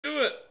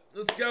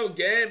Let's go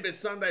again, but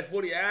Sunday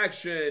footy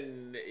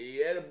action.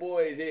 Yeah, the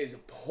boys, it is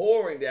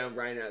pouring down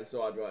rain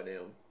outside right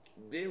now.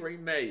 Deary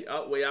me.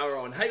 Oh, we are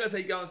on. Hey guys, how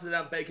you going? So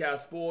down BKR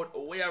Sport.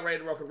 We are ready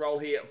to rock and roll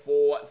here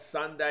for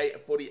Sunday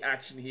footy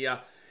action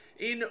here.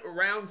 In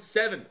round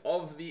 7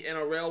 of the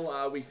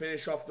NRL, we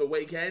finish off the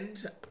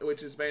weekend, which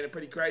has been a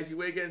pretty crazy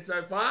weekend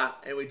so far.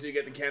 And we do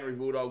get the Canterbury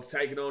Bulldogs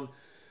taking on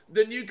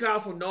the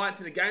Newcastle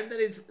Knights in a game that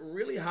is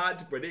really hard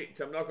to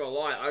predict. I'm not going to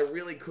lie. I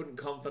really couldn't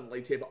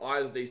confidently tip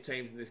either of these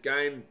teams in this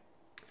game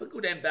for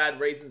good and bad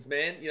reasons,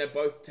 man. You know,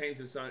 both teams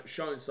have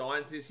shown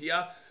signs this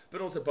year, but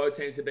also both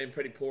teams have been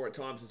pretty poor at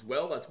times as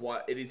well. That's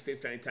why it is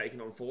 15th taking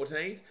on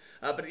 14th.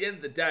 But at the end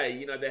of the day,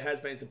 you know, there has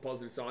been some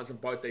positive signs from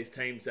both these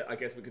teams that I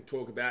guess we could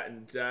talk about,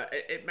 and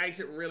it makes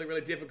it really,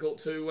 really difficult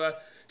to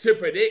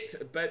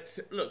predict. But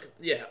look,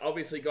 yeah,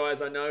 obviously,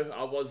 guys, I know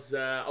I was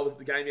at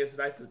the game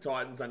yesterday for the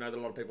Titans. I know that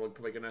a lot of people are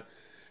probably going to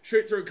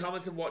shoot through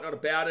comments and whatnot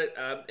about it.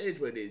 It is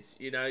what it is.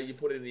 You know, you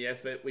put in the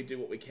effort. We do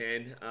what we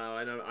can.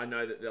 And I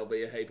know that there'll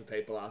be a heap of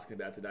people asking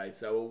about today.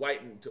 So we'll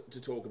wait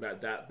to talk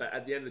about that. But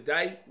at the end of the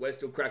day, we're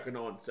still cracking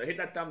on. So hit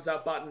that thumbs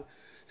up button.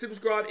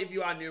 Subscribe if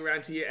you are new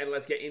around here. And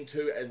let's get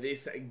into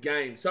this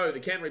game. So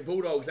the Canterbury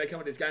Bulldogs, they come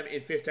into this game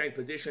in 15th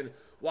position,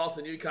 whilst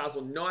the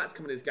Newcastle Knights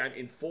come into this game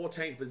in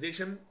 14th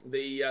position.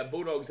 The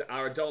Bulldogs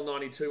are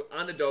 $1.92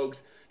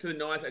 underdogs to the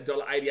Knights at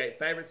 $1.88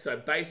 favourites. So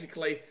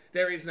basically,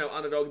 there is no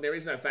underdog and there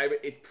is no favourite.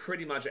 It's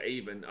pretty much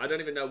even. I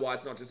don't even know why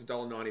it's not just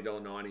 $1.90,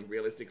 $1.90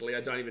 realistically.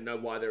 I don't even know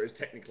why there is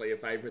technically a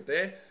favourite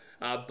there.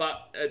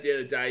 But at the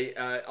end of the day,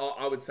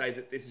 I would say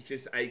that this is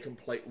just a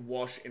complete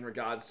wash in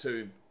regards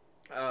to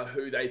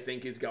who they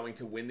think is going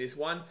to win this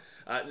one.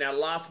 Now,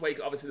 last week,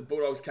 obviously, the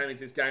Bulldogs came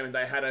into this game and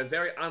they had a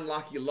very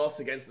unlucky loss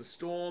against the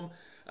Storm.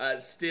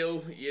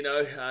 Still, you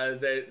know,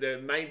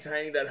 they're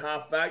maintaining that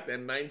halfback. They're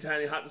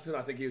maintaining Hutchinson.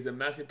 I think he was a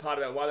massive part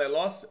about why they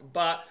lost.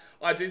 But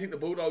I do think the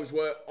Bulldogs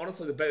were,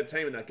 honestly, the better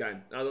team in that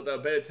game. I thought they were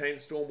a better team.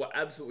 Storm were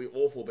absolutely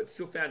awful, but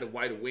still found a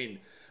way to win,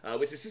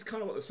 which is just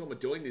kind of what the Storm are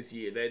doing this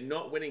year. They're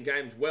not winning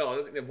games well. I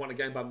don't think they've won a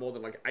game by more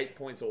than like 8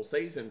 points all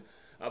season.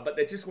 But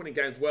they're just winning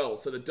games well.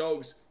 So the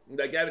Dogs,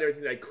 they gave it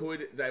everything they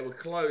could. They were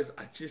close.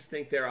 I just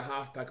think they're a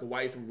halfback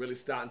away from really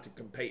starting to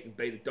compete and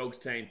be the Dogs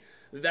team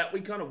that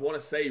we kind of want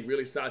to see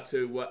really start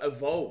to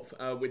evolve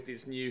with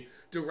this new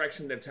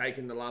direction they've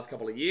taken the last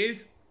couple of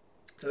years.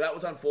 So that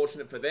was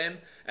unfortunate for them.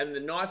 And the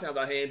Knights, on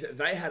the other hand,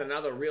 they had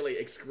another really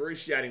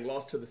excruciating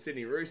loss to the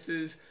Sydney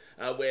Roosters,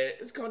 where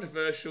it's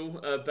controversial,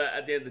 but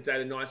at the end of the day,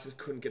 the Knights just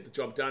couldn't get the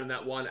job done in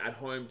that one at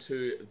home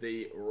to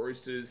the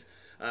Roosters.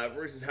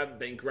 Roosters haven't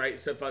been great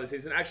so far this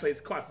season. Actually,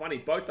 it's quite funny.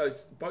 Both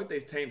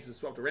these teams have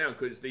swapped around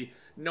because the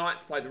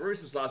Knights played the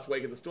Roosters last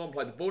week and the Storm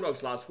played the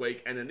Bulldogs last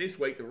week. And then this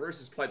week, the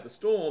Roosters played the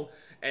Storm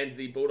and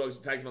the Bulldogs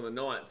are taking on the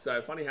Knights.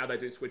 So funny how they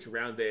do switch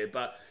around there.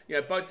 But, you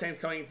know, both teams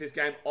coming into this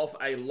game off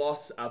a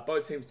loss.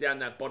 Both teams down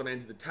that bottom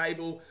end of the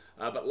table.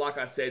 But like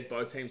I said,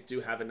 both teams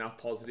do have enough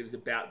positives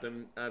about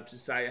them to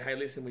say, hey,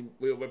 listen,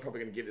 we're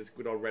probably going to give this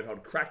good old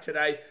red-hot crack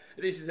today.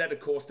 This is at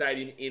Accor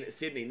Stadium in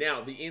Sydney.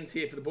 Now, the ins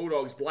here for the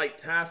Bulldogs, Blake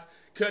Taaffe,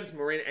 Curtis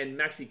Morin and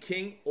Maxi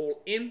King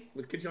all in,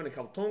 with Kitiona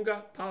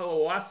Kaltonga,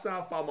 Paolo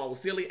Oasa, Falma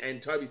Wasili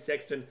and Toby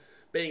Sexton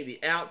being the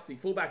outs. The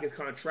fullback is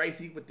Connor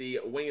Tracy, with the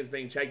wingers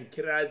being Jacob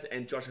Kiraz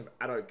and Joshua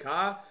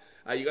Addo-Carr.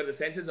 You got the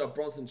centres of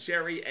Bronson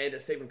Sherry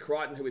and Stephen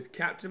Crichton, who is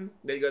captain.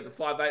 Then you got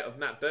the 5'8" of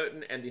Matt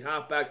Burton and the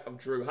halfback of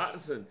Drew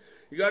Hutchison.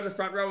 You go to the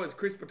front row as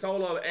Chris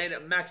Patolo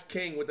and Max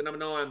King, with the number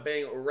 9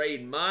 being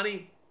Reid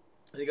Marnie.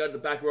 You go to the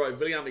back row,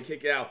 Viliami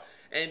Kikau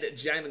and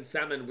Jamin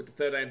Salmon, with the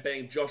 13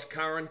 being Josh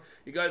Curran.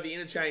 You go to the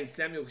interchange,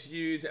 Samuel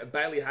Hughes,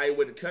 Bailey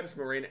Hayward, Curtis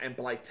Morin and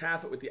Blake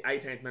Taaffe, with the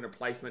 18th man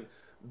replacement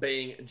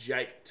being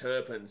Jake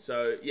Turpin.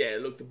 So, yeah,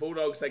 look, the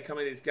Bulldogs, they come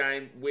into this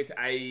game with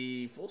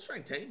a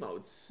full-strength team, I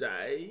would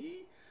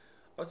say.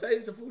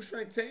 It's a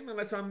full-strength team,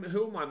 unless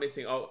who am I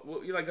missing? Oh, well,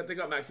 they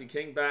got Maxi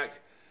King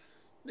back.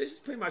 This is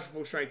pretty much a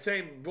full-strength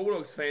team.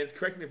 Bulldogs fans,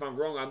 correct me if I'm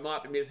wrong, I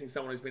might be missing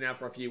someone who's been out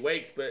for a few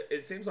weeks, but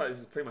it seems like this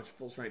is pretty much a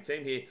full-strength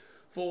team here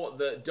for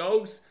the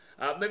Dogs.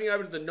 Moving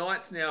over to the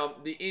Knights now,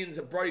 the ins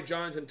are Brodie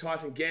Jones and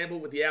Tyson Gamble,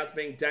 with the outs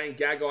being Dane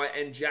Gagai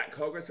and Jack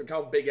Cogra, so a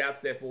couple big outs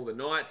there for the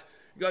Knights.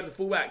 You go to the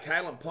fullback,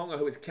 Kalen Ponga,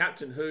 who is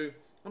captain, who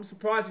I'm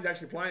surprised he's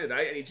actually playing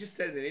today, and he just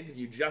said in an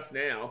interview just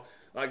now,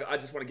 like, I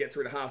just want to get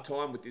through to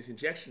half-time with this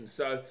injection.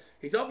 So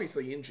he's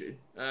obviously injured,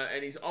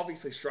 and he's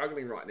obviously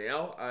struggling right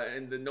now,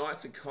 and the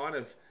Knights are kind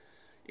of,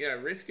 you know,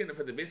 risking it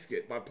for the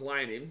biscuit by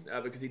playing him,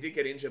 because he did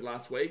get injured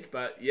last week.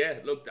 But yeah,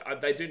 look,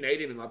 they do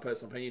need him, in my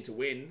personal opinion, to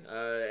win,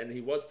 and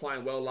he was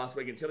playing well last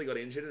week until he got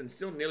injured, and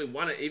still nearly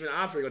won it even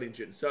after he got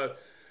injured. So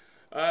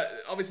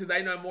obviously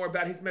they know more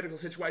about his medical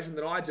situation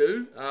than I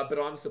do, but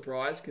I'm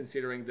surprised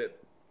considering that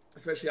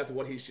especially after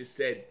what he's just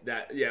said,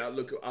 that, yeah,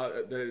 look,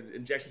 the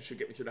injection should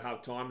get me through to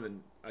half time,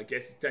 and I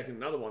guess he's taking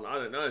another one. I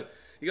don't know.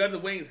 You go to the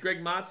wings,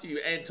 Greg Matthew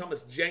and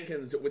Thomas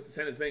Jenkins, with the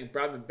centres being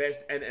Bradman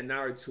Best and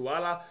Anaro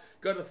Tuala.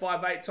 Go to the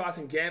 5'8",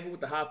 Tyson Gamble,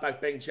 with the halfback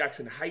being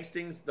Jackson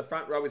Hastings. The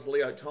front row is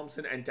Leo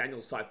Thompson and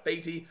Daniel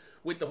Saifiti,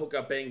 with the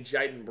hooker being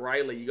Jaden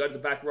Brayley. You go to the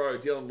back row,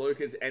 Dylan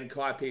Lucas and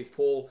Kai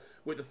Pearce-Paul,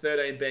 with the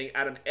 13 being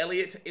Adam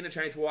Elliott.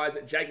 Interchange-wise,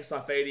 Jacob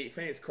Saifiti,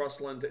 Phoenix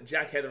Crossland,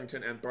 Jack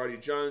Hetherington and Brodie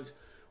Jones,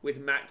 with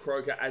Matt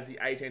Croker as the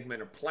 18th man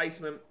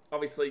replacement.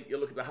 Obviously, you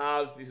look at the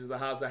halves. This is the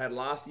halves they had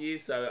last year,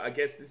 so I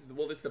guess this is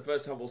the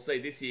first time we'll see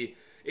this year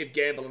if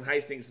Gamble and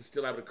Hastings are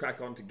still able to crack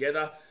on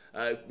together,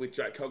 with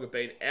Jack Cogger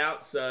being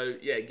out. So,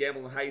 yeah,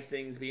 Gamble and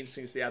Hastings, be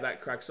interesting to see how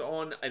that cracks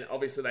on. And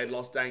obviously, they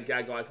lost Dane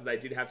Gagai, so they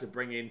did have to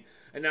bring in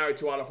Anaro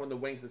Tuala from the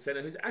wing to the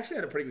centre, who's actually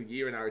had a pretty good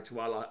year, Anaro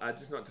Tuala,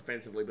 just not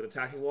defensively, but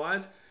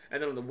attacking-wise.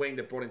 And then on the wing,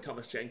 they brought in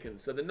Thomas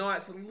Jenkins. So the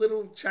Knights,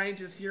 little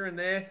changes here and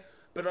there.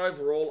 But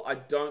overall, I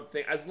don't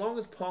think, as long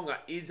as Ponga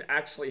is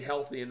actually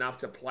healthy enough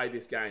to play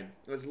this game,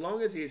 as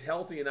long as he's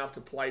healthy enough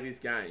to play this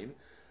game,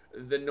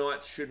 the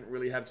Knights shouldn't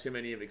really have too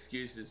many of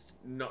excuses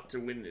not to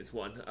win this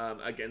one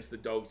against the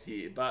Dogs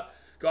here. But,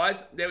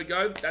 guys, there we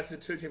go. That's the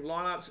two-team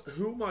lineups.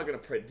 Who am I going to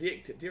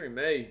predict? Dear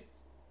me.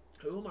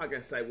 Who am I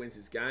going to say wins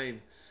this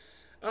game?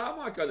 I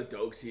might go the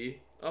Dogs here.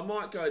 I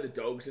might go the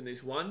Dogs in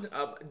this one,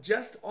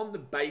 just on the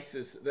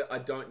basis that I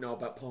don't know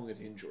about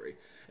Ponga's injury.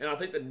 And I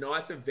think the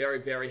Knights are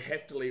very, very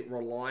heftily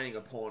relying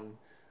upon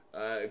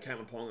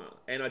Cameron Ponga.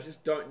 And I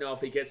just don't know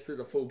if he gets through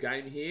the full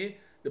game here.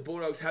 The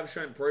Bulldogs have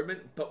shown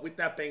improvement, but with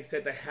that being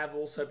said, they have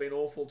also been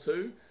awful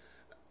too.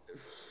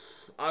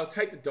 I'll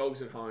take the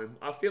Dogs at home.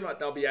 I feel like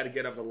they'll be able to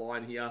get over the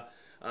line here.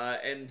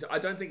 And I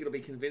don't think it'll be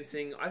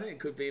convincing. I think it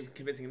could be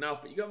convincing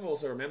enough. But you got to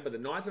also remember, the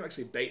Knights have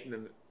actually beaten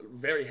them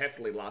very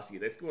heftily last year.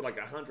 They scored like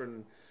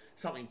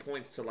 100-something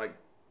points to like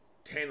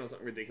 10 or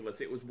something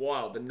ridiculous. It was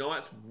wild. The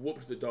Knights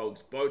whooped the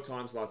Dogs both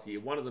times last year,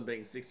 one of them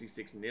being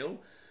 66-0.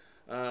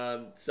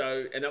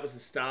 And that was the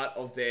start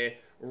of their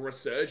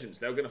resurgence.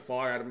 They were going to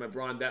fire Adam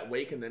O'Brien that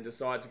week and then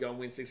decide to go and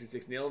win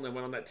 66-0 and then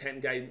went on that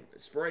 10-game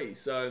spree.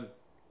 So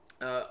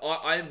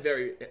I am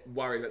very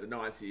worried about the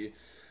Knights here.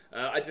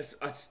 I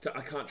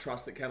can't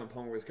trust that Cameron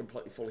Ponga is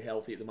completely fully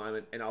healthy at the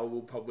moment, and I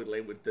will probably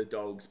lean with the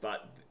Dogs,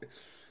 but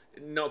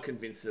not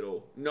convinced at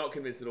all. Not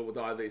convinced at all with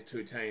either of these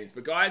two teams.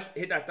 But guys,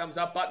 hit that thumbs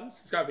up button,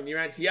 subscribe if you're new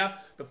around here.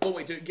 Before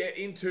we do get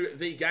into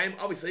the game,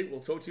 obviously we'll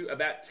talk to you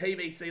about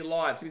TBC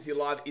Live. TBC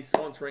Live is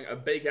sponsoring a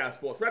BKR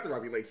Sport throughout the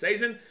rugby league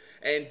season,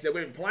 and we've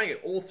been playing it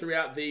all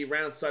throughout the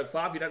round so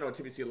far. If you don't know what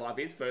TBC Live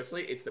is,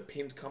 firstly, it's the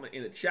pinned comment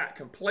in the chat,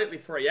 completely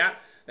free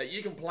app that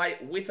you can play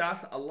with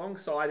us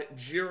alongside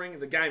during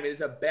the game. It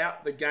is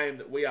about the game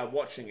that we are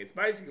watching. It's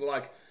basically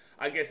like,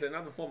 I guess,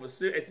 another form of...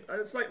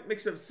 It's like a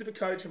mix of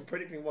Supercoach and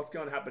predicting what's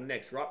going to happen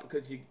next, right?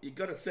 Because you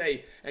got to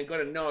see and got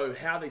to know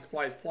how these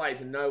players play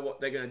to know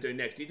what they're going to do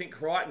next. Do you think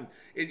Crichton...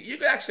 You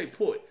could actually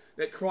put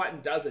that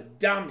Crichton does a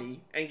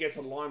dummy and gets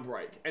a line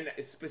break. And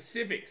it's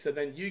specific. So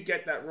then you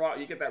get that right,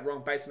 you get that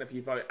wrong based on if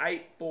you vote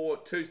 8, 4,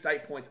 2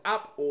 stake points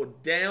up or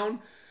down.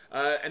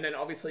 And then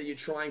obviously you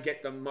try and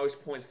get the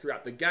most points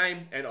throughout the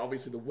game. And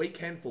obviously the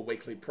weekend for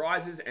weekly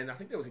prizes. And I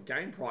think there was a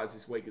game prize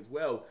this week as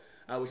well,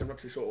 which I'm not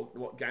too sure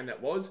what game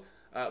that was.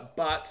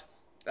 But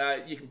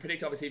you can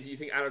predict, obviously, if you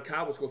think Aaron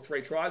Carr will score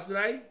 3 tries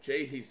today.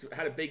 Geez, he's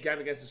had a big game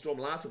against the Storm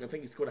last week. I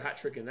think he scored a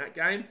hat-trick in that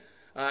game.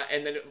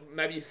 And then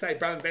maybe you say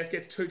Bradman Best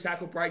gets 2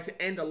 tackle breaks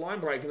and a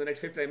line break in the next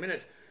 15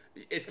 minutes.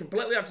 It's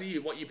completely up to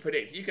you what you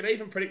predict. You can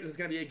even predict there's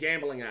going to be a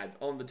gambling ad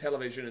on the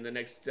television in the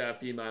next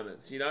few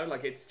moments. You know,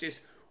 like, it's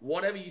just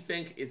whatever you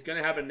think is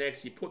going to happen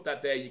next. You put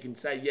that there. You can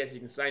say yes, you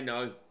can say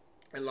no.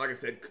 And like I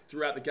said,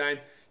 throughout the game,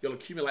 you'll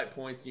accumulate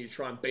points and you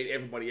try and beat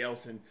everybody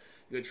else. And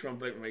you've got to try and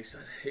beat me. So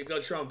you've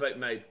got to try and beat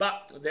me.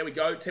 But there we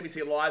go.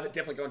 TBC Live.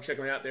 Definitely go and check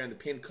them out there in the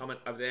pinned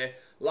comment over there.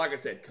 Like I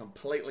said,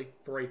 completely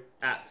free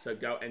app. So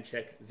go and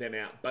check them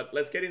out. But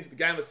let's get into the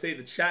game. Let's see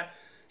the chat.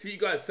 See what you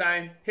guys are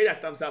saying. Hit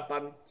that thumbs up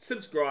button.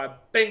 Subscribe.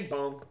 Bing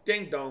bong.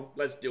 Ding dong.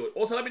 Let's do it.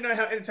 Also, let me know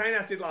how Entertain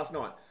Us did last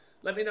night.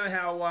 Let me know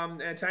how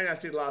Entertain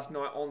Us did last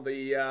night on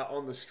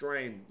the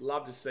stream.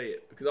 Love to see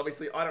it. Because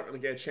obviously I don't really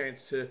get a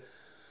chance to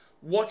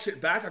watch it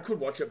back. I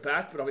could watch it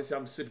back, but obviously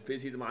I'm super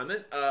busy at the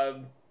moment.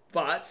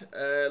 But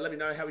let me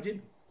know how we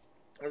did.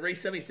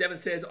 Reese77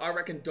 says, I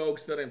reckon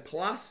Dogs 13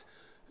 plus.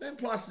 13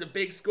 plus is a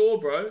big score,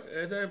 bro.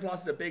 13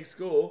 plus is a big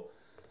score.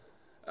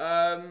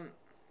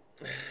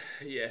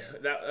 Yeah,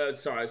 that,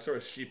 sorry, I saw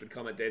a stupid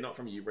comment there. Not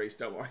from you, Reese,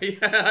 don't worry.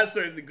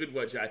 Sorry, the good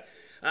word, Jay.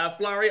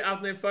 Flurry,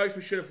 afternoon, folks,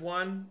 we should have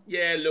won.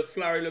 Yeah, look,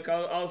 Flurry, look,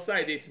 I'll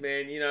say this,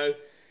 man. You know,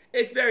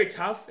 it's very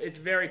tough. It's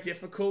very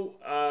difficult.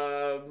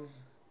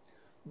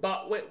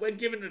 But we're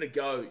giving it a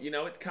go. You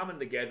know, it's coming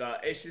together.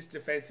 It's just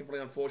defensively,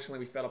 unfortunately,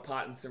 we fell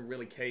apart in some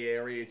really key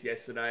areas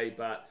yesterday.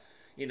 But,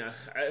 you know,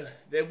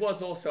 there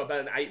was also about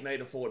an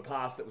 8-metre forward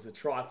pass that was a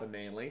try for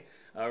Manly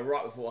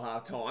right before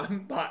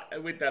half-time.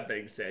 But with that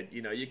being said,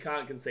 you know, you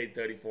can't concede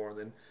 34 and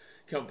then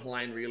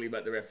complain really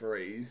about the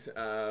referees.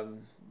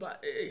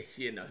 But,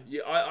 you know,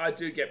 I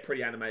do get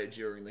pretty animated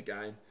during the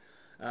game.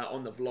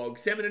 on the vlog.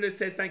 Sam Menendez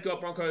says, thank God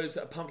Broncos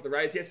pumped the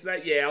Rays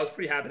yesterday. Yeah, I was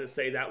pretty happy to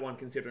see that one,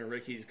 considering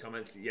Ricky's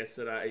comments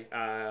yesterday,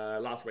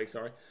 last week,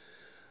 sorry.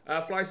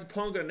 Fly says,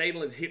 Pong got a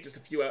needle in his hip just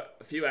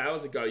a few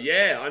hours ago.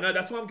 Yeah, I know,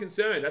 that's why I'm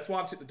concerned. That's why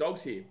I've tipped the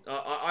Dogs here.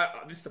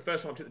 This is the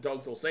first time I've tipped the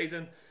Dogs all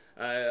season.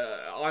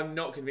 I'm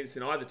not convinced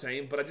in either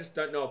team, but I just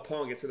don't know if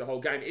Pong gets through the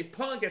whole game. If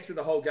Pong gets through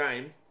the whole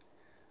game,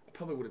 I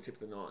probably would have tipped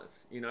the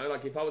Knights. You know,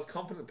 like if I was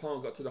confident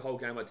Pong got through the whole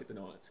game, I'd tip the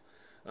Knights.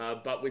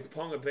 But with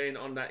Ponga being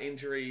on that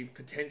injury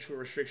potential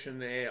restriction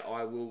there,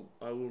 I'll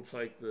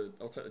take the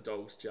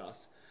Dogs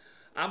just.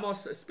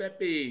 Amos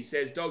Spepi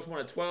says Dogs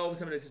 1 at 12.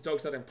 Someone says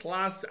Dogs 13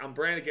 plus.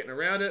 Brandon getting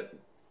around it.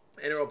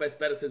 NRL best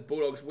better says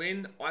Bulldogs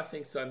win. I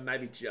think so,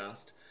 maybe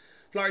just.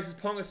 Flurry says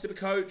Ponga super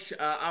coach.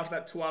 After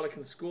that, Tuala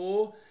can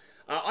score.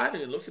 I haven't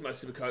even looked at my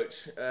super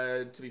coach.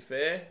 To be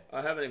fair,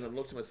 I haven't even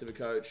looked at my super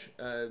coach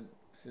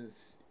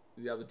since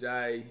the other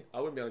day. I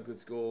wouldn't be on a good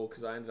score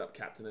because I ended up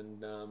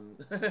captaining.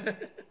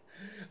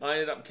 I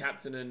ended up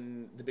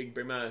captaining the big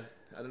Brimo.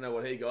 I don't know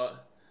what he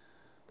got.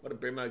 What did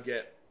Brimo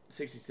get?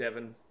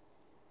 67.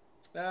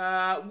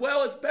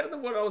 Well, it's better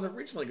than what I was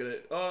originally going to...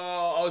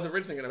 Oh, I was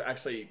originally going to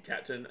actually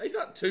captain. He's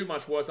not too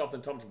much worse off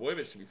than Tom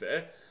Trbojevic, to be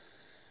fair.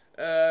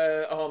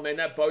 Oh, man,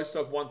 that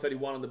Bostock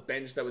 131 on the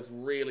bench, that was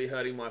really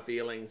hurting my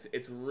feelings.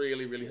 It's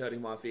really, really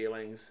hurting my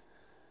feelings.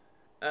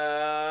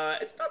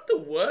 It's not the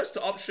worst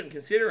option,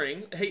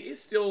 considering he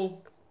is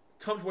still...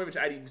 Tom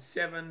Trbojevic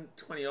 87,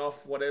 20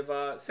 off,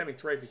 whatever.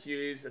 73 for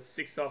Hughes, that's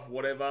 6 off,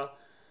 whatever.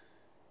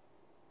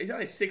 He's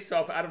only 6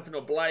 off Adam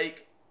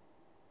Finnell-Blake.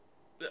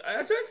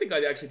 I don't think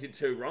I actually did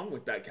too wrong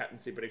with that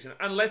captaincy prediction,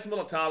 unless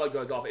Mulatalo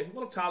goes off. If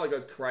Mulatalo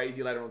goes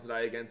crazy later on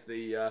today against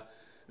the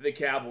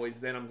Cowboys,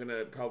 then I'm going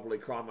to probably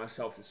cry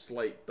myself to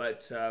sleep.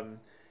 But,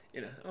 you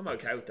know, I'm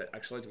okay with that,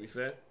 actually, to be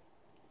fair.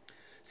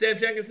 Sam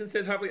Jenkinson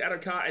says, hopefully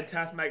Adokar and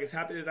Taff make us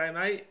happy today,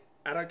 mate.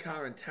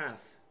 Adokar and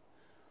Taff.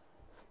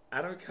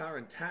 Adokar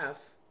and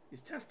Taff.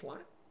 Is Taff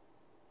playing?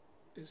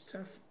 Is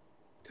Taff...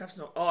 Taff's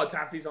not... Oh,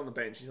 Taff is on the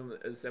bench. He's on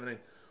the 17.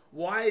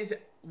 Why does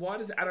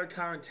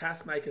Adokar and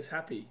Taff make us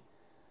happy?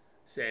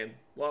 Sam,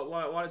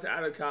 why does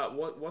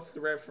Adokar... What's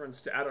the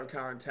reference to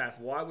Adokar and Taff?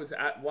 Why will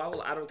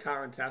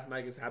Adokar and Taff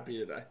make us happy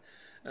today?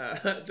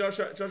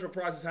 Joshua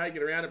Price says, hey,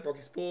 get around it,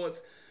 Brocky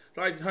Sports.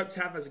 Blaze, hope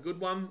Taff has a good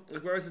one.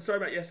 Aguero says, sorry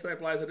about yesterday,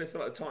 Blaze. I do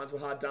feel like the Titans were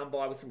hard done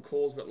by with some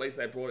calls, but at least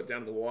they brought it down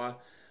to the wire.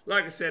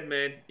 Like I said,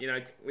 man, you know,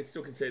 we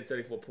still conceded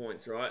 34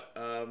 points, right?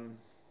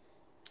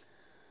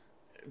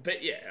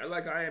 But yeah,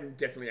 like I am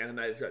definitely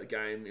animated throughout the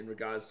game in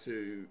regards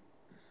to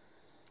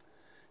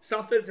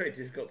stuff that's very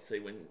difficult to see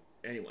when...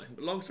 Anyway,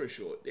 but long story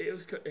short, it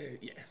was...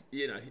 Yeah,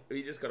 you know,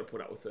 you just got to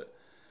put up with it.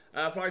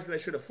 Flyers, they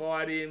should have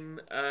fired him.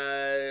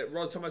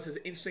 Rod Thomas says,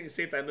 interesting to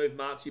see if they move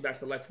Marzi back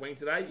to the left wing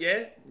today.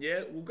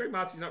 Yeah. Well, Greg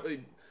Marzi's not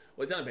really...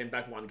 Well, he's only been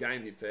back one game,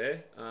 to be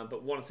fair.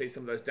 But want to see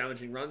some of those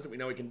damaging runs that we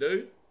know he can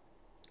do.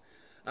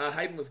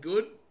 Hayden was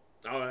good.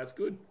 Oh, that's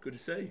good. Good to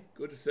see.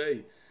 Good to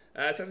see.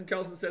 Sutton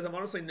Kelson says, I'm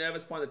honestly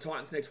nervous playing the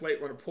Titans next week.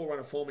 We're on a poor run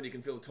of form and you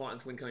can feel the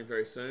Titans win coming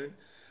very soon.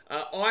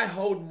 I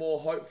hold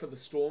more hope for the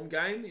Storm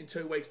game in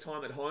 2 weeks'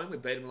 time at home. We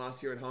beat them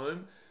last year at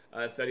home,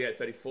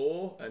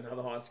 38-34,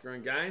 another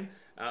high-scoring game.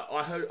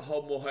 I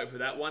hold more hope for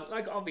that one.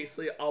 Like,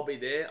 obviously, I'll be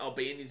there. I'll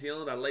be in New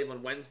Zealand. I leave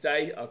on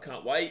Wednesday. I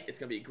can't wait. It's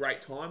going to be a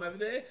great time over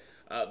there.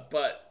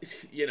 But,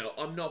 you know,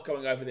 I'm not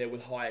going over there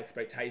with high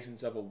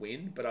expectations of a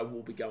win, but I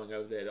will be going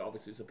over there to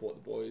obviously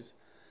support the boys.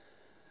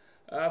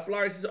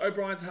 Flurry says,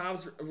 O'Brien's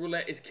halves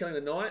roulette is killing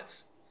the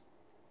Knights.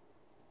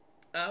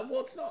 Well,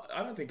 it's not.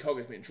 I don't think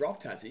Cogger's been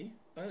dropped, has he?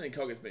 I don't think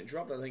Cogger's been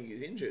dropped. I think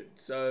he's injured.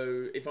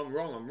 So, if I'm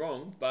wrong, I'm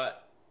wrong.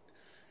 But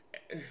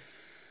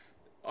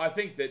I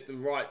think that the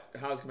right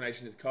halves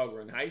combination is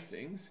Cogger and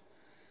Hastings.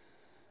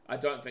 I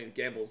don't think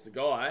Gamble's the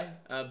guy.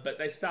 But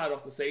they started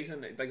off the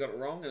season, they got it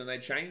wrong, and then they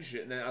changed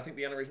it. And I think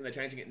the only reason they're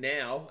changing it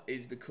now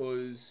is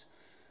because...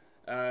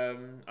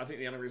 of,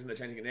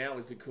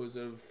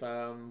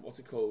 what's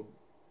it called?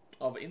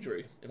 Of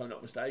injury, if I'm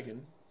not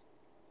mistaken.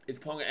 Is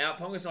Ponga out?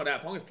 Ponga's not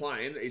out. Ponga's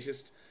playing.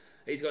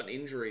 He's got an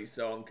injury,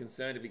 so I'm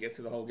concerned if he gets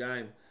through the whole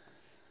game.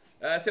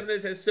 7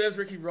 says, serves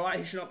Ricky right.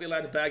 He should not be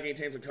allowed to bag any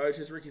teams or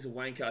coaches. Ricky's a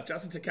wanker.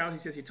 Justin Takati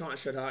says he Titans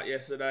showed heart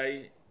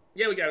yesterday.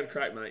 Yeah, we gave it a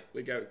crack, mate.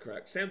 We gave it a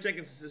crack. Sam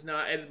Jenkins says,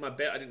 nah, I edited my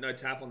bet. I didn't know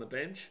Taff on the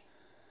bench.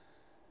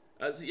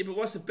 Yeah, but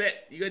what's the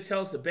bet? You got to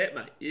tell us the bet,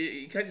 mate.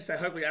 You can't just say,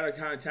 hopefully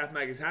Adokar and Taff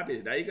make us happy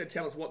today. You got to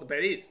tell us what the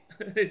bet is.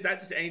 Is that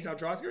just anytime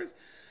try scorers?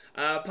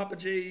 Papa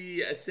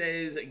G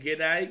says,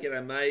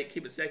 G'day, mate.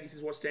 Keep it sec. He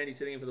says, what stand are you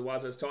sitting in for the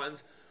Wise vs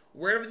Titans?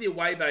 Wherever the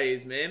away bay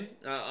is, man.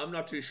 I'm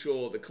not too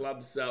sure. The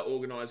club's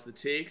organised the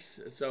ticks,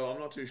 so I'm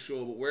not too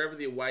sure. But wherever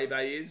the away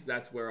bay is,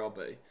 that's where I'll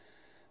be.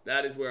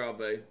 That is where I'll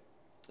be.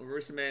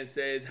 Rooster Man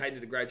says, Hayden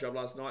did a great job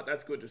last night.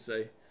 That's good to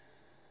see.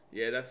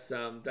 Yeah, that's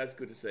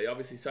good to see.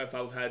 Obviously, so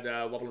far we've had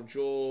Wobble and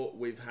Jaw,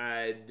 we've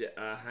had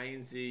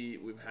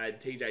Hainsey, we've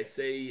had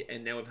TJC,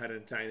 and now we've had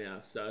Entertainer.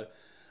 So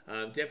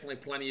definitely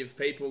plenty of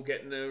people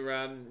getting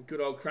a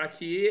good old crack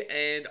here.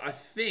 And I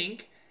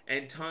think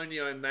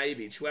Antonio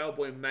maybe, Chihuahua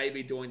Boy may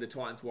be doing the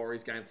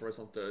Titans-Warriors game for us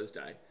on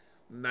Thursday.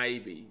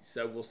 maybe.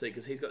 So we'll see,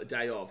 because he's got the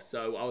day off.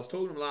 So I was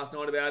talking to him last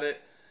night about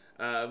it.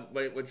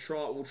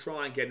 We'll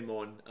try and get him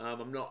on.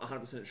 I'm not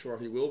 100% sure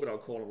if he will, but I'll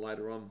call him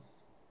later on.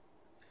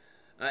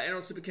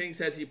 NRL Super King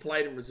says he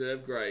played in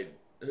reserve grade.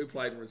 Who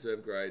played in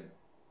reserve grade?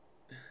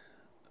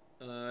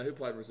 Who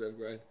played in reserve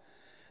grade?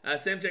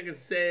 Sam Jenkins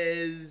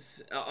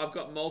says, I've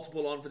got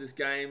multiple on for this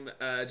game.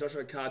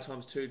 Joshua Carr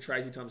 ×2,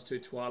 Tracy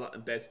 ×2, Twilight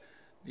and Best.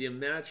 The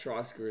amount of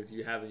try scorers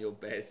you have in your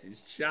bets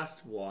is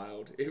just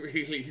wild. It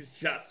really is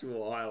just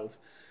wild.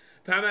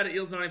 Paramount at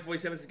Eels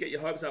 1947 says, get your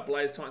hopes up,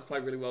 Blaze. Titans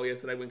played really well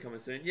yesterday. Win coming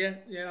soon. Yeah,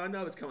 I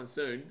know it's coming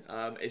soon.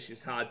 It's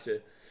just hard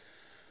to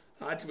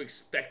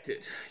expect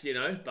it, you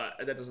know, but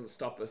that doesn't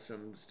stop us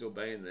from still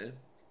being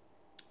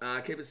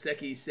there. Keeper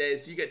Seki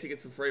says, do you get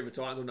tickets for free for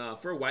Titans or nah?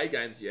 For away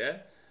games, yeah.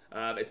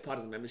 It's part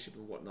of the membership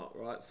and whatnot,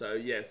 right? So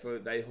yeah,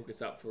 they hook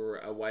us up for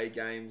away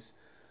games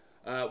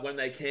when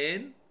they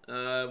can.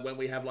 When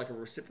we have like a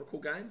reciprocal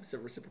game. So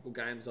reciprocal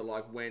games are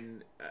like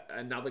when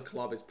another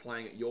club is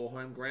playing at your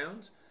home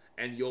ground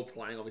and you're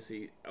playing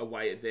obviously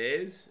away at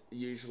theirs.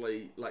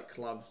 Usually like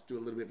clubs do a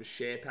little bit of a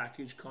share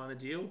package kind of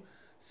deal.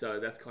 So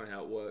that's kind of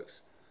how it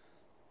works.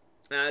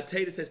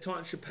 Tita says,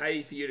 Titans should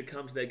pay for you to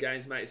come to their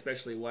games, mate,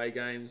 especially away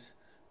games.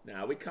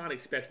 No, we can't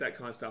expect that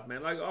kind of stuff,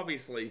 man. Like,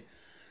 obviously,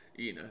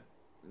 you know,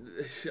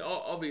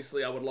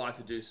 obviously I would like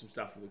to do some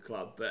stuff for the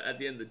club, but at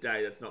the end of the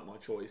day, that's not my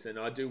choice, and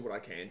I do what I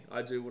can.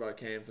 I do what I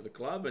can for the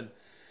club, and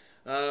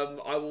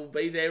I will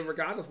be there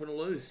regardless, win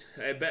or lose.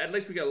 But at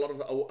least we get a lot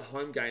of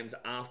home games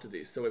after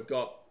this. So we've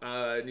got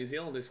New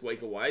Zealand this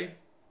week away,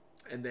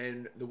 and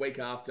then the week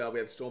after we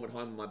have Storm at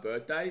home on my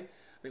birthday.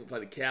 I think we'll play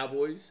the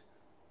Cowboys.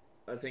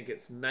 I think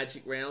it's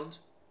Magic Round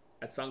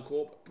at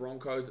Suncorp,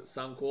 Broncos at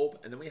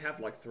Suncorp, and then we have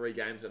like 3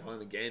 games at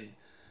home again.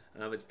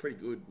 It's pretty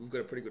good. We've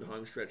got a pretty good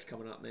home stretch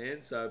coming up, man.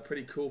 So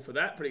pretty cool for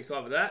that. Pretty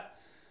excited for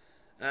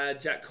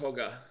that. Jack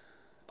Cogger.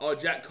 Oh,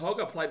 Jack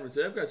Cogger played in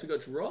reserve grade, so he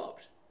got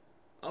dropped.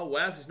 Oh,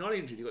 wow. So he's not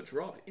injured. He got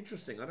dropped.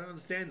 Interesting. I don't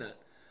understand that.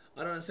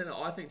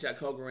 I think Jack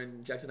Cogger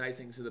and Jackson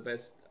Hastings are the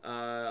best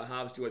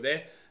halves duo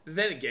there.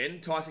 Then again,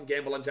 Tyson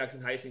Gamble and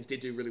Jackson Hastings did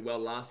do really well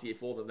last year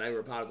for them. They were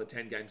a part of the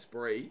 10-game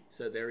spree.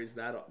 So there is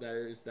that.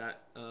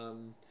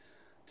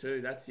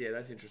 Too. That's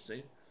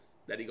interesting.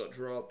 That he got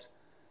dropped.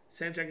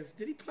 Sam Jenkins,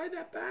 did he play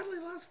that badly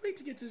last week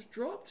to get just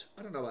dropped?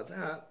 I don't know about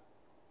that.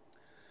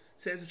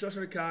 Sam's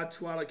Joshua Carr,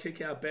 Twilight, kick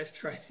out Best,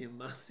 Tracy and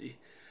Marcy.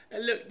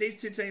 And look, these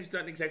two teams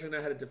don't exactly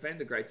know how to defend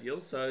a great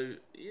deal, so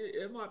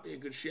it might be a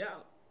good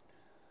shout.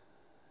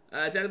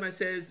 Dataman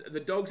says, the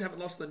Dogs haven't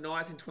lost to the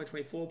Knights in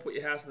 2024. Put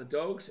your house on the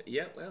Dogs.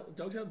 Yeah, well, the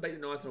Dogs haven't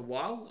beaten the Knights in a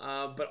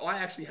while, but I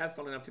actually have,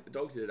 funnily enough, tipped the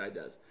Dogs here today,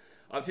 Daz.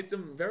 I've tipped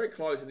them very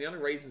close, and the only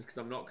reason is because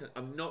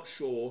I'm not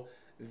sure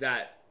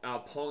that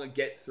Ponga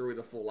gets through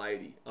the full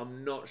 80.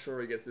 I'm not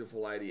sure he gets through the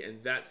full 80,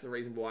 and that's the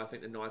reason why I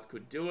think the Knights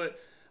could do it.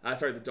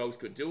 The Dogs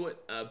could do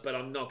it, but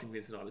I'm not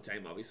convinced of either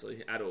team,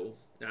 obviously, at all.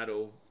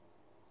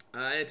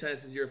 Antonio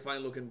says, you're a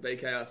funny-looking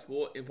BKR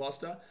Sport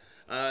imposter.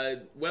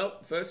 Well,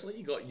 firstly,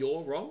 you got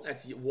your wrong.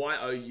 That's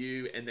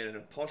Y-O-U and then an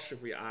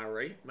apostrophe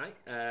R-E, mate.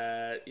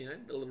 A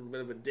little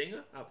bit of a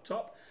dinger up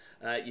top.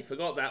 You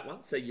forgot that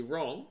one, so you're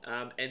wrong.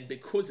 And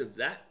because of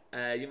that,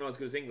 you're not as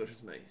good as English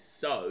as me.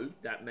 So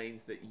that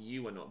means that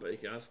you are not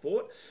BKR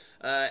Sport.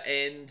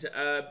 And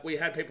we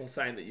had people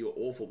saying that you were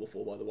awful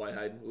before, by the way,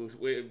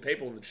 Hayden.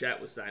 People in the chat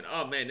were saying,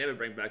 oh, man, never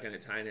bring back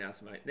Entertain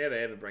House, mate. Never,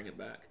 ever bring it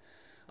back.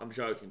 I'm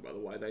joking, by the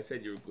way. They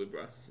said you were good,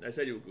 bro. They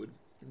said you were good.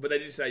 But they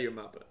did say you're a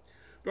muppet.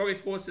 Broggy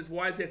Sports says,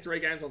 why is there 3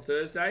 games on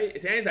Thursday?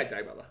 It's Anzac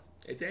Day, brother.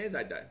 It's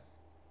Anzac Day.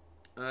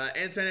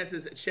 Antonio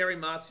says, Cherry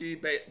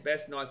Matsu,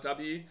 best, nice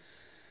W.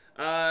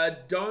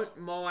 Don't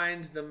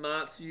mind the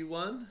Matsu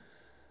one.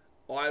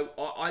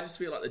 I just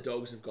feel like the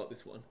Dogs have got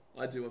this one.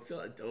 I do. I feel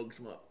like the Dogs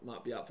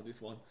might be up for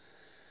this one.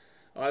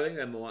 I think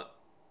they might.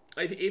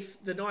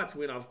 If the Knights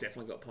win, I've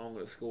definitely got Ponga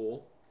to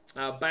score.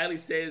 Bailey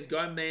says,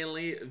 go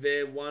Manly.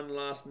 They won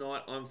last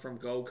night. I'm from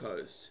Gold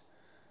Coast.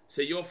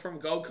 So you're from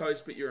Gold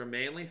Coast, but you're a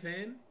Manly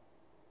fan?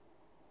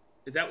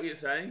 Is that what you're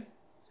saying?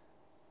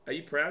 Are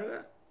you proud of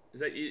that?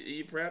 Are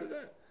you proud of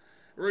that?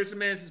 Rooster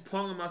Man says,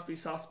 Ponga must be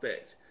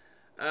suspect.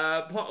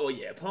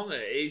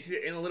 Ponga, he's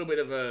in a little bit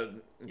of a,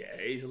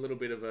 he's a little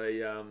bit of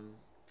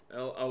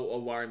a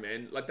worry,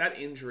 man. Like that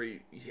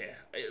injury,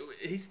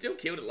 he still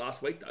killed it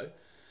last week though.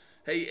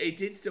 He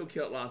did still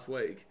kill it last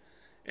week.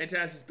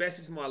 Antanas' best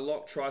is my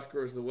lock try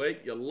scorers of the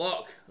week. Your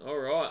lock, all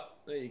right,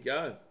 there you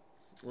go.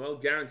 Well,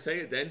 guarantee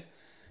it then.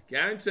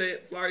 Guarantee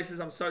it. Flurry says,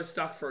 I'm so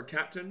stuck for a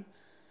captain.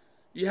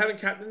 You haven't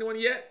captained anyone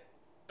yet?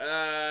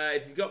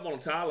 If you've got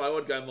Molitalo,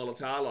 I'd go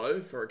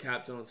Molitalo for a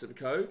captain on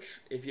Supercoach.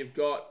 If you've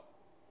got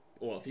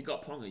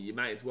Ponga, you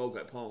may as well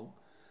go Pong.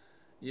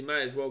 You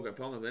may as well go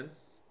Ponga then.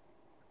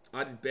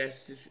 I did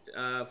best,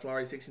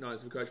 Flurry 69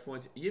 Supercoach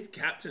points. You've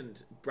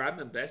captained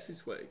Bradman best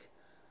this week.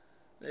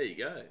 There you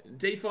go.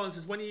 Defon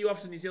says, when are you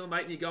off to New Zealand,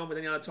 mate, and you're going with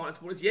any other Titan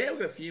supporters? Yeah,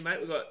 we've got a few, mate.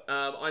 We've got,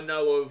 I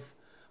know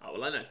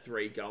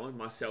 3 going.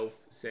 Myself,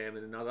 Sam,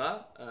 and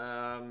another.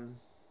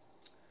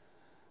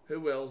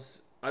 Who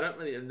else? I don't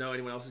really know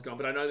anyone else has gone,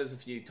 but I know there's a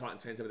few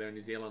Titans fans over there in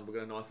New Zealand. We've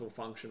got a nice little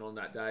function on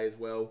that day as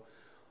well.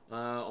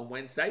 on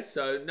Wednesday.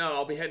 So, no,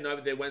 I'll be heading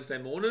over there Wednesday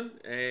morning,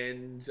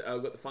 and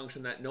I've got the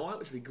function that night,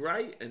 which will be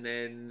great, and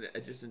then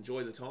just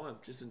enjoy the time.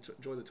 Just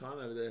enjoy the time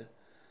over there.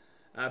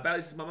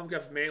 Bailey says, my mum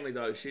goes from Manly,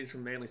 though. She's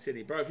from Manly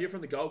City. Bro, if you're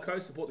from the Gold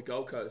Coast, support the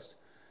Gold Coast.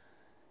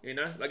 You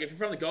know, like if you're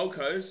from the Gold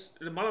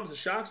Coast, my mum's a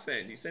Sharks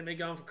fan. Do you see me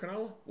going for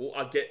Cronulla? Well,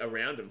 I get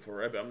around him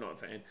for her, but I'm not a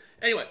fan.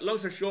 Anyway, long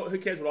story short, who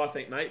cares what I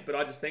think, mate? But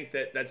I just think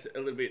that that's a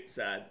little bit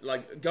sad.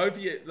 Like, go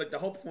for your, like, the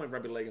whole point of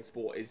rugby league and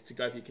sport is to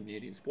go for your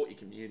community and support your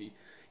community.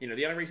 You know,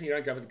 the only reason you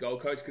don't go for the Gold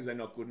Coast is because they're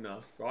not good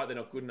enough, right? They're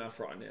not good enough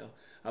right now.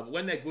 But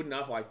when they're good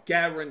enough, I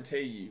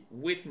guarantee you,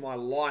 with my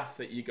life,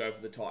 that you go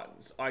for the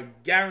Titans. I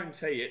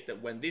guarantee it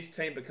that when this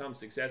team becomes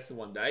successful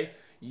one day,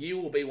 you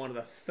will be one of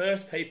the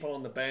first people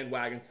on the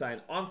bandwagon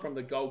saying, I'm from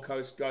the Gold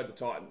Coast, go the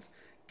Titans.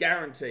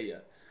 Guarantee you.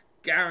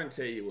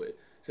 Guarantee you it.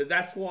 So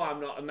that's why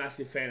I'm not a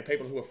massive fan of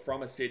people who are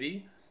from a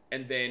city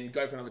and then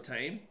go for another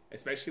team,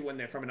 especially when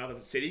they're from another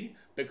city,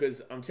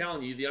 because I'm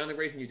telling you, the only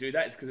reason you do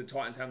that is because the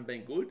Titans haven't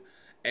been good.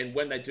 And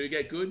when they do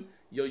get good,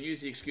 you'll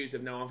use the excuse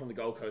of, no, I'm from the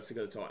Gold Coast to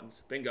go to the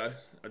Titans. Bingo.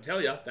 I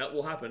tell you, that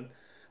will happen.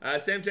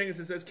 Sam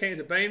Jenkins says, keen as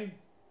a bean.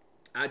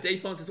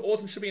 Defon says,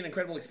 awesome, should be an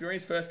incredible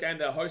experience. First game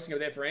they're hosting over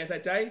there for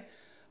Anzac Day.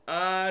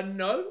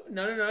 No.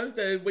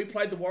 We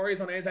played the Warriors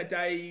on Anzac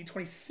Day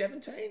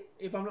 2017,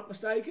 if I'm not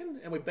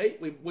mistaken. And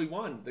we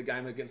won the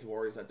game against the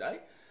Warriors that day.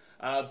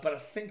 But I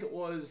think it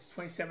was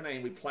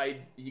 2017 we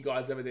played you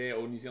guys over there,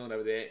 or New Zealand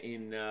over there,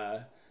 in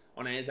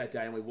on Anzac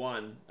Day, and we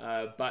won.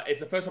 But it's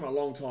the first time in a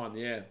long time,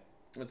 yeah.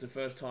 It's the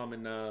first time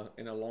in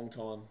a long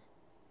time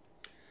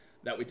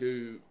that we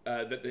do,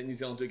 that the New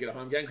Zealand do get a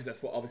home game, because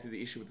that's what obviously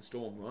the issue with the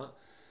Storm,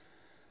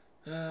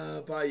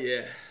 right? But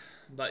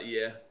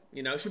yeah.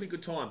 You know, it should be a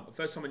good time.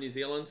 First time in New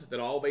Zealand that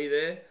I'll be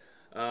there.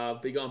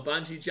 Be going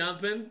bungee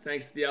jumping,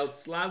 thanks to the old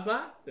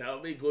slabber.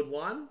 That'll be a good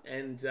one.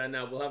 And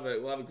no, we'll have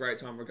a great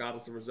time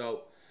regardless of the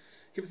result.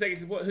 Keep a second.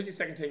 Says, who's your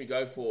second team you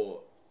go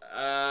for?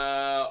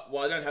 Well,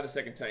 I don't have a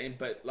second team,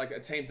 but like a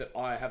team that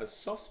I have a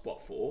soft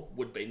spot for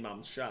would be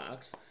Mum's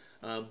Sharks.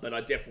 But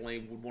I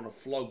definitely would want to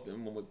flog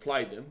them when we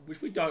play them,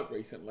 which we don't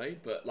recently.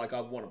 But like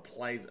I want to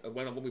play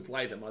when we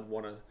play them, I'd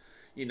want to,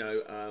 you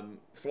know,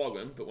 flog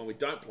them. But when we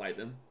don't play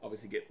them,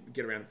 obviously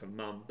get around for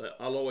Mum. But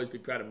I'll always be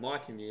proud of my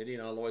community,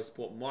 and I'll always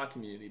support my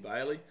community,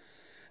 Bailey.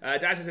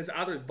 Dasher says,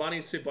 other is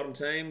Bunnies, 2 bottom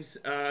teams.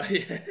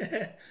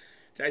 Yeah.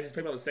 Jason's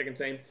people on the second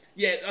team.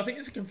 Yeah, I think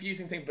it's a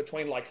confusing thing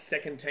between like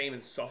second team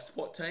and soft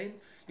spot team.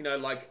 You know,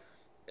 like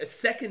a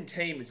second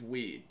team is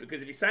weird,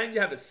 because if you're saying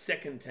you have a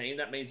second team,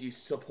 that means you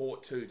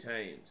support 2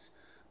 teams.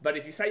 But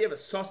if you say you have a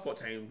soft spot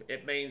team,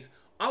 it means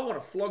I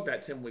want to flog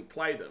that team when we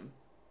play them.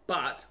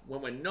 But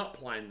when we're not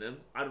playing them,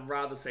 I'd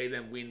rather see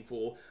them win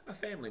for a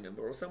family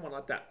member or someone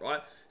like that,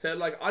 right? So,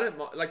 like, I don't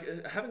mind,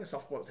 like, having a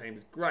soft spot team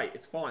is great.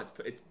 It's fine.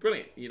 It's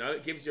brilliant. You know,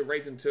 it gives you a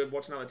reason to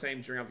watch another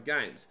team during other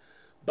games.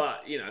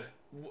 But, you know,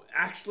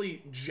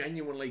 actually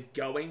genuinely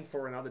going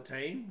for another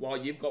team while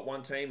you've got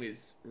one team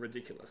is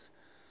ridiculous.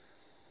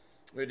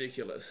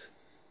 Ridiculous.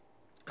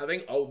 I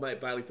think old mate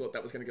Bailey thought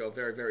that was going to go a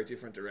very, very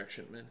different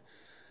direction,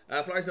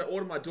 man. Flurry said, I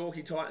ordered my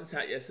Dorky Titans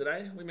hat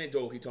yesterday. What do you mean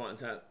Dorky Titans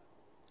hat?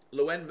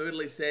 Luen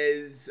Moodley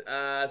says,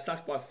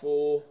 sucked by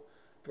 4.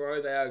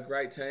 Bro, they are a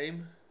great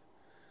team.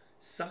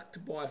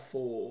 Sucked by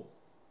 4.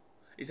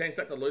 He's saying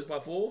sucked to lose by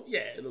 4?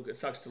 Yeah, look, it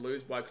sucks to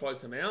lose by a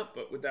close amount.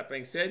 But with that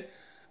being said,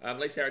 at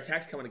least our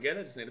attack's coming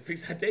together. Just need to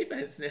fix that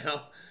defense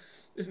now.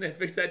 To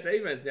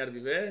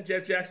be fair.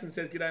 Jeff Jackson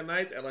says, g'day,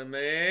 mates. Hello,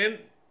 man.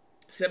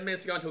 7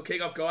 minutes to go until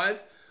kickoff,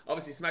 guys.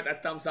 Obviously, smack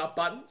that thumbs up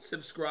button.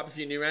 Subscribe if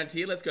you're new around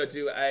here. Let's go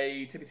do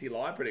a TBC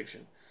Live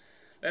prediction.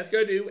 Let's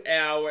go do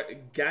our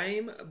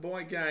game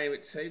by game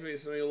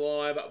TBC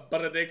Live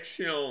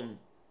prediction.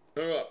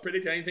 All right,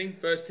 predict anything.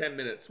 First 10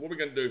 minutes. What are we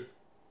going to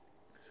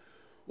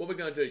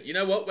do? You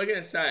know what? We're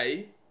going to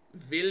say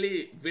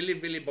Vili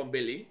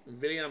Bombili.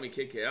 William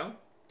kick out.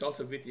 Toss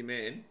with your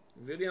man.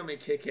 William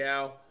kick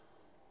out.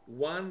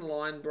 1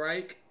 line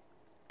break.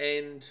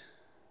 And,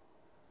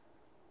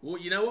 well,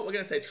 you know what? We're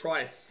going to say try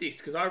assist,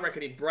 because I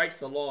reckon he breaks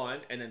the line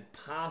and then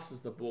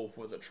passes the ball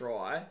for the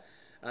try.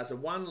 So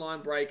 1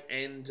 line break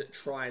and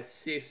try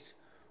assist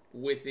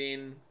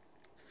within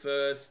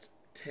first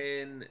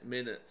 10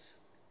 minutes.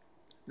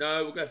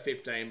 No, we'll go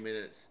 15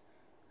 minutes.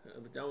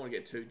 But don't want to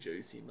get too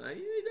juicy, mate.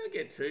 You don't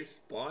get too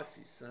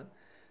spicy, son.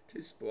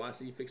 Too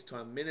spicy. Fixed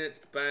time minutes.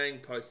 Bang.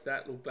 Post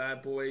that little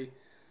bad boy.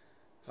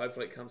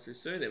 Hopefully it comes through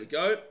soon. There we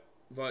go.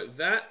 Vote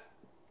that.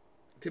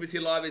 TBC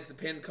Live is the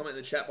pinned comment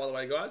in the chat, by the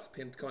way, guys.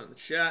 Pinned comment in the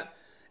chat.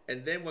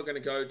 And then we're going to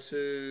go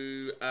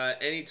to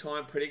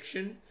anytime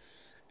prediction.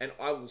 And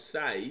I will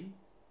say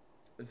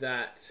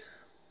that,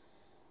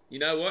 you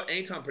know what?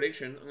 Anytime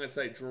prediction, I'm going to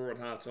say draw at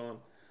halftime.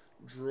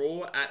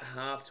 Draw at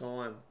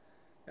halftime.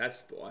 That's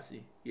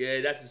spicy.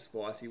 Yeah, that's a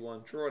spicy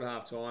one. Draw at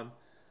halftime.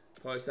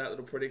 Post that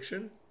little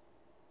prediction.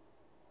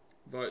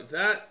 Vote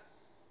that.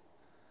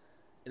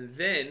 And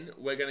then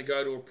we're going to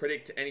go to a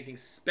predict anything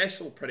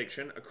special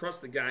prediction across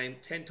the game.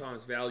 10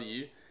 times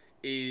value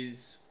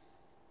is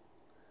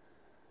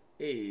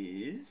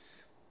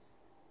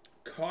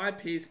Kai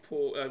Pearce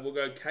Paul. We'll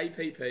go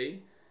KPP.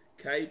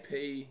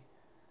 KP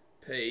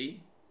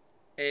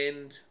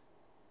and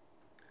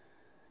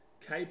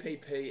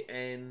KPP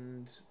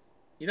and...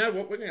 You know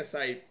what? We're going to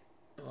say...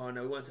 Oh,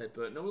 no, we won't say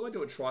Burt. No, we won't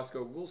do a try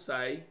score. We'll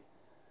say...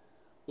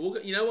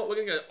 You know what? We're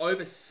going to go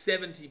over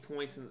 70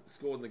 points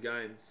scored in the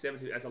game.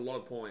 70. That's a lot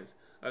of points.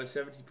 Over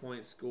 70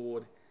 points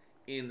scored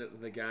in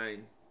the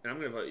game. And I'm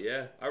going to vote,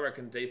 yeah. I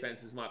reckon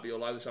defenses might be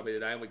all over the shop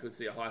today, and we could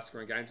see a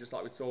high-scoring game, just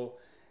like we saw.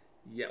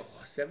 Yeah,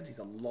 70's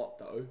a lot,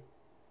 though.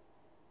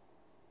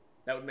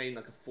 That would mean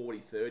like a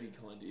 40-30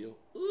 kind of deal.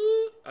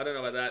 Ooh, I don't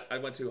know about that. I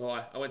went too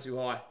high. I went too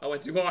high. I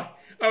went too high.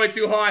 I went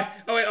too high.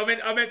 Oh, wait,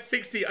 I meant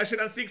 60. I should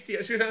have done 60.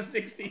 I should have done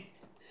 60.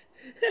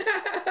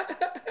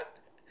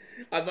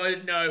 I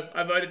voted no.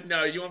 I voted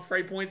no. You want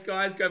 3 points,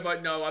 guys? Go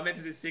vote no. I meant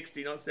to do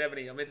 60, not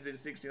 70. I meant to do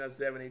 60, not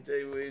 70.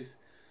 Gee whiz.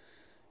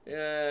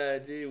 Yeah,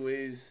 gee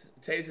whiz.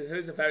 T says,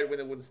 who's the favourite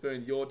winner with the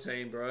spoon? Your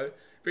team, bro.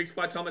 Briggs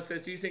by Thomas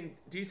says, do you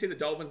see the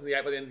Dolphins in the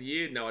 8 by the end of the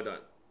year? No, I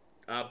don't.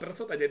 But I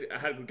thought they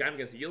had a good game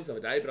against the Eels the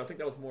other day, but I think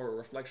that was more a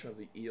reflection of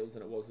the Eels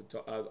than it was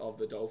of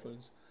the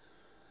Dolphins.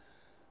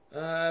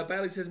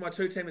 Bailey says, my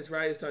 2 team is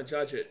Raiders, don't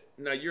judge it.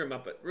 No, you're a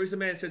muppet. Rooster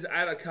Man says,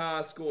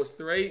 Adakar scores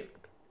 3.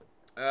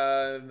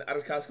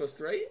 Adakar scores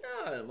 3?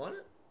 No, I don't mind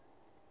it.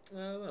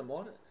 I don't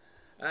mind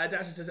it.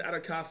 Dasher says,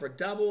 Adakar for a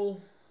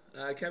double.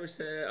 Cabbage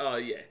says, oh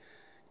yeah.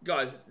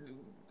 Guys,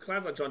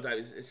 clowns like John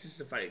Davis, it's just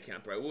a fake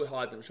account, bro. We'll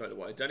hide them straight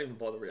away. Don't even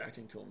bother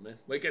reacting to them, man.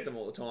 We get them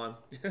all the time.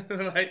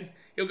 Like,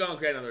 he'll go and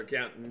create another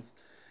account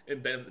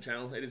and benefit the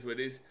channel. It is what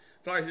it is.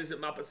 Flores, is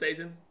it Muppet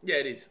season? Yeah,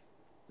 it is.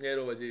 Yeah, it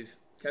always is.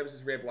 Cabbage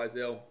says, rare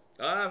Blazell.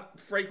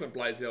 Frequent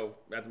Blazell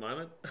at the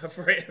moment.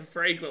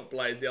 Frequent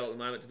Blazell at the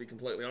moment, to be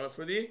completely honest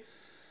with you.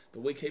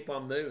 But we keep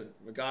on moving.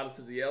 Regardless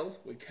of the L's,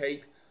 we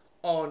keep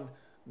on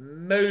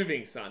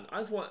moving, son. I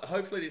just want,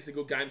 hopefully this is a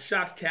good game.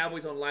 Sharks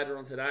Cowboys on later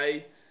on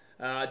today.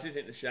 I do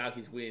think the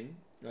Sharkies win.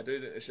 I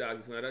just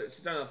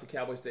don't know if the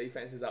Cowboys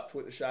defense is up to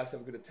it. The Sharks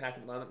have a good attack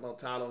at the moment.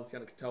 Maltalo and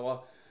Siana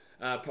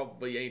Katoa.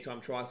 Probably anytime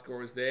try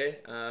scorers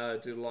there.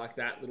 Do like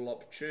that little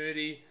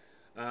opportunity.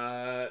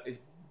 Is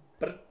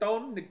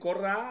Breton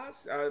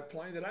Nicoras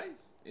playing today?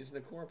 Is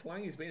Nicora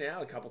playing? He's been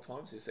out a couple of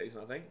times this season,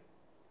 I think.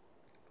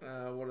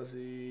 What is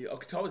he? Oh,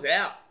 Katoa's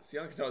out.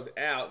 Siana Katoa's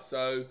out.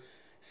 So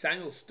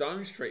Samuel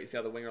Stone Street is the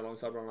other winger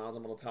alongside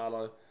Ronaldo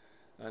Maltalo.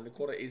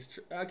 Nicora is...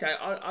 Okay,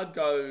 I'd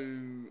go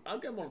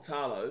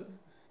Maltalo.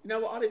 You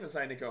know what? I'd even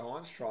say Nico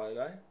Hines try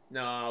today.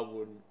 No, I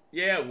wouldn't.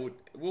 Yeah, I would.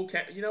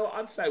 You know what?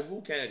 I'd say Will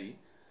Kennedy,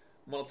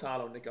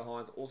 Maltalo, and Nico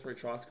Hines, all 3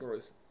 try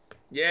scorers.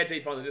 Yeah,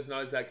 Defonso just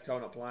knows that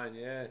Katoa not playing.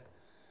 Yeah.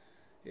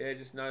 Yeah,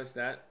 just knows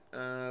that. So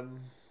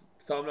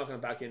I'm not going to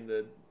back in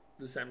the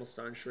Samuel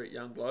Stone Street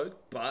young bloke,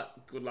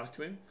 but good luck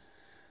to him.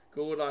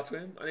 Good luck to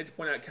him. I need to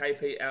point out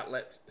KP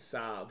outleapt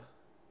Saab.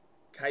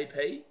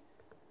 KP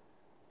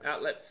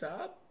outleapt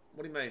Saab?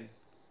 What do you mean?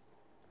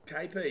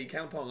 KP,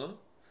 Kamponga.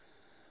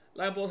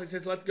 Lane Borsig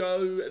says, let's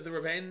go the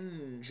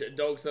revenge.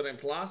 Dogs 13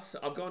 plus.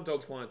 I've gone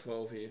Dogs 1 and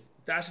 12 here.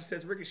 Dasher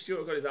says, Ricky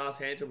Stewart got his ass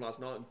handed to him last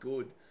night.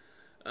 Good.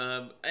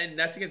 And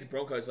that's against the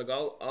Broncos. Like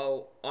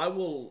I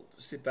will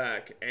sit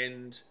back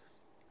and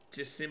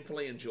just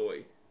simply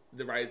enjoy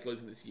the Raiders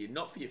losing this year.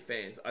 Not for your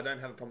fans. I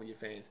don't have a problem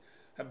with your fans.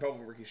 I have a problem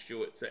with Ricky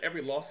Stewart. So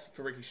every loss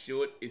for Ricky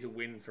Stewart is a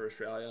win for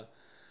Australia.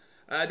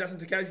 Justin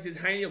Takasi says,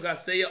 Haney or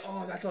Garcia.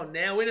 Oh, that's on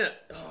now, isn't it?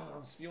 Oh,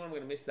 I'm spewing. I'm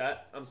going to miss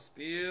that.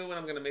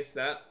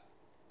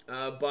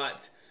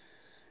 But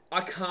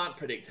I can't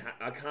predict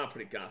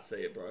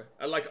Garcia, bro.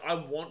 I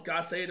want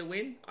Garcia to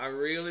win. I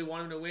really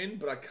want him to win,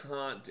 but I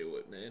can't do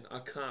it, man. I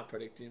can't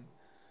predict him.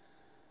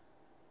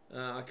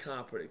 Leia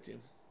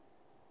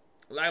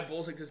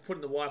Ballsack says, putting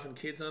the wife and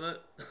kids on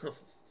it.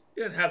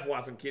 You don't have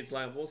wife and kids,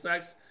 Leia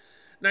Ballsacks.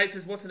 Nate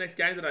says, what's the next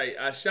game today?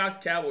 Sharks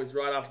Cowboys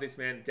right after this,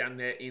 man, down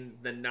there in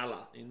the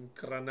Nulla, in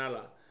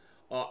Cronulla.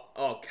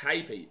 Oh,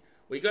 KP.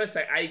 Well, you got to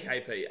say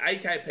AKP.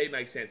 AKP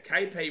makes sense.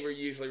 KP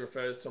usually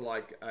refers to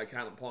like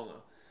Kalyn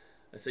Ponga.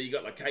 So you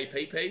got like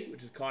KPP,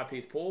 which is Kai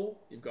Pearce Paul.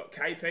 You've got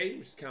KP,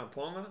 which is Kalyn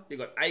Ponga. You've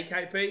got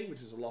AKP,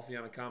 which is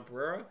Lofiana Khan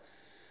Pereira.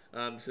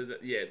 So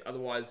that, yeah,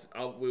 otherwise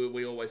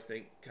we always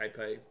think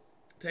KP.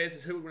 Tia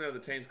says, who would win out of the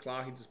teams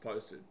Clarkie just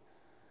posted?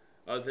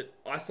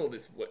 I saw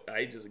this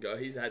ages ago.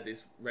 He's had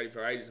this ready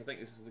for ages. I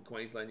think this is the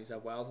Queensland, New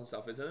South Wales and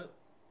stuff, isn't it?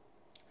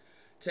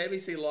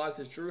 TBC Live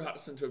says, Drew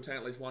Hutchison to obtain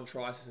at least 1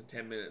 try in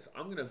 10 minutes.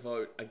 I'm going to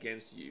vote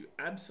against you.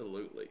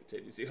 Absolutely,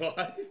 TBC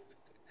Live.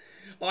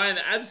 I am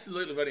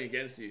absolutely voting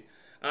against you.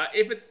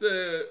 If it's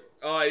the...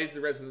 Oh, it is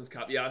the Residents'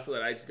 Cup. Yeah, I saw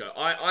that ages ago.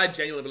 I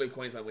genuinely believe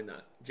Queensland win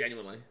that.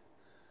 Genuinely.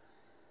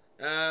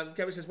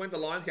 Cabbage says, went to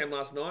the Lions game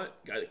last night.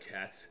 Go the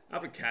Cats.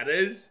 Up the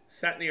Catters.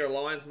 Sat near a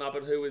Lions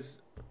Muppet who was...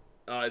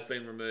 Oh, it's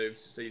been removed.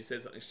 So you've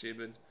said something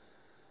stupid.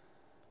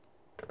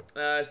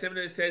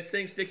 Seven says,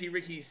 seeing Sticky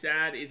Ricky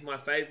sad is my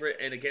favourite,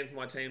 and against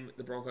my team,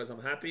 the Broncos,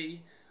 I'm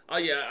happy. Oh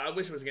yeah, I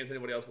wish it was against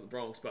anybody else but the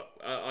Bronx, but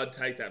I'd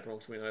take that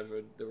Bronx win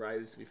over the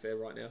Raiders, to be fair,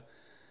 right now.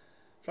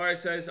 Flurry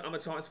says, I'm a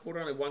Titans supporter,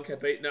 only 1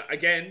 KP. No,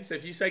 again, so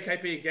if you say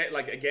KP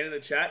again in the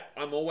chat,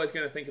 I'm always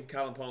going to think of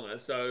Kalyn Ponga.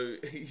 So,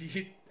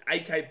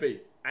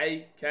 AKP.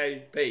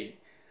 AKP.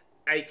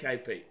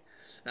 AKP.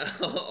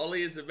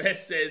 Ollie is the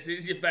best says,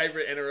 who's your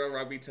favourite NRL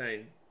rugby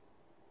team?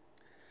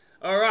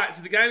 Alright,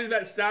 so the game is about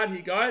to start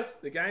here, guys.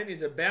 The game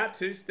is about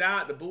to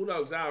start. The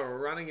Bulldogs are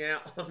running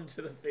out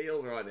onto the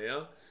field right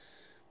now.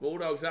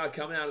 Bulldogs are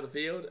coming out of the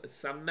field.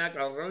 Some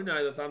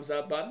macarono, the thumbs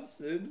up button.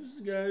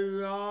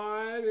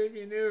 Subscribe if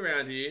you're new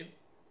around here.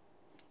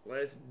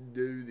 Let's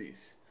do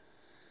this.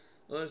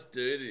 Let's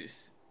do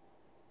this.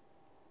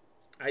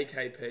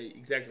 AKP,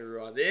 exactly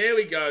right. There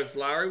we go,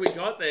 Flurry. We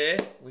got there.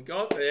 We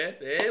got there.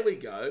 There we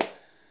go.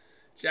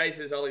 Jay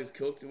says Ollie's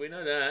cooked. We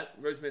know that.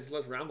 Bruce says,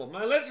 let's rumble.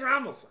 Mate, let's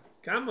rumble.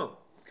 Come on.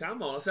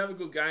 Come on. Let's have a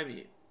good game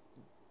here.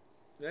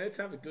 Let's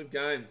have a good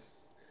game.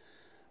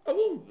 I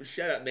will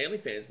shout out Manly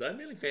fans, though.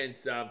 Manly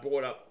fans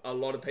brought up a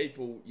lot of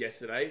people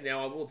yesterday.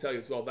 Now, I will tell you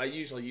as well, they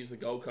usually use the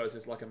Gold Coast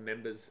as like a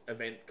members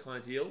event kind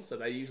of deal. So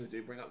they usually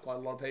do bring up quite a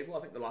lot of people. I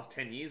think the last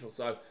 10 years or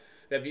so,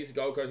 they've used the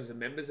Gold Coast as a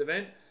members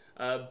event.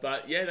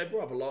 But yeah, they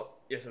brought up a lot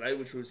yesterday,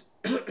 which was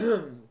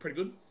pretty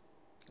good.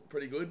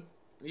 Pretty good.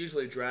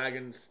 Usually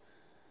Dragons,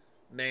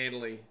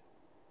 Manly,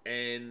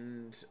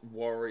 and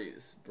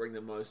Warriors bring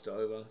the most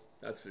over.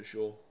 That's for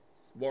sure.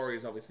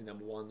 Warriors obviously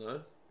number one,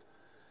 though.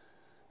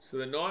 So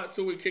the Knights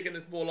will be kicking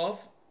this ball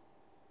off.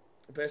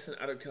 Best and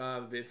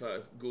Adokar,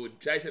 Biffo.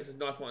 Good. J-Sep says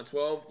nice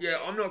 1-12. Yeah,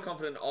 I'm not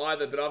confident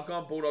either, but I've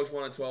gone Bulldogs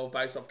 1-12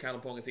 based off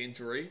Kalapong's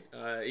injury.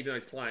 Even though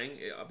he's playing,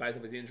 based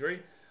off his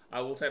injury.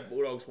 I will take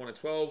Bulldogs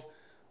 1-12.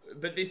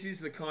 But this is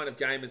the kind of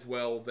game as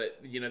well that,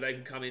 you know, they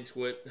can come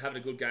into it, having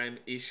a good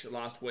game-ish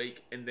last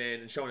week, and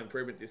then show an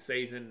improvement this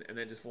season, and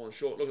then just falling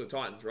short. Look at the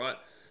Titans, right?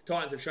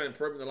 Titans have shown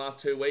improvement in the last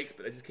 2 weeks,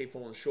 but they just keep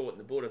falling short, and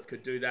the Bulldogs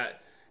could do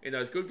that in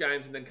those good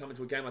games and then come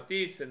into a game like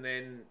this, and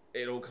then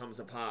it all comes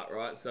apart,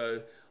 right?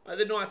 So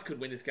the Knights could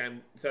win this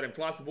game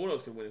 13+, the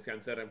Bulldogs could win this game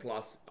 13+,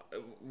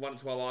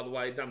 1-12 either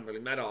way, it doesn't really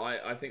matter.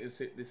 I think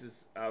this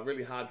is a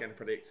really hard game to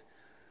predict.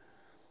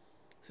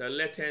 So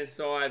left-hand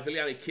side,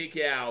 BKRmy kick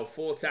out,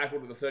 4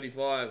 tackle to the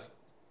 35.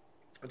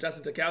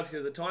 Justin Tokowski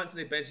says the Titans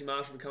need Benji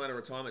Marshall to come out of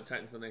retirement, take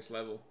them to the next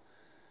level.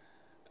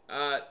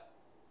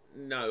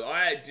 No,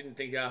 I didn't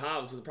think our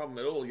halves was a problem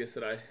at all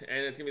yesterday.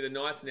 And it's going to be the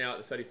Knights now at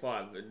the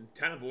 35. And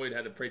Tanner Boyd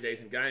had a pretty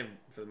decent game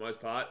for the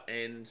most part.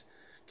 And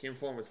Kim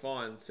Foran was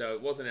fine. So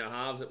it wasn't our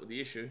halves that were the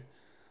issue.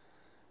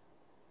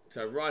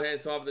 So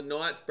right-hand side of the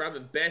Knights,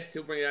 Bradman Best,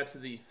 he'll bring it out to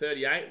the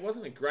 38. It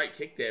wasn't a great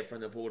kick there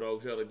from the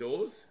Bulldogs early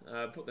doors.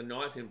 Put the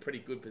Knights in pretty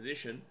good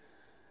position.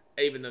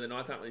 Even though the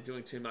Knights aren't really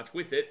doing too much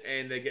with it.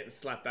 And they're getting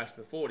slapped back to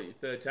the 40.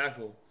 Third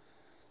tackle.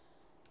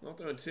 Not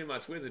doing too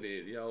much with it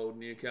here, the old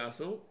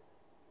Newcastle.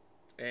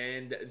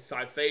 And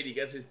Saifidi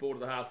gets his ball to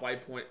the halfway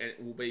point and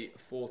it will be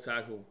 4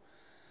 tackle.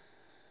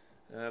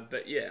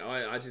 But yeah,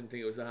 I didn't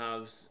think it was the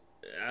halves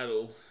at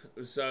all.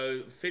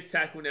 So, 5th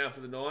tackle now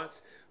for the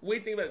Knights.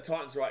 Weird thing about the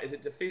Titans, right, is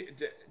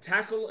that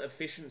tackle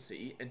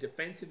efficiency and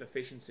defensive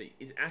efficiency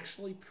is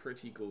actually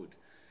pretty good.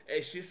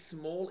 It's just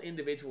small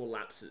individual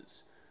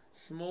lapses.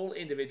 Small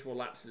individual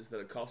lapses that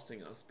are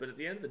costing us. But at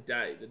the end of the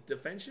day, the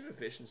defensive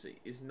efficiency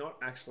is not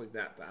actually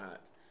that bad.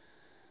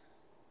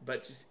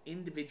 But just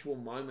individual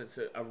moments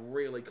are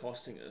really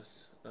costing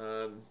us.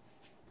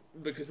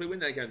 Because we win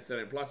that game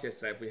 13+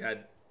 yesterday if we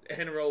had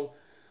NRL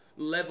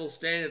level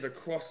standard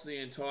across the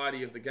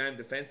entirety of the game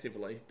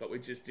defensively. But we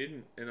just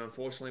didn't. And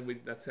unfortunately,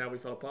 that's how we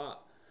fell apart.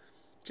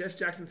 Jeff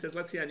Jackson says,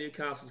 let's see how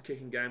Newcastle's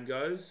kicking game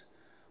goes.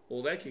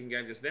 Well, their kicking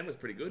game just then was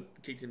pretty good.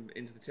 Kicked him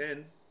into the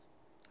 10.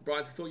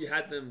 Bryce, I thought you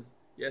had them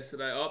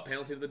yesterday. Oh,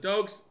 penalty to the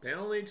Dogs.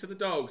 Penalty to the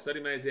Dogs. 30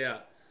 metres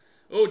out.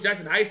 Oh,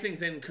 Jackson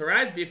Hastings and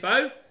Karaz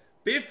Biffo.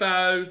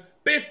 Biffo,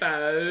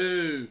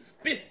 Biffo,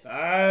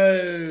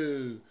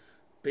 Biffo,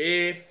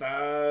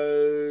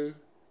 Biffo,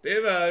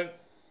 Biffo,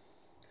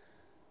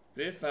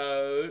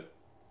 Biffo.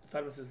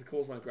 Fatima says the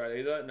calls weren't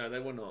great either. No, they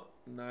were not.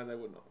 No, they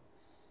were not.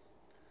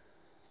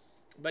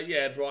 But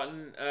yeah,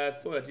 Brighton,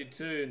 thought I did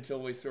too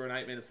until we saw an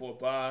 8-minute Fort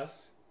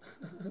Bass.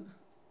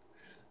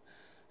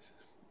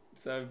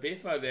 So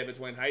Biffo there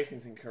between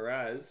Hastings and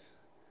Karaz.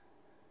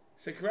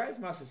 So Karaz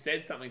must have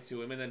said something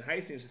to him and then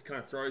Hastings just kind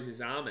of throws his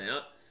arm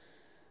out.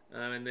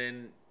 And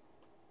then,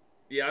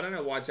 yeah, I don't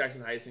know why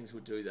Jackson Hastings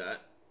would do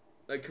that.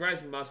 Like,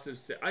 Karaz must have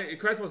said...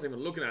 Karaz wasn't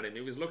even looking at him.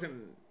 He was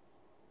looking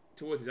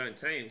towards his own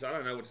team. So I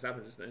don't know what just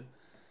happened just then.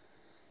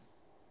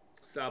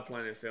 Saab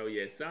playing NFL.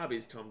 Yeah, Saab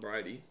is Tom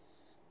Brady.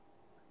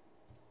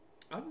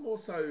 I'd more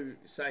so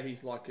say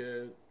he's like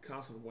a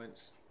Carson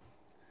Wentz.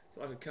 It's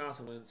like a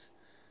Carson Wentz.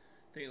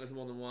 I think it was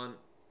more than one.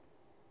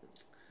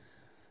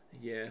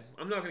 Yeah,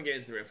 I'm not going to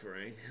get into the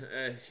refereeing.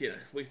 You know,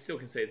 we still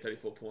conceded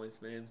 34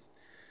 points, man.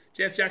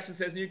 Jeff Jackson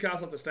says,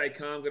 Newcastle have to stay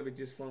calm. Got to be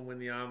disciplined when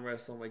the arm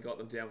wrestle and we got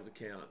them down with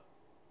the count.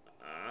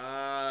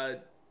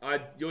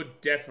 You're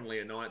definitely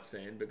a Knights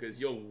fan because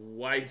you're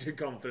way too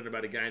confident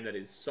about a game that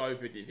is so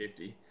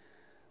 50-50.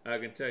 I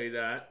can tell you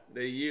that.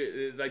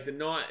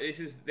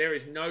 There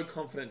is no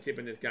confident tip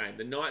in this game.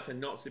 The Knights are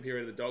not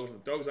superior to the Dogs, and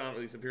the Dogs aren't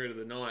really superior to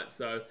the Knights.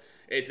 So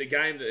it's a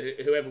game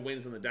that whoever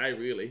wins on the day,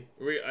 really.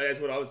 That's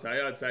what I would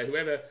say. I'd say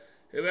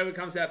whoever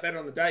comes out better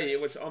on the day here,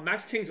 which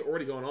Max King's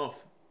already gone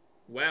off.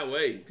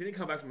 Wowee. Didn't he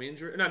come back from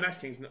injury? No, Max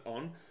King's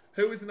on.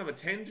 Who was the number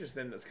 10 just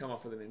then that's come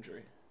off with an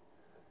injury?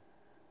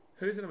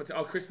 Who's the number 2?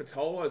 Oh, Chris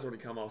Patolo's already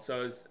come off.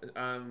 So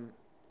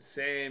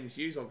Sam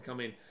Hughes will come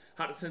in.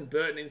 Hutchinson,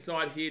 Burton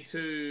inside here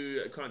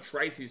too. Kind of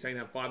Tracy, who's saying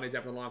have 5 minutes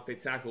after the line, fit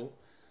tackle.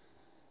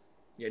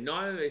 Yeah,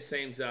 neither of these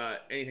seems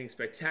anything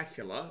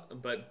spectacular,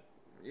 but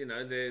you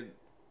know, it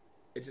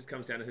just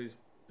comes down to who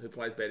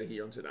plays better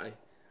here on today.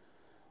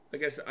 I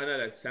guess I know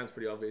that sounds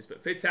pretty obvious,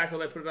 but fit tackle,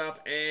 they put it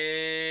up,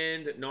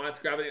 and Knights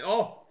grabbing it.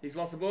 Oh, he's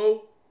lost the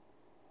ball.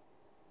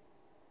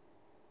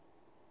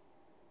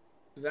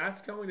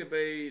 That's going to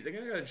be... They're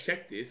going to go and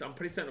check this. I'm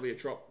pretty certain it'll be a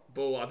drop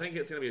ball. I think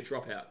it's going to be a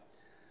dropout.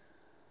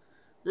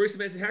 Rooster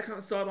Manson, how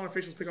can't sideline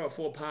officials pick up a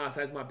 4 pass?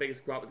 That's my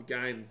biggest gripe with the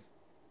game.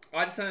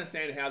 I just don't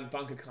understand how the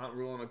bunker can't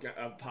rule on a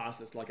pass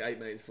that's like 8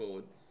 metres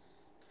forward.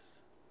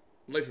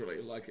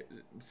 Literally, like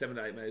 7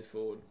 to 8 metres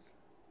forward.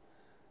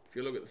 If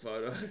you look at the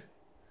photo,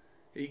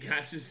 he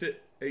catches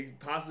it. He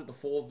passes it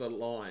before the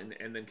line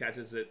and then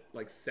catches it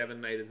like 7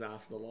 metres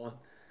after the line.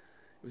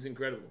 It was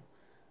incredible.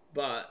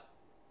 But...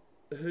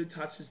 who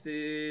touches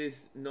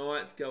this?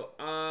 Knights go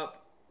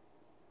up.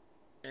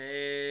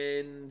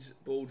 And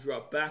ball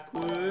drop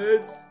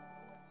backwards.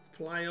 Let's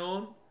play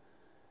on.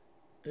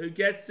 Who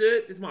gets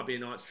it? This might be a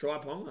Knights try,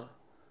 Ponga.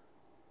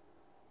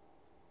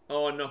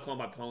 Oh, knock on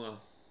by Ponga.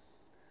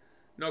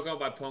 Knock on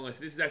by Ponga. So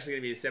this is actually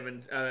going to be a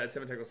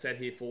 7 tackle set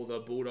here for the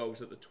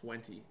Bulldogs at the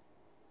 20.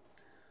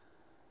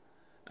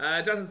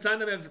 Justin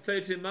Sunday, man, for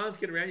 32 months.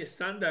 Get around your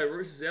Sunday.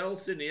 Roosters L,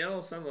 Sydney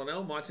L, Sunderland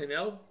L, my team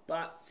L.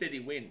 But City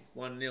win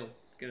 1-0.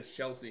 Against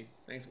Chelsea.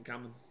 Thanks for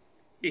coming.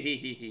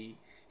 I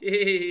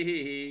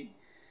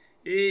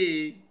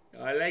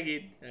like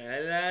it. I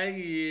like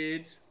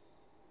it.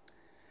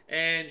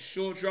 And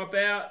short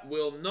dropout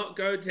will not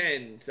go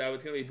 10. So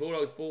it's going to be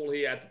Bulldogs ball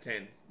here at the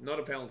 10. Not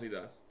a penalty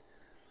though.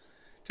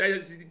 Jay,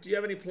 do you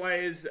have any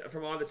players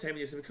from either team in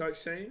your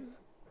Supercoach team?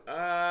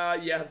 Yeah,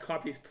 I have Kai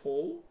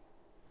Paul.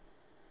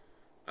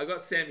 I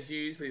got Sam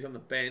Hughes, but he's on the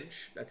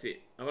bench. That's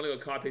it. I've only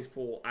got Kai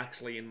Paul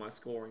actually in my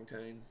scoring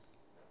team.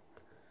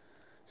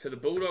 So the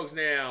Bulldogs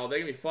now, they're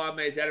going to be 5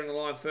 metres out of the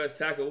line, first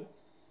tackle.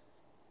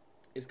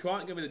 Is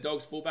Crichton going to be the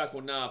Dogs fullback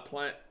or nah?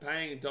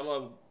 Paying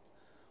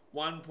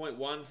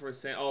 $1.1 for a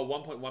centre. Oh,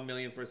 1.1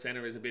 million for a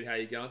centre is a bit how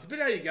you're going. It's a bit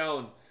how you're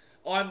going.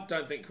 I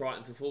don't think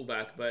Crichton's a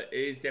fullback, but it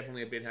is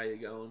definitely a bit how you're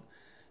going.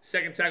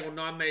 Second tackle,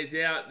 9 metres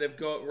out. They've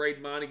got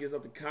Reid Marnie gives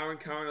up the Curran.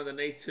 Curran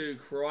underneath to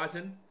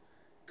Crichton.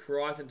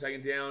 Crichton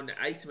taken down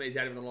 8 metres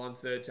out of the line,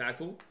 third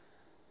tackle.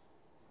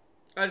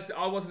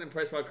 I wasn't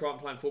impressed by Crichton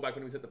playing fullback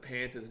when he was at the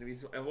Panthers.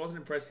 And I wasn't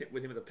impressed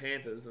with him at the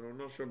Panthers, and I'm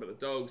not sure about the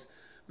Dogs.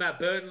 Matt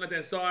Burton,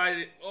 left-hand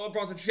side. Oh,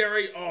 Bronson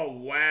Cherry. Oh,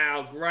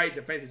 wow. Great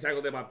defensive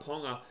tackle there by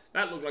Ponga.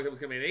 That looked like it was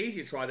going to be an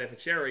easier try there for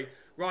Cherry.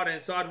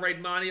 Right-hand side,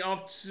 Reid Marnie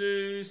off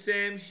to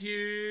Sam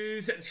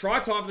Hughes. Try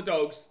time for the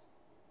Dogs.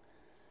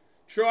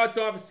 Try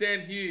time for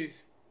Sam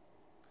Hughes.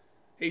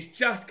 He's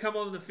just come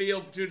on the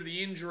field due to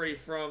the injury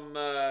from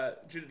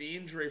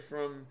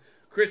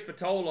Chris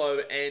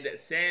Patolo, and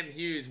Sam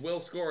Hughes will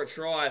score a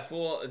try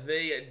for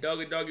the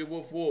Doggy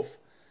Woof Woof.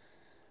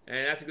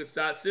 And that's a good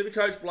start.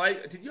 Supercoach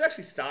Blake, did you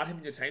actually start him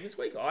in your team this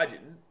week? I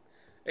didn't.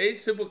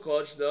 He's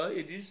Supercoach though.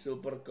 It is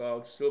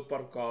Supercoach.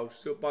 Supercoach.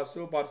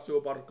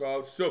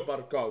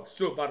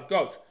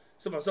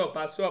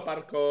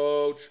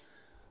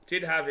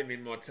 Did have him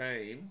in my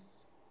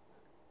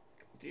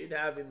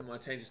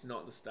team. Just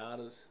not the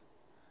starters.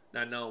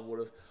 No one would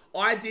have.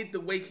 I did the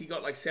week he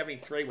got like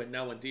 73 when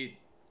no one did.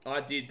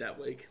 I did that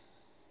week.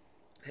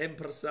 Hem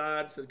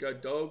Prasad says go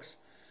Dogs.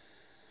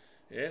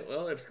 Yeah,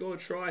 well, they've scored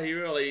a try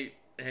here early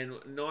and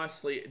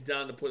nicely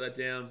done to put that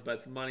down. But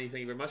it's money, thank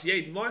you very much. Yeah,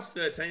 he's minus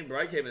 13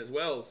 break even as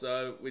well,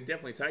 so we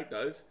definitely take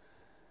those.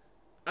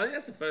 I think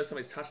that's the first time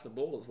he's touched the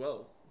ball as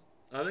well.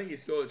 I think he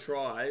scored a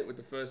try with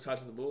the first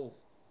touch of the ball.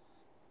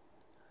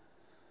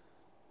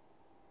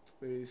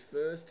 With his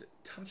first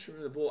touch of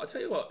the ball. I tell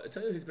you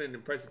who's been an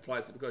impressive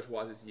player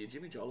Supercoach-wise this year,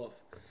 Jimmy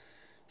Jolliffe.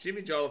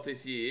 Jimmy Jolliffe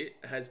this year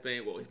has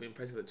been, well, he's been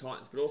impressive with the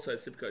Titans, but also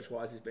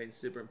Supercoach-wise, he's been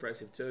super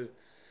impressive too.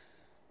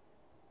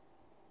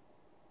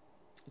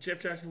 Jeff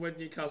Jackson, where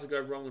did Newcastle go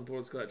wrong when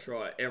Bulldogs got that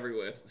try?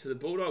 Everywhere. So the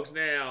Bulldogs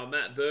now,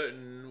 Matt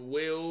Burton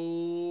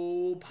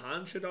will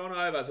punch it on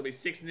over. So it'll be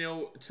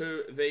 6-0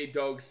 to the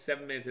Dogs,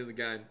 7 minutes into the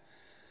game.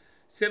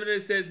 Seminator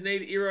says,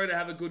 need Iro to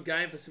have a good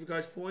game for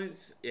Supercoach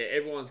points. Yeah,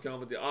 everyone's going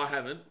with the... I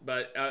haven't,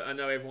 but I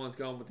know everyone's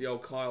going with the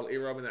old Kyle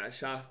Iro in that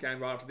Sharks game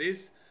right after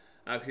this.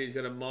 Because he's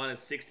got a minus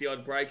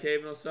 60-odd break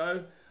even or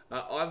so.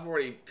 I've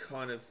already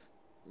kind of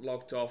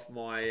locked off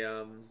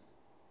my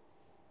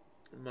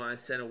my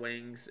centre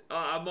wings.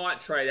 I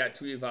might trade out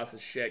Tuivasa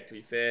Sheck, to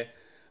be fair.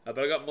 But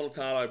I got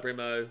Mulatalo,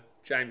 Brimo,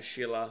 James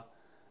Schiller,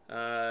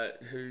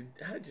 who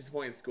had a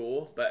disappointing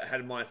score, but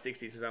had a minus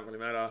 60, so it don't really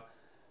matter.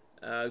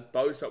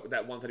 Bostock with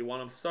that 131.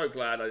 I'm so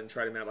glad I didn't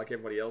trade him out like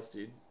everybody else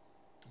did.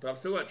 But I've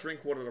still got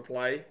Drinkwater to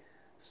play.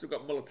 Still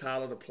got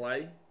Mulatalo to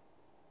play.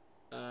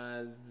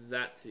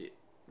 That's it.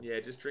 Yeah,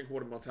 just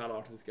Drinkwater and Mulatalo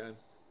after this game.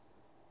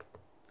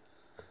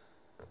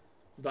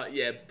 But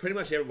yeah, pretty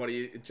much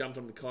everybody jumped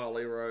on the Kyle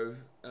Iro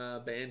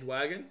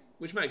bandwagon,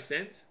 which makes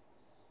sense.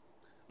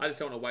 I just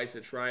don't want to waste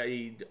a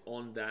trade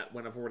on that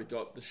when I've already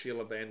got the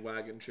Sheila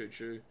bandwagon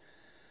choo-choo.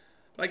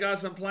 But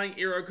guys, I'm playing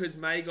Iro because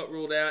May got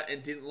ruled out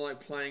and didn't like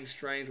playing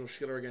Strange or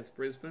Sheila against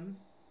Brisbane.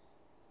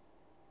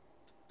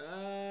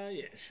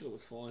 Yeah, Sheila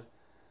was fine.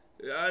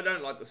 I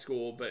don't like the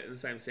score, but in the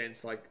same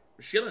sense, like,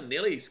 Sheila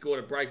nearly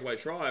scored a breakaway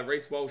try.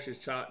 Reece Walsh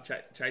just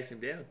chased him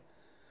down.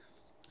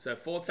 So,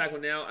 4th tackle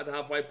now at the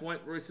halfway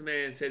point. Rooster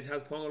Man says,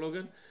 how's Ponga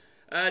looking?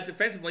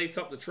 Defensively, he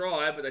stopped the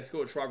try, but they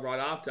scored a try right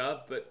after.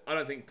 But I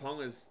don't think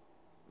Ponga's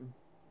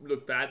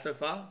looked bad so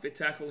far. 5th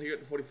tackle here at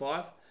the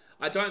 45.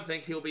 I don't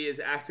think he'll be as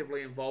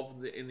actively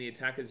involved in the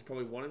attack as he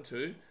probably wanted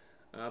to.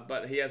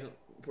 But he hasn't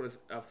put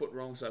a foot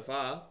wrong so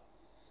far.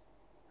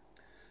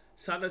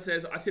 Sunder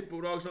says, I tip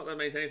Bulldogs. Not that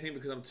means anything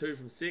because I'm 2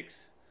 from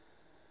 6.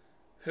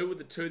 Who were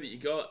the 2 that you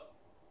got?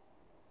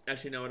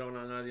 Actually, no, I don't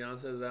want to know the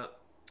answer to that.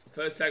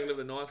 First tackle of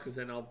the Knights because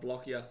then I'll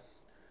block you.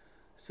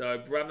 So,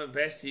 Bradman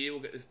Best here will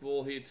get this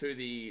ball here to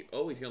the...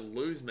 Oh, he's going to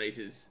lose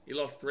meters. He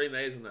lost 3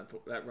 meters on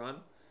that run.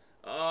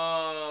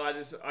 Oh,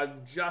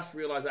 I've just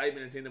realised 8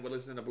 minutes in that we're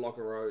listening to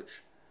Blocker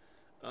Roach.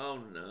 Oh,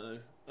 no.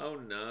 Oh,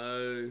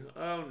 no.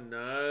 Oh,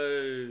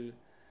 no.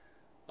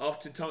 Off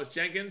to Thomas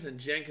Jenkins, and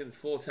Jenkins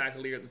 4th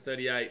tackle here at the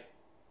 38.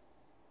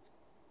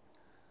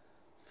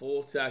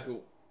 4th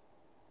tackle.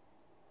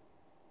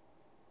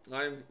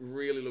 I'm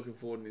really looking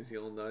forward to New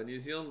Zealand, though. New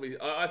Zealand,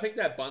 I think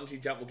that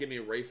bungee jump will give me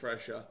a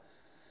refresher.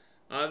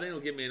 I think it'll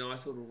give me a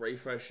nice little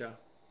refresher.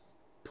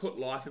 Put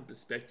life in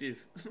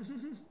perspective.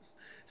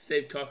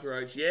 Steve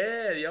Cockroach.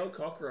 Yeah, the old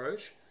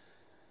Cockroach.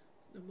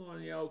 Never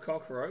mind the old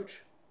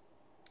Cockroach.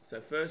 So,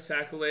 first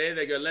tackle there.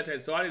 They go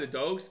left-hand side of the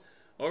Dogs.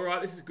 All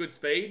right, this is good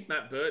speed.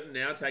 Matt Burton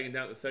now taking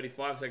down the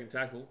 35-second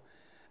tackle.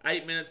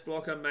 8 minutes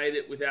blocker made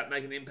it without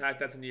making an impact.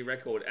 That's a new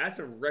record. That's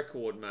a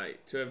record,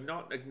 mate. To have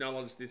not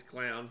acknowledged this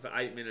clown for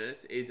 8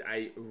 minutes is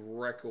a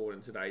record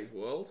in today's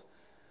world.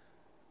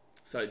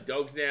 So,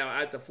 Dogs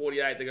now at the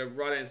 48. They go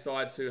right-hand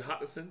side to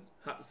Hutchison.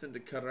 Hutchison to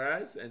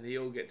Carraz, and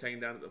he'll get taken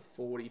down at the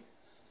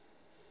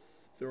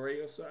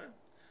 43 or so.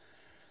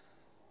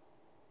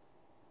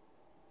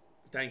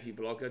 Thank you,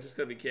 Blocker. Just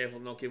got to be careful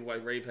not give away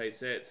repeat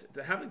sets.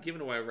 They haven't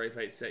given away a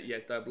repeat set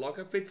yet, though,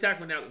 Blocker. 5th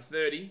tackle now at the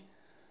 30.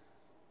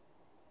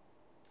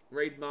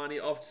 Reed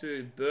Marnie off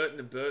to Burton,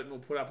 and Burton will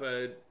put up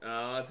a...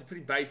 it's a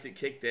pretty basic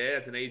kick there.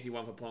 That's an easy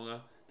one for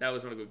Ponga. That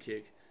was not a good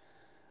kick.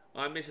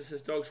 I miss it,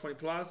 says Dogs 20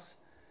 plus.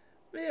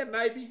 Yeah,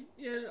 maybe.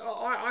 Yeah,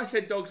 I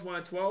said Dogs 1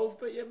 at 12,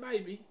 but yeah,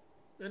 maybe.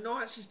 The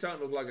Knights just don't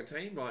look like a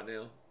team right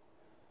now.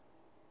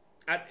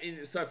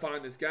 So far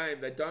in this game,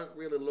 they don't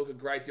really look a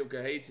great deal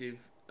cohesive.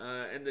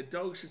 And the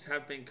Dogs just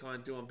have been kind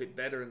of doing a bit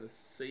better in the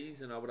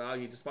season, I would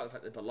argue, despite the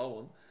fact they're below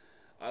them.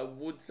 I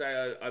would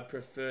say I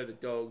prefer the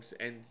Dogs,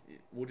 and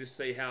we'll just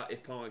see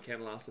if Ponga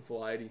can last the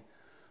 480.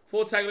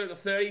 4th tackle at the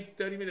 30.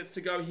 30 minutes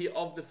to go here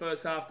of the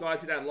first half,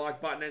 guys. Hit that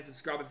like button and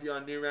subscribe if you're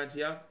new around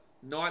here.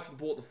 Knights with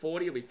the ball at the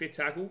 40. It'll be 5th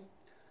tackle.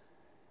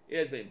 It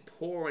has been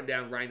pouring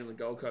down rain on the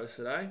Gold Coast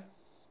today.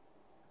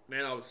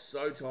 Man, I was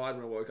so tired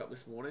when I woke up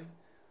this morning.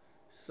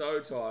 So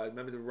tired.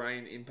 Maybe the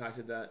rain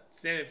impacted that.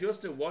 Sam, if you're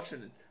still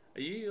watching,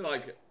 are you,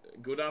 like,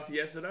 good after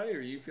yesterday, or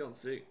are you feeling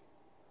sick?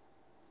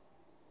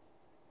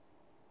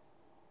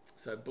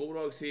 So,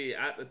 Bulldogs here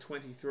at the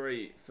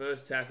 23.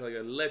 First tackle, they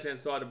go left-hand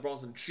side of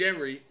Bronson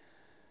Cherry.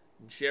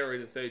 And Cherry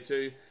the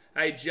 32.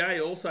 Hey,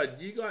 Jay, also,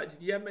 did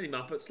you have many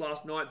Muppets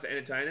last night for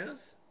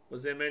entertainers?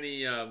 Was there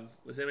many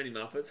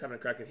Muppets having a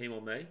crack at him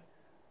or me?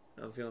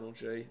 I'm feeling all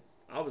G.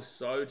 I was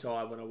so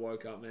tired when I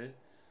woke up, man.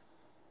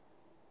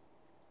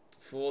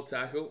 4th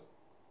tackle.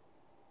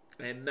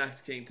 And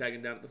Max King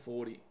taken down at the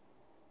 40.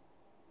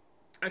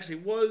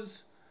 Actually,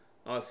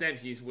 Sam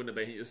Hughes wouldn't have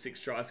been. He was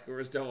 6 try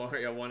scorers. Don't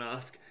worry, I won't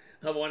ask.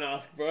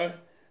 Bro.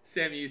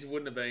 Sam Hughes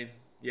wouldn't have been.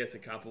 Yes, a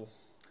couple.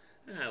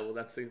 Ah, well,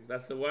 that's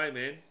the way,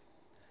 man.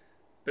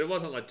 But it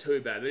wasn't, like,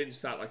 too bad. They didn't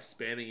start, like,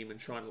 spamming him and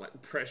trying to,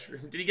 like, pressure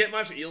him. Did he get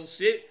much Eels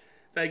shit?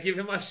 They give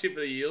him much shit for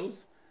the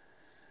Eels.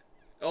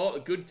 Oh, a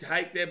good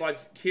take there by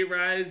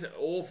Kiraz.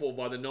 Awful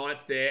by the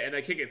Knights there. And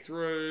they kick it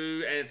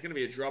through, and it's going to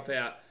be a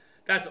dropout.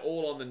 That's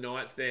all on the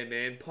Knights there,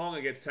 man.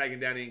 Ponga gets taken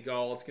down in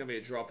goal. It's going to be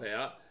a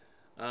dropout.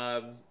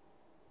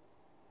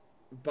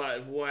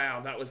 But, wow,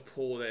 that was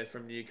poor there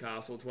from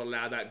Newcastle to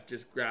allow that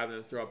just grab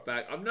and throw it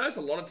back. I've noticed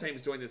a lot of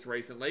teams doing this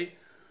recently,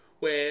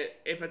 where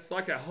if it's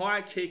like a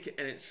high kick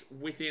and it's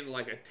within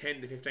like a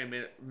 10 to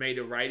 15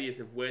 metre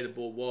radius of where the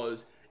ball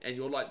was, and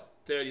you're like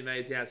 30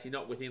 metres out, so you're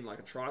not within like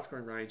a try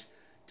scoring range,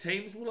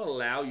 teams will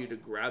allow you to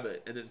grab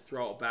it and then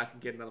throw it back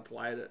and get another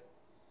play at it.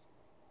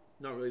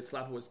 Not really.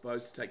 Slapper was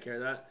supposed to take care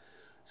of that.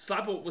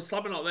 Was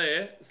Slapper not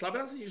there? Slapper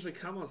doesn't usually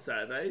come on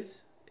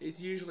Saturdays. He's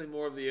usually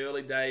more of the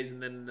early days,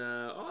 and then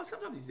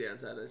sometimes he's there on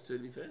Saturdays too,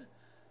 to be fair.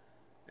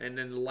 And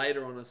then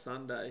later on a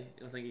Sunday,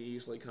 I think he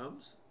usually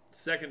comes.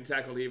 2nd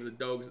tackle here for the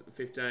Dogs at the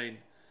 15.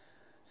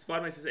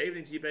 Spider-Man says,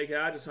 evening to you,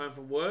 BKR, just home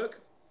from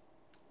work.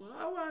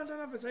 Well, I don't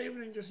know if it's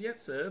evening just yet,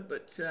 sir,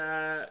 but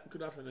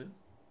good afternoon.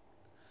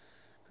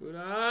 Good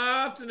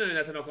afternoon.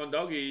 That's a knock on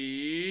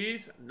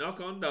doggies. Knock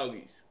on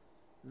doggies.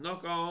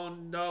 Knock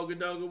on doggy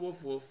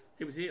woof woof.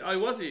 He was here. Oh, he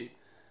was here.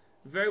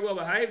 Very well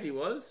behaved he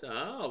was.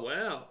 Oh,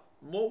 wow.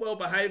 More well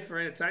behaved for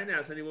Entertain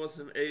House than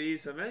he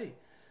is for me.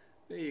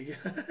 There you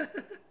go.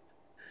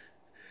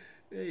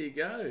 There you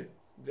go.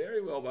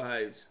 Very well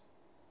behaved.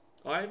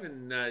 I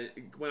even,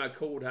 when I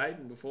called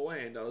Hayden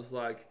beforehand, I was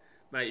like,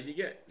 mate, if you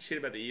get shit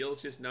about the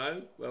Eels, just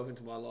know, welcome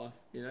to my life,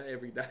 you know,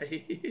 every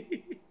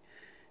day.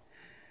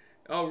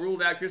 Oh,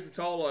 ruled out Chris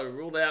Patolo,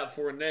 ruled out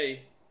for a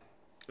knee.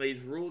 He's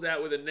ruled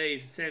out with a knee.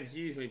 Sam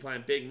Hughes going to be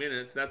playing big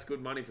minutes. That's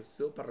good money for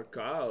Super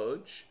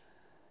Coach.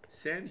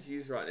 Sam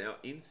Hughes right now,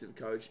 instant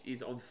coach,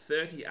 is on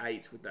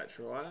 38 with that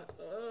try.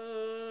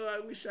 Oh,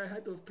 I wish I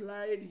had to have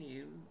played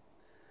him.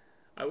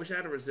 I wish I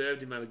had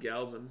reserved him over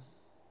Galvin.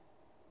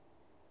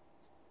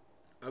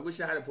 I wish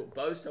I had to put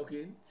Bostock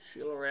in,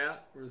 Schiller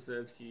out,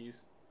 reserved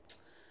Hughes.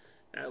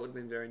 That would have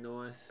been very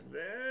nice.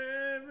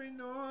 Very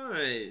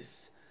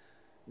nice.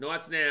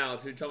 Knights now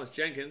to Thomas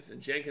Jenkins,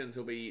 and Jenkins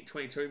will be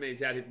 22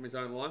 metres out here from his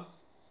own line.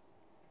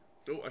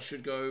 Oh, I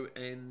should go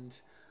and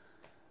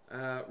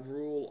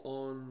rule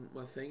on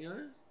my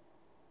thingo.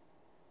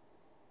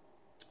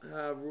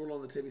 Rule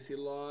on the TBC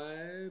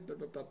Live.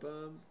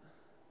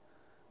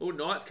 Oh,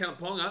 Knights,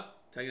 Kalaponga,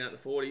 taking out the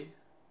 40.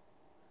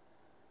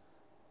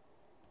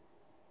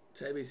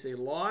 TBC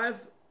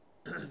Live.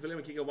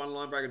 William Kicker, one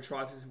line break and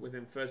tries this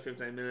within first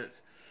 15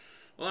 minutes.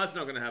 Well, that's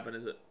not going to happen,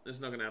 is it? It's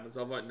not going to happen,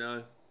 so I'll vote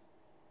no.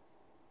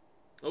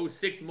 Oh,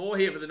 6 more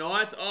here for the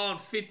Knights. Oh, and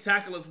fit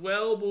tackle as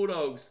well,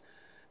 Bulldogs.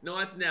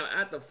 Knights now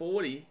at the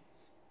 40.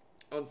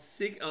 On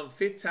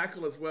fit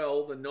tackle as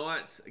well, the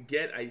Knights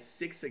get a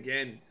 6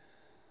 again.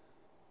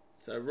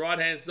 So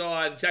right-hand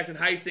side, Jackson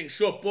Hastings,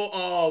 short ball.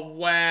 Oh,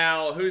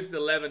 wow. Who's the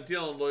 11?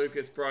 Dylan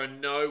Lucas, bro.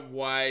 No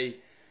way.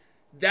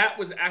 That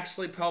was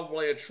actually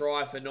probably a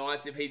try for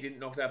Knights if he didn't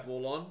knock that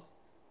ball on.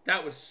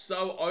 That was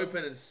so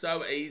open and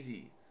so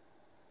easy.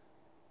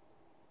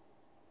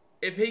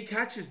 If he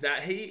catches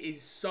that, he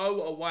is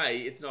so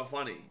away, it's not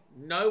funny.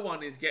 No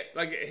one is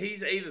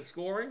he's either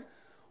scoring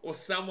or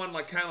someone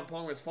like Kalen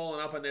Ponga has fallen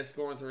up and they're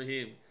scoring through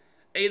him.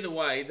 Either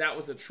way, that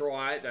was a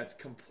try that's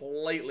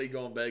completely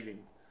gone begging.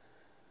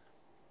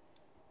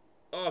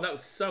 Oh, that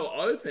was so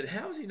open.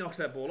 How has he knocked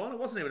that ball on? It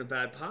wasn't even a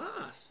bad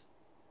pass.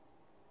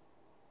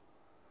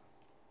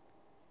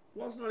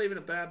 Was not even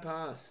a bad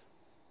pass.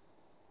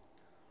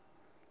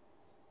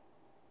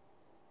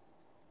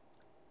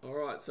 All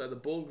right, so the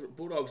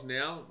Bulldogs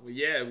now,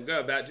 we'll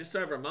go about just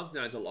over a month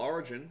now until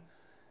Origin.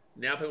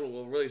 Now people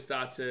will really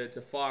start to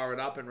fire it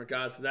up in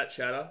regards to that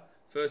chatter.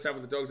 First up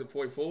with the Dogs at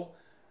 44.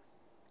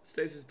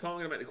 Steve is probably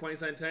going to make the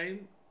Queensland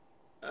team.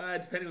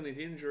 Depending on his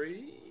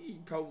injury,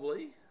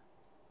 probably.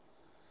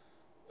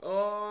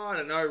 Oh, I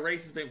don't know.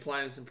 Reese has been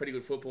playing some pretty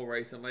good football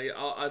recently.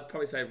 I'd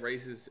probably say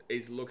Reese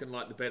is looking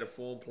like the better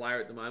form player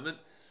at the moment.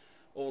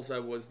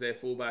 Also was their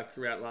fullback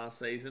throughout last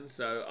season.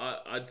 So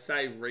I'd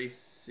say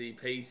Reese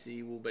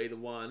PC will be the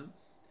one.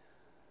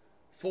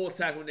 4th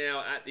tackle now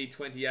at the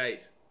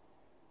 28.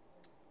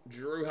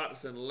 Drew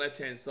Hutchison,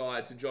 left-hand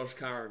side to Josh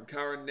Curran.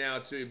 Curran now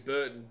to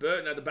Burton.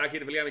 Burton at the back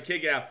end of William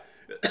kick out.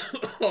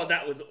 Oh,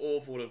 that was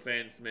awful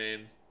defence,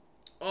 man.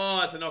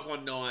 Oh, it's a knock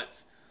on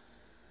Knights.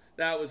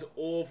 That was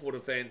awful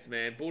defence,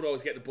 man.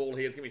 Bulldogs get the ball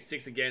here. It's going to be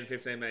 6 again,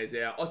 15 metres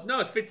out. Oh, no,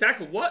 it's fit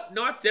tackle. What?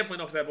 Knights definitely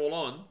knocked that ball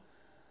on.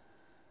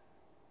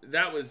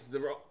 That was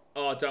the...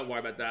 Oh, don't worry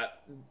about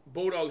that.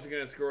 Bulldogs are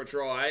going to score a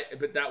try,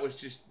 but that was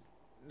just...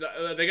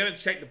 They're going to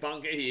check the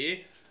bunker here.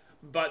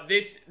 But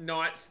this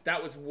Knights,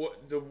 that was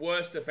the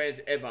worst defence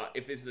ever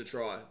if this is a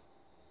try.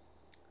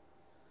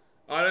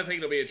 I don't think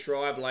it'll be a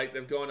try, Blake.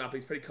 They've gone up.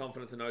 He's pretty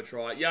confident to no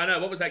try. Yeah, I know.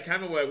 What was that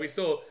camera work? We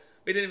saw...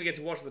 We didn't even get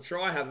to watch the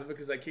try happen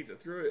because they kicked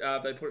it through.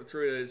 They put it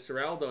through to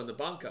Seraldo in the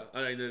bunker.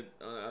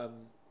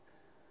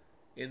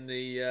 In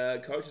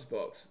the coach's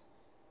box.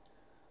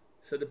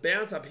 So the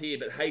bounce up here,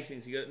 but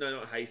Hastings, no,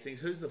 not Hastings.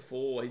 Who's the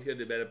 4? He's going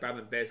to do better.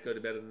 Bradman Best got to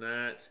do better than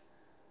that.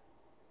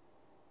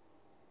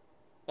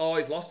 Oh,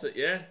 he's lost it,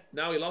 yeah.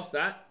 No, he lost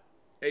that.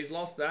 He's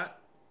lost that.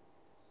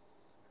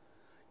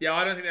 Yeah,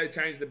 I don't think they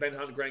changed the Ben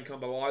Hunt Green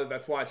combo either.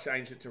 That's why I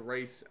changed it to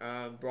Reese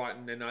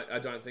Brighton, and I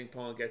don't think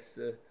Pong gets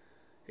the...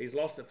 He's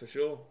lost it for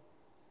sure.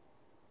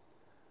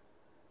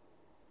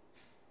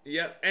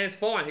 Yep, and it's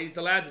fine. He's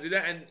allowed to do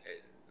that, and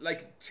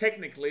like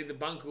technically, the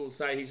bunker will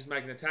say he's just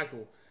making a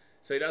tackle,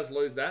 so he does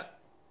lose that.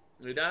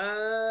 He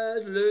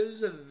does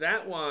lose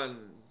that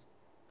one.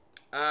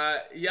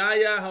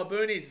 Yaya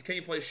Halboonies, can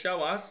you please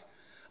show us?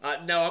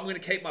 No, I'm going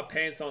to keep my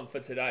pants on for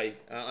today,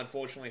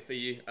 unfortunately for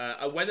you.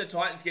 When the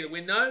Titans get a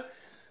win, though,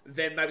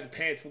 then maybe the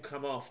pants will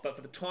come off. But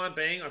for the time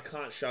being, I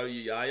can't show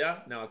you,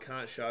 Yaya. No, I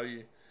can't show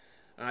you.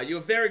 You're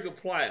a very good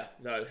player,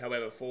 though,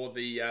 however, for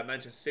the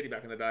Manchester City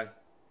back in the day.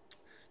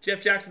 Jeff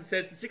Jackson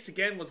says, the 6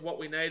 again was what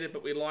we needed,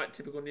 but we like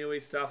typical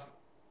Newey stuff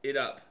it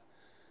up.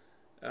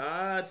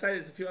 I'd say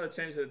there's a few other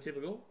teams that are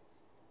typical.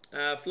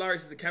 Flurry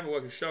says the camera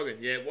work is Shogun.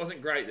 Yeah, it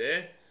wasn't great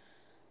there.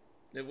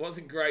 It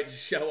wasn't great to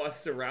show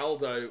us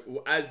Seraldo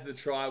as the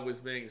try was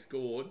being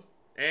scored.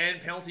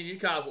 And penalty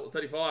Newcastle at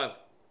 35.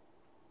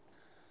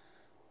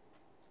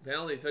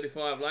 Penalty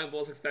 35. Lane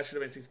ball 6. That should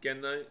have been 6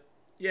 again, though.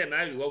 Yeah,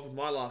 maybe. Welcome to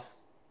my life.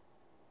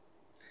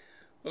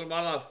 Welcome to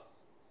my life.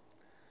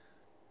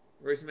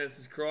 Rooster Man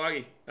says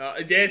Craigie. Yeah,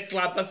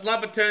 Slapper.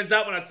 Slapper turns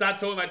up when I start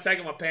talking about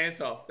taking my pants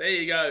off. There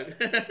you go.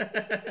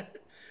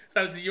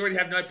 So you already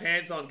have no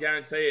pants on,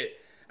 guarantee it.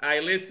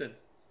 Hey, listen.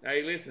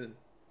 Hey, listen.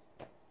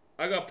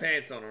 I got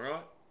pants on,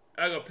 alright?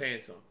 I got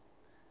pants on.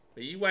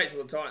 But you wait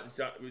till the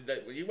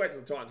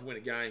Titans win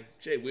a game.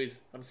 Gee whiz.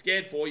 I'm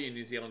scared for you,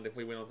 New Zealand, if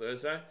we win on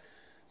Thursday.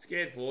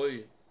 Scared for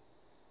you.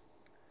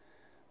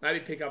 Maybe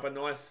pick up a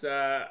nice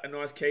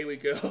Kiwi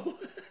girl.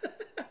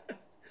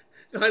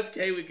 Nice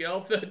Kiwi girl.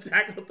 Third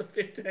tackle at the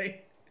 15.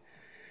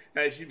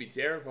 Hey, she'd be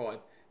terrified.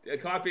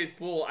 Kai Pierce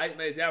Bull, 8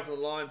 metres out from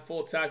the line.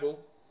 4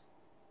 tackle.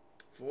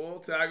 4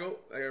 tackle.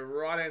 They go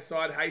right-hand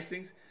side.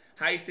 Hastings.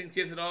 Hastings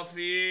gives it off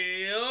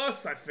here. Oh,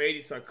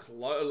 Saifidi so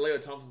close. Leo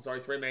Thompson, sorry.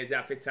 3 metres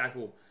out. 5th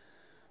tackle.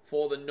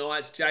 For the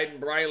Knights, Jaden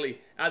Brayley.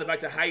 Out the back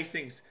to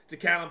Hastings. To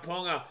Callum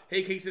Ponga.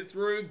 He kicks it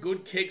through.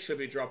 Good kick. Should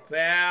be dropped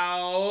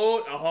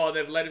out. Oh,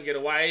 they've let him get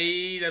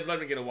away. They've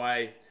let him get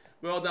away.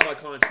 Well done by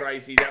Colin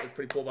Tracy. That was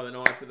pretty poor by the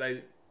Knights, but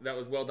that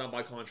was well done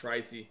by Colin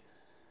Tracy.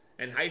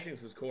 And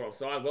Hastings was caught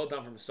offside. Well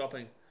done from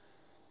stopping.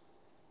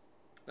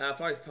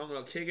 Focus Ponga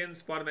not kicking.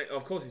 Spider-Man,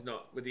 of course he's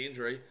not with the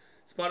injury.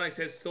 Spider-Man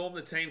says, Storm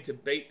the team to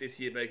beat this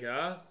year,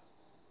 BKR.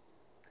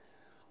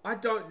 I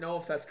don't know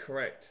if that's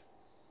correct.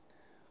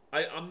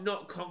 I'm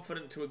not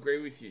confident to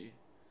agree with you.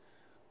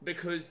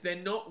 Because they're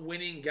not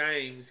winning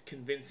games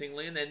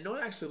convincingly, and they're not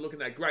actually looking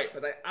that great,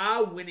 but they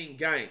are winning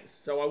games.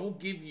 So I will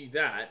give you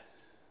that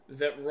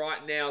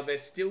right now they're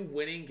still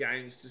winning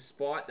games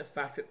despite the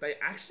fact that they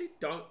actually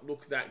don't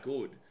look that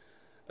good.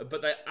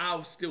 But they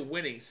are still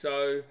winning.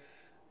 So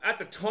at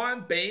the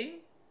time being,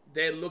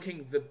 they're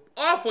looking the...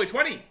 Oh,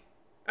 40-20.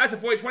 That's a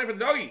 40-20 for the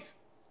Doggies.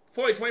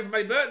 40-20 for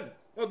Matty Burton.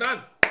 Well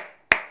done.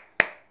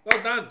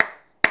 Well done.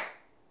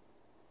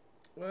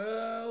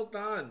 Well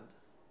done.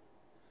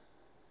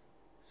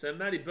 So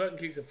Matty Burton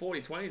kicks a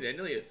 40-20 there.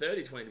 Nearly a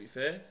 30-20 to be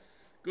fair.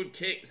 Good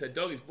kick. So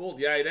Doggies ball at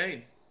the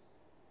 18.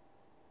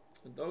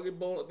 Doggy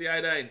ball at the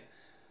 18.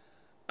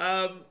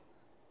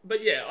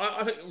 But yeah,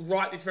 I think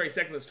right this very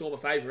second the Storm are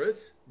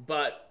favourites,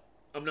 but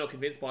I'm not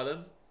convinced by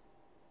them.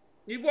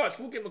 You watch,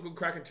 we'll give them a good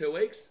crack in 2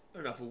 weeks. I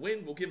don't know if we'll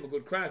win, we'll give them a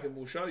good crack and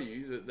we'll show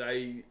you that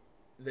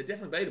they're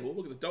definitely beatable.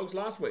 Look at the Dogs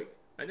last week.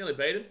 They nearly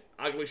beat them.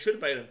 Arguably should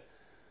have beat them.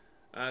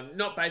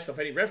 Not based off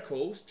any ref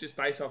calls, just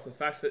based off the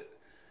fact that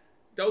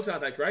Dogs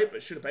aren't that great,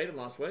 but should have beat them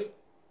last week.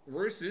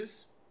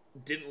 Roosters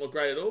didn't look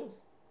great at all.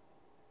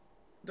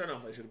 Don't know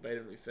if they should have beat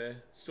him, to be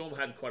fair. Storm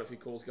had quite a few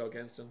calls go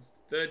against him.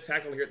 Third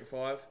tackle here at the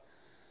 5.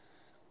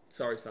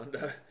 Sorry,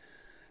 Sundo.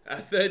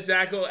 Third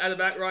tackle at the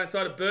back right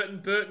side of Burton.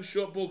 Burton,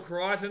 short ball,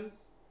 Crichton.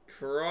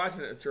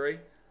 Crichton at the 3.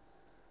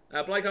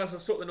 Blake Arthur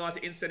thought the Knights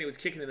instant he was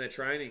kicking in their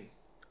training.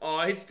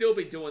 Oh, he'd still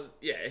be doing...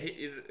 Yeah,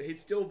 he'd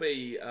still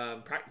be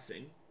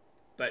practicing,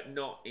 but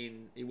not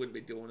in... He wouldn't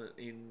be doing it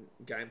in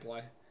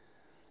gameplay.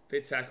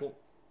 Fifth tackle.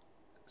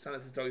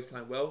 Sunderland's Doggies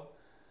playing well.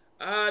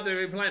 They've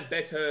been playing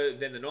better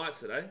than the Knights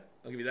today.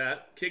 I'll give you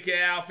that. Kick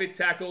out, fifth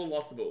tackle,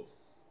 lost the ball.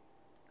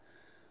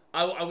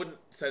 I wouldn't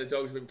say the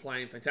Dogs have been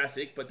playing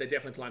fantastic, but they're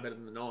definitely playing better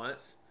than the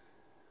Knights.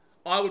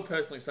 I would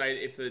personally say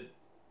if the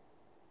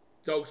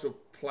Dogs were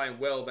playing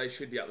well, they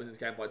should be up in this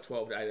game by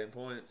 12 to 18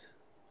 points.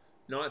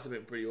 Knights have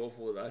been pretty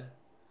awful today.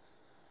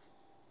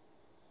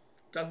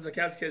 Justin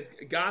Zakowski says,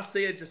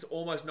 Garcia just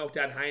almost knocked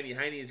out Haney.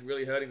 Haney is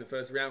really hurting the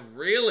first round.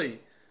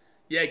 Really?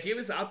 Yeah, give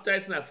us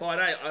updates on that fight,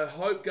 eh? I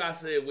hope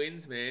Garcia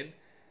wins, man.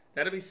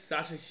 That'll be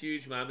such a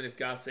huge moment if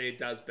Garcia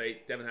does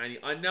beat Devin Haney.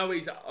 I know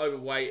he's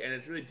overweight, and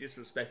it's really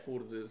disrespectful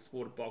to the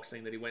sport of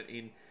boxing that he went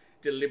in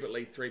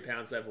deliberately 3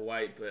 pounds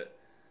overweight, but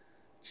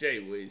gee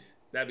whiz,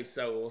 that'd be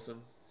so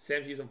awesome.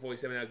 Sam Hughes on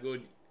 47, how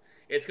good.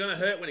 It's going to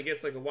hurt when he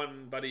gets like a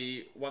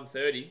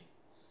 130.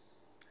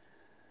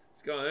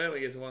 It's going to hurt when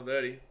he gets a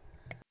 130.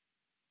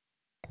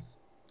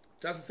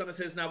 Justin Sumner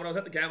says, no, when I was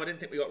at the game, I didn't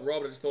think we got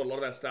robbed. I just thought a lot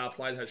of our star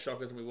players had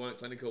shockers and we weren't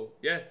clinical.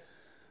 Yeah.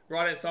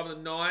 Right hand side of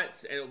the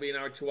Knights, and it'll be an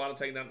arrow 2-1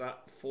 taking down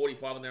that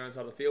 45 on their own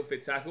side of the field.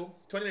 Fifth tackle.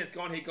 20 minutes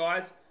gone here,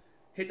 guys.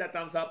 Hit that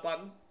thumbs up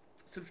button.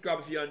 Subscribe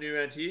if you are new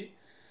around here.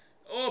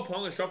 Oh,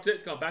 Ponga shopped it.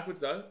 It's gone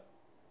backwards, though.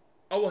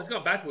 Oh, well, it's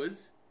gone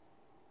backwards.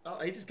 Oh,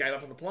 he just gave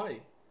up on the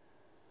play.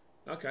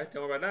 Okay,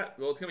 don't worry about that.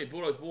 Well, it's going to be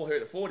Bulldogs ball here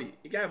at the 40.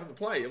 He gave up on the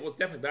play. It was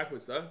definitely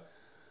backwards, though.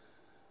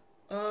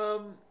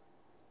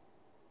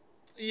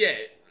 Yeah.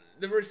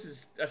 The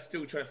Roosters are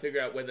still trying to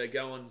figure out where they're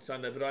going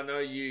Sunday, but I know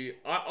you...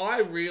 I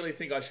really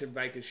think I should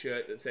make a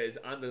shirt that says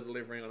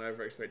under-delivering on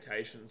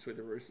over-expectations with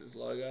the Roosters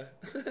logo.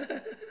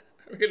 I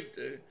really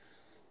do.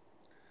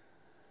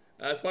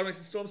 Spider makes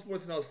the Storm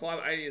Sports since I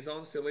was 18 years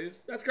on, still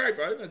is. That's great,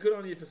 bro. No, good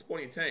on you for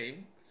supporting your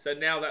team. So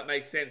now that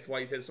makes sense why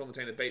you said Storm the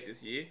team to beat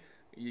this year.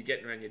 You're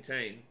getting around your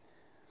team.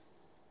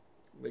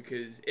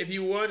 Because if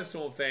you weren't a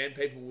Storm fan,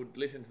 people would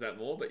listen to that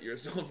more, but you're a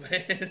Storm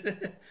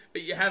fan.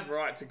 But you have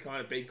right to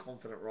kind of be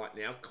confident right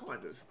now,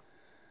 kind of.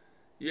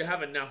 You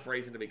have enough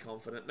reason to be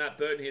confident. Matt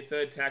Burton here,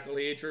 third tackle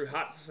here. Drew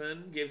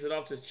Hudson gives it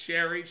off to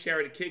Sherry.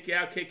 Sherry to kick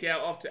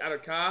out off to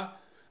Adokar.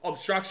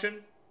 Obstruction.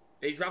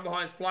 He's run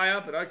behind his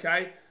player, but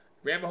okay.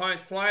 Ran behind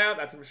his player.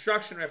 That's an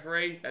obstruction,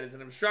 referee. That is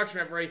an obstruction,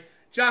 referee.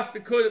 Just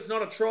because it's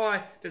not a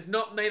try does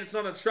not mean it's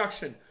not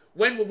obstruction.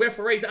 When will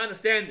referees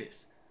understand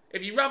this?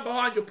 If you run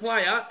behind your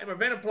player and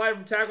prevent a player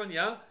from tackling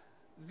you,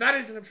 that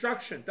is an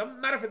obstruction. Doesn't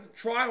matter if it's a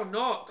try or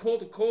not. Call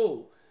to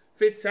call.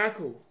 Fit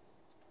tackle.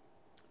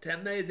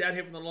 10 metres out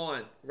here from the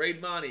line.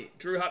 Reed Marnie.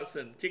 Drew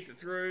Hutchison kicks it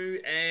through,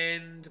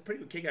 and a pretty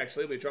good kick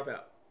actually. It'll be a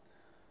dropout.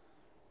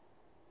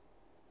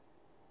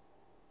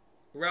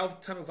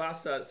 Ralph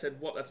Tunnelvasa said,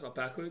 what? That's not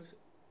backwards?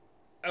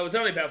 It was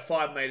only about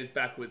 5 metres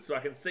backwards, so I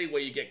can see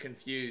where you get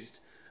confused.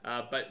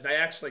 But they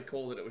actually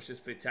called it was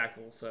just fit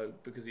tackle, so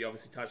because he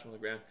obviously touched him on the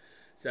ground.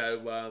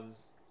 So,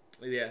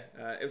 yeah,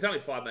 it was only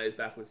 5 metres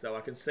backwards, so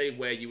I can see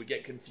where you would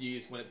get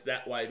confused when it's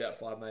that way, about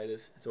 5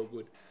 metres. It's all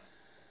good.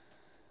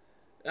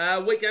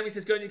 BKRmy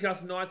says, go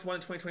Newcastle Knights, won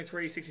in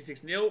 2023,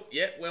 66-0.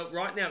 Yeah, well,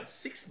 right now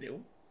it's 6-0,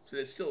 so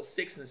there's still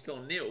 6 and there's still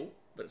a 0,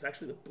 but it's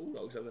actually the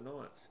Bulldogs over the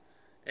Knights.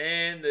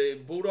 And the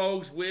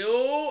Bulldogs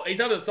will... He's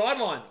over the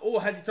sideline. Oh,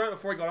 has he thrown it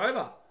before he got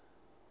over?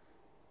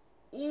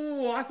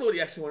 Oh, I thought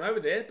he actually went over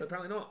there, but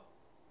apparently not.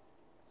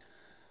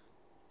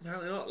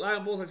 Apparently not.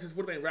 Lion Balls says,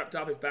 would have been wrapped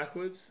up if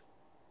backwards.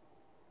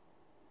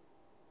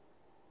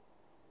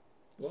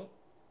 What?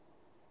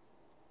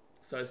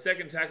 So,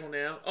 second tackle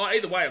now. Oh,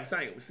 either way, I'm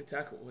saying it was fit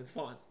tackle. It's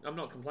fine. I'm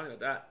not complaining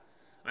about that.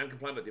 I'm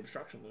complaining about the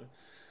obstruction, though.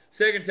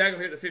 Second tackle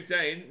here at the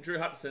 15. Drew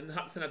Hutchison.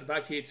 Hutchison at the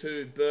back here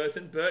to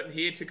Burton. Burton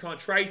here to kind of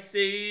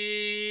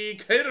Tracy.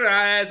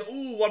 Kiraz.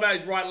 Ooh, what about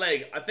his right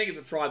leg? I think it's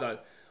a try, though.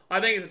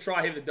 I think it's a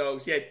try here for the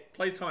Dogs. Yeah,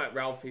 please time out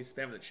Ralph. He's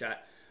spamming the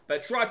chat.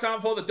 But try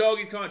time for the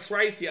Doggy, kind of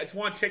Tracy. I just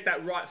want to check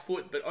that right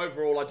foot. But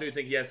overall, I do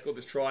think he has scored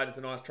this try. And it's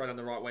a nice try down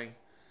the right wing.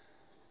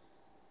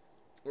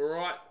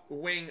 Right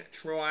wing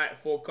try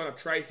for Connor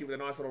Tracy with a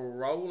nice little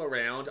roll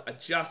around. I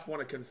just want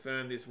to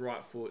confirm this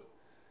right foot.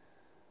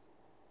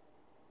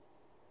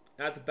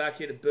 Out the back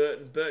here to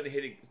Burton. Burton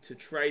hitting to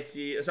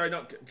Tracy. Sorry,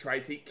 not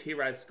Tracy.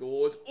 Kiraz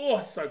scores. Oh,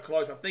 so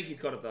close. I think he's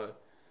got it, though.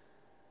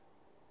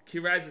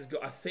 Kiraz has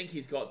got... I think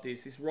he's got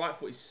this. This right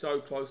foot is so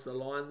close to the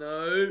line,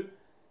 though.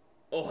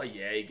 Oh,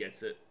 yeah, he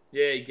gets it.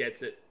 Yeah, he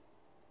gets it.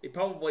 He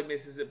probably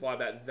misses it by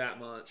about that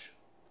much.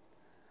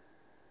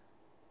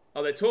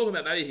 Oh, they're talking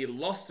about maybe he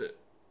lost it.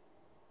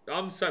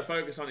 I'm so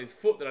focused on his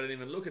foot that I didn't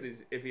even look at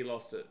if he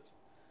lost it.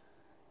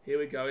 Here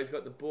we go. He's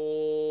got the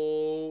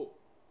ball.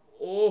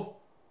 Oh.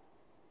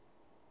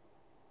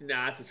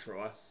 Nah, that's a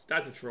try.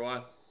 That's a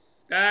try.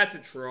 That's a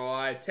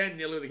try.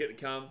 10-0 to get to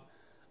come.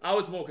 I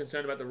was more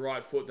concerned about the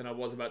right foot than I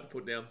was about the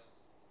put down.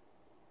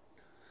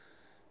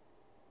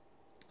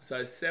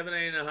 So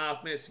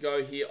 17.5 minutes to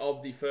go here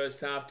of the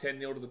first half.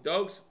 10-0 to the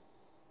Dogs.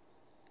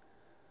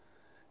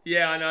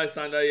 Yeah, I know,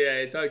 Sunday.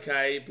 Yeah, it's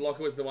okay.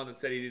 Blocker was the one that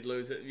said he did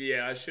lose it.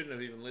 Yeah, I shouldn't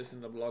have even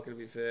listened to Blocker, to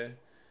be fair.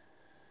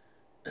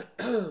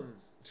 Shouldn't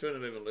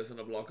have even listened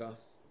to Blocker.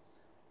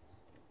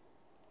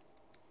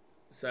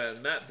 So,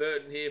 Matt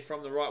Burton here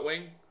from the right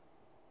wing.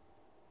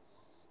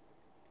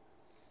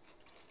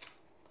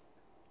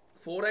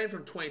 14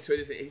 from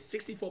 22. He's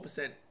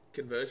 64%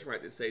 conversion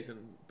rate this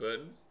season,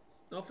 Burton.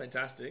 Not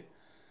fantastic.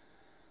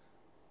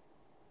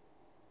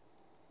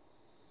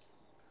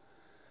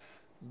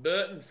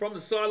 Burton from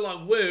the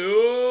sideline will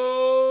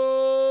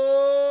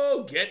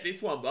get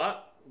this one,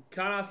 but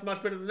can't ask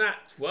much better than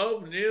that.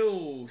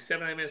 12-0,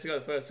 17 minutes to go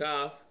the first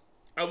half.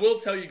 I will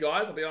tell you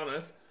guys, I'll be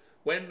honest,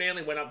 when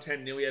Manly went up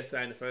 10-0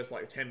 yesterday in the first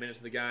 10 minutes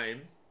of the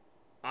game,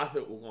 I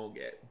thought we were going to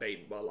get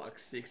beaten by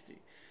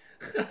 60.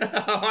 I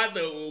thought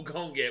we were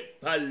going to get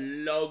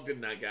flogged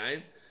in that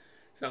game.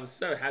 So I'm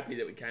so happy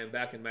that we came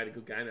back and made a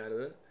good game out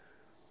of it.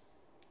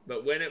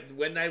 But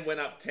when they went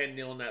up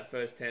 10-0 in that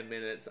first 10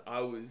 minutes,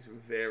 I was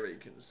very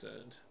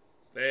concerned.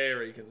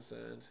 Very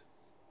concerned.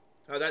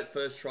 Oh, that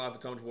first try for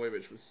Tom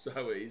Twoyevich was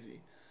so easy.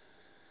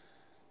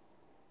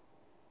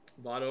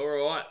 But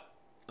alright.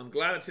 I'm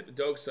glad I tipped the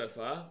Dogs so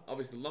far.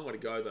 Obviously, a long way to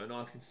go, though.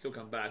 Knights can still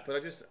come back. But I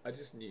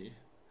just knew.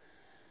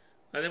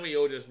 I think we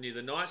all just knew.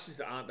 The Knights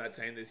just aren't that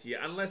team this year.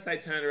 Unless they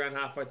turn around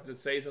halfway through the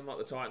season, like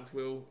the Titans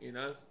will, you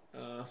know.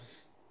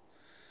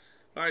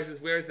 Murray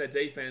says, where is their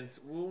defense?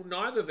 Well,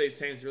 neither of these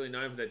teams are really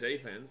known for their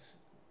defense.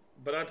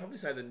 But I'd probably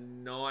say the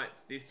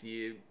Knights this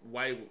year,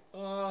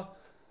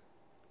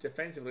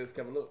 defensively, let's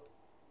have a look.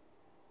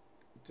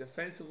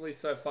 Defensively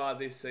so far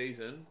this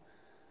season,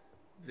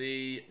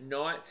 the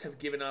Knights have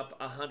given up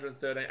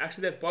 113.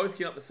 Actually, they've both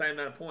given up the same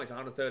amount of points,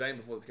 113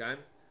 before this game.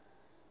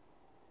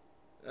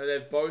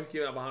 They've both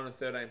given up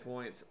 113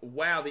 points.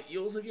 Wow, the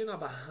Eels have given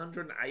up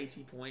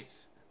 180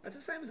 points. That's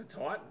the same as the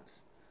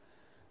Titans.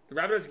 The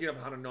Rabbitohs have given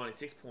up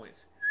 196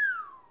 points.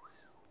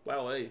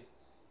 Wow,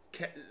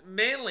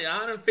 Manly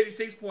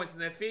 156 points in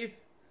their fifth.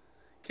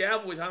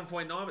 Cowboys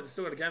 149, but they've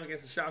still got a game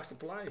against the Sharks to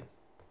play.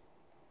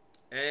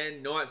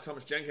 And Knights,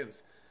 Thomas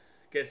Jenkins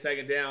gets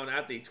taken down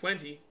at the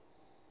 20.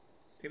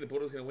 Think the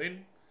Bulldogs going to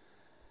win?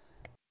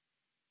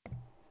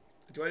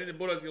 Do I think the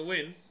Bulldogs going to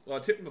win? Well,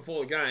 I tipped them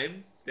before the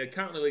game. They're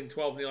currently leading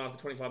 12-0 after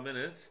 25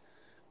 minutes.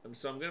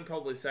 So I'm going to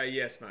probably say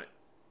yes, mate.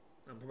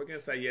 I'm probably going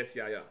to say yes,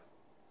 yeah.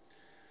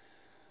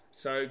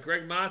 So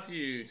Greg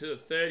Matthew to the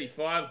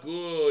 35.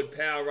 Good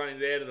power running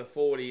there to the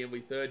 40, and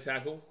we third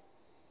tackle.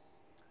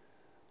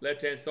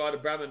 Left-hand side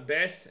of Bradman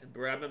Best. And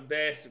Bradman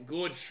Best,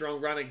 good,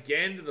 strong run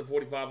again to the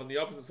 45 on the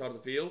opposite side of the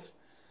field.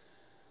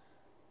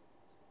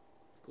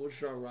 Good,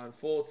 strong run.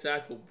 4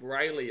 tackle.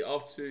 Brayley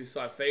off to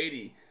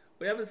Saifidi.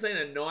 We haven't seen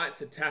a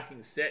Knights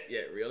attacking set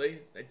yet,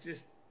 really. They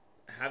just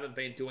haven't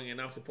been doing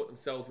enough to put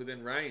themselves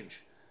within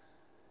range.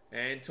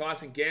 And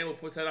Tyson Gamble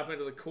puts that up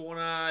into the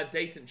corner.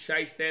 Decent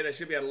chase there. They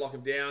should be able to lock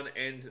him down.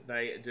 And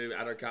they do.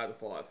 Adokar to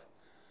 5.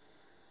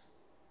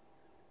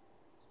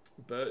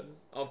 Burton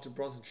off to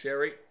Bronson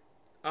Cherry.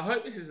 I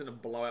hope this isn't a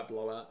blowout.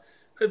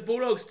 The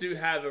Bulldogs do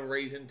have a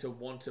reason to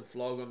want to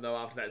flog them, though,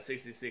 after that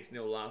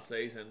 66-0 last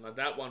season. Like,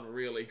 that one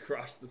really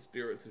crushed the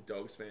spirits of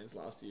Dogs fans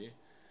last year.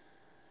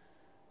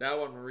 That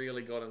one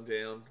really got them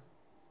down.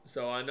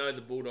 So I know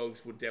the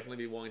Bulldogs would definitely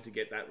be wanting to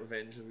get that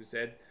revenge, as we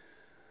said.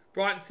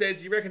 Brighton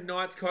says, you reckon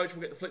Knights coach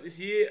will get the flick this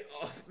year?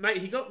 Oh,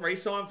 mate, he got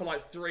re-signed for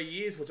like 3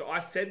 years, which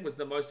I said was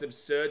the most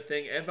absurd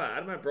thing ever.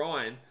 Adam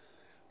O'Brien,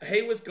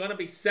 he was going to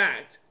be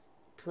sacked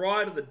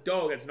prior to the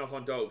Dogs, knock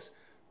on Dogs.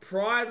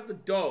 Prior to the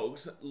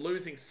Dogs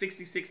losing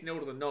 66-0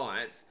 to the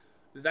Knights,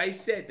 they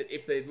said that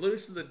if they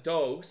lose to the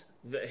Dogs,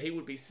 that he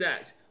would be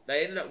sacked.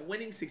 They ended up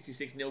winning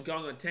 66-0,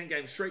 going on a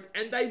 10-game streak,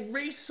 and they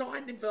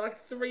re-signed him for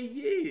like 3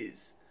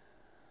 years.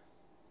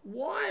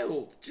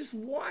 Wild. Just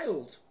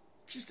wild.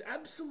 Just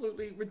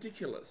absolutely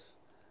ridiculous.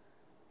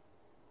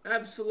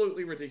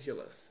 Absolutely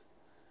ridiculous.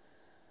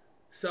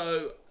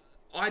 So,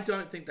 I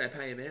don't think they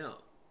pay him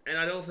out. And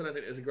I also don't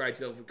think there's a great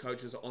deal of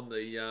coaches on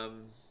the...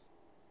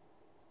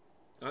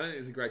 I don't think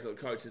there's a great deal of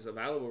coaches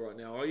available right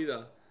now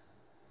either.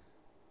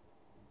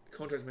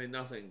 Contracts mean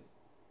nothing.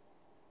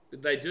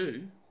 They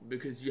do,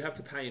 because you have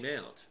to pay him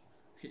out.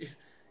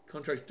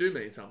 Contracts do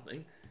mean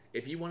something.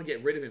 If you want to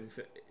get rid of him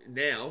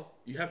now,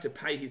 you have to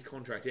pay his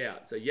contract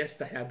out. So yes,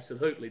 they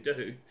absolutely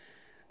do.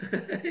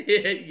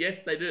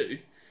 Yes, they do.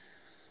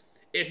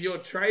 If you're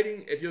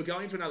trading, if you're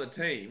going to another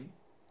team,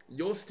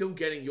 you're still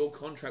getting your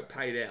contract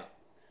paid out.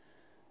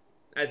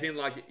 As in,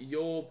 like,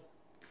 you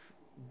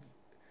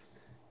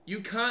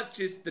can't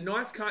just... The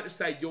Knights can't just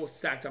say, you're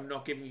sacked, I'm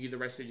not giving you the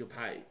rest of your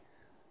pay.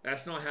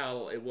 That's not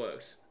how it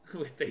works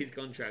with these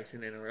contracts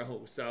in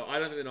NRL. So I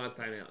don't think the Knights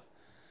pay him out.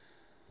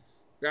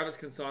 Rabbits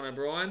can sign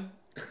O'Brien.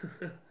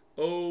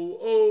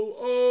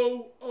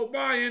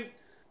 O'Brien.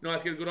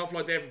 Knights get a good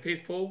offload there for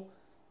Pierce Paul.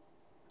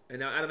 And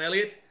now Adam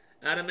Elliott.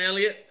 Adam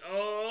Elliott.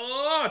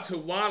 Oh,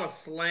 Tawala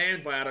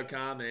slammed by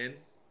Adokar, man.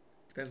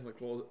 Depends on the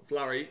clause.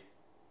 Flurry.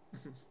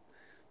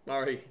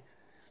 Flurry.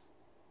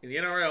 In the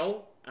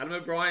NRL, Adam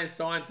O'Brien is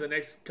signed for the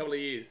next couple of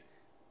years.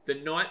 The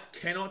Knights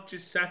cannot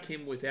just sack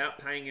him without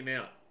paying him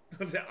out.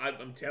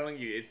 I'm telling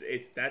you,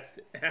 that's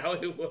how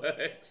it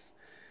works.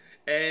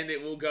 And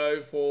it will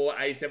go for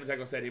a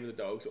 7-tackle set here with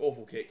the Dogs.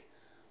 Awful kick.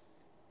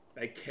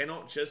 They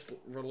cannot just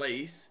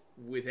release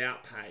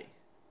without pay.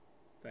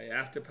 They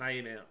have to pay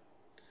him out.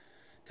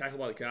 Tackle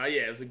by the car.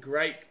 Yeah, it was a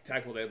great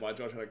tackle there by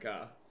Josh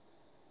Adokar.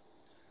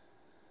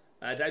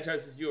 Dave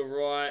Toast says, you were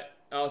right.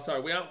 Oh,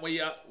 sorry.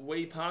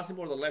 We passing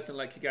more to the left and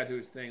let kick out to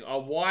his thing. Oh,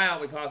 why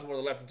aren't we passing more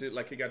to the left and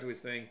let kick out to his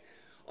thing?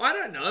 I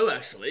don't know,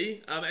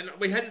 actually. And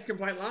we had this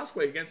complaint last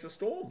week against the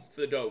Storm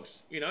for the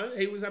Dogs. You know,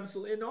 he was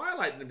absolutely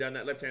annihilating them down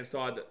that left-hand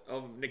side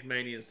of Nick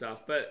Meaney and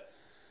stuff. But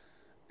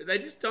they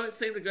just don't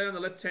seem to go down the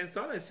left-hand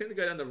side. They seem to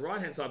go down the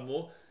right-hand side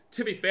more.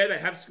 To be fair, they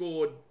have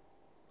scored...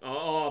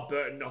 Oh,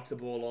 Burton knocked the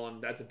ball on.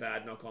 That's a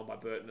bad knock-on by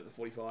Burton at the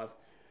 45.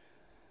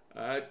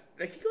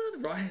 They keep going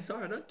on the right-hand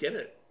side. I don't get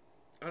it.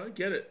 I don't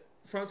get it.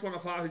 Front's 1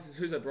 off half.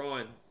 Who's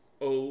O'Brien?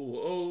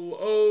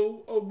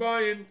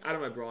 O'Brien.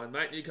 Adam O'Brien,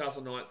 mate.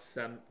 Newcastle Knights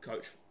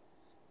coach.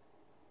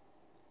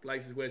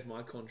 Blake says, where's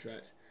my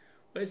contract?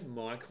 Where's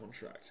my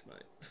contract,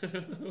 mate?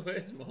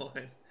 Where's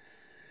mine?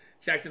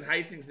 Jackson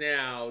Hastings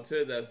now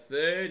to the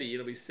 30.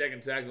 It'll be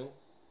second tackle.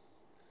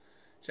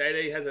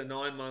 JD has a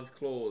 9 months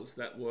clause.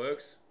 That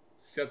works.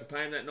 Still have to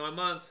pay him that 9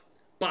 months.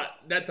 But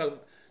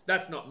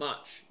that's not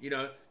much. You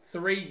know,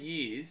 3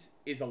 years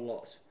is a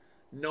lot.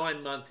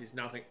 9 months is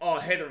nothing. Oh,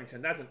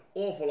 Hetherington, that's an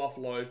awful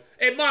offload.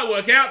 It might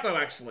work out, though,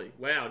 actually.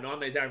 Wow, 9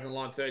 minutes out from the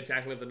line, third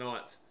tackle of the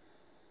Knights.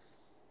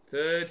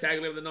 Third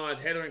tackle of the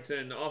Knights.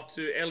 Hetherington off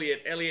to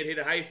Elliott. Elliott hit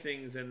a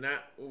Hastings, and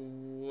that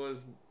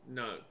was...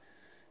 No.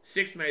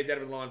 6 minutes out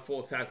of the line,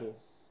 fourth tackle.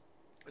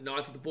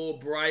 Knights with the ball.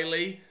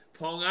 Brayley.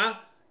 Ponga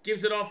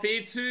gives it off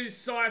here to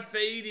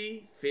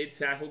Saifidi. Fifth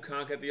tackle.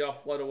 Can't get the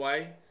offload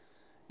away.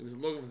 He was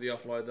looking for the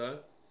offload, though.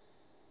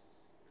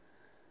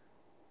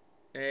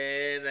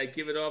 And they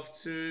give it off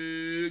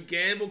to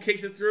Gamble.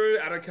 Kicks it through.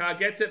 Adokar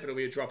gets it, but it'll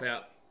be a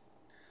dropout.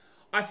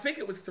 I think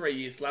it was 3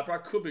 years, Slapper. I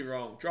could be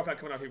wrong. Dropout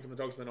coming up here from the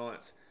Dogs and the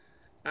Knights.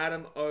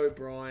 Adam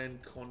O'Brien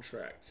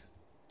contract.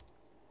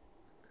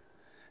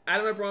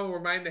 Adam O'Brien will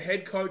remain the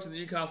head coach of the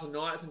Newcastle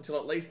Knights until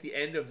at least the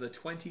end of the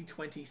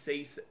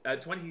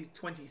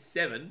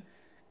 2027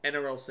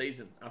 NRL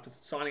season after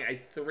signing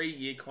a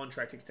 3-year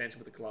contract extension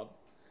with the club.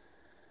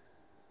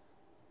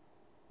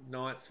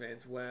 Knights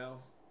fans, wow.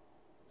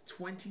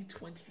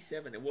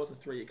 2027. It was a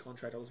 3-year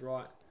contract, I was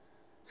right.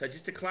 So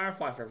just to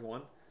clarify for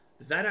everyone,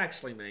 that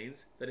actually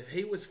means that if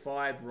he was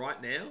fired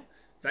right now,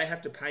 they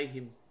have to pay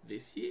him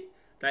this year.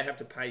 they have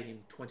to pay him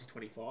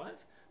 2025,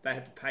 they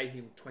have to pay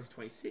him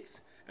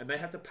 2026, and they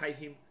have to pay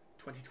him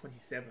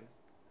 2027.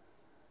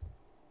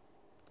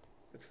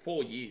 It's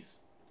 4 years.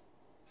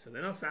 So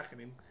they're not sacking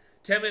him.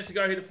 10 minutes to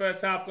go here the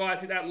first half,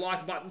 guys. Hit that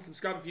like button.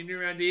 Subscribe if you're new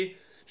around here.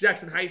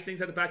 Jackson Hastings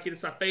at the back here to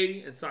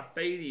Saifidi. And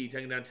Saifidi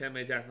taking down 10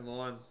 metres out from the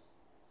line.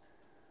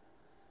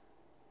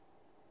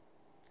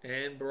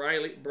 And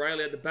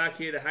Brayley at the back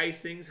here to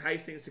Hastings.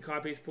 Hastings to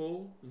Kaipe's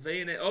Pool.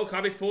 V&A. Oh,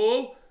 Kaipe's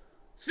Pool.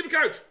 Super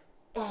coach.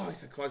 Oh, he's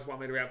so close. 1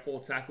 metre out.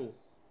 4 tackle.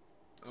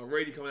 Oh,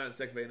 Reedy coming out in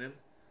sec V&M.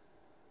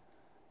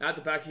 At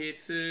the back here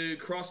to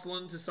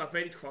Crossland to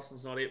Saifidi.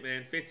 Crossland's not it,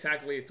 man. 5th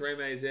tackle here. 3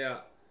 metres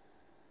out.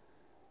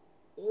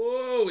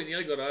 Oh, we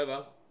nearly got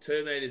over.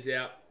 2 metres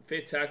out.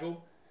 5th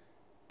tackle.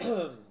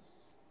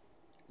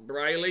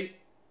 Brayley.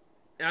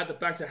 Out the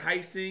back to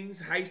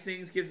Hastings.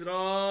 Hastings gives it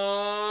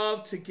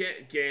off to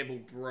get Gamble,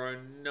 bro.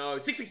 No.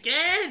 6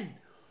 again!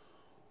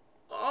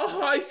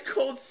 Oh, he's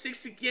called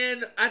 6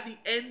 again at the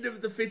end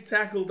of the 5th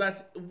tackle.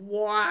 That's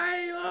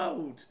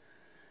wild.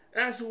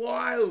 That's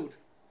wild.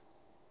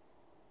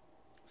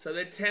 So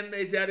they're 10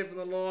 metres out over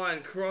the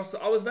line. Cross.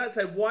 I was about to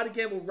say, why did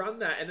Gamble run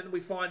that? And then we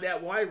find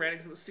out why he ran it,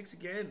 because it was 6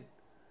 again.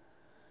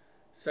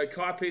 So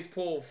Kaipe's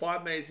Paul,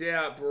 5 metres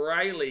out.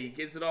 Brayley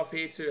gives it off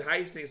here to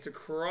Hastings to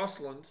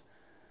Crossland.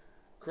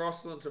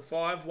 Crossland to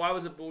 5. Why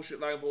was it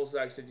bullshit Logan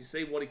Ballsack? Did you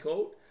see what he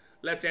called?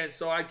 Left hand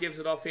side, gives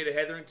it off here to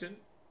Hetherington.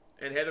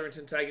 And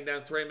Hetherington taking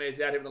down 3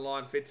 metres out over the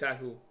line. 5th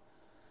tackle.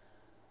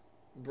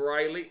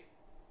 Brayley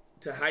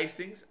to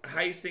Hastings.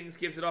 Hastings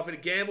gives it off here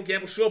to Gamble.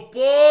 Gamble short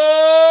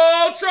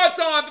ball. Try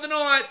time for the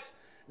Knights.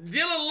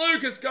 Dylan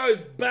Lucas goes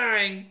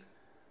bang.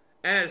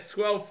 And it's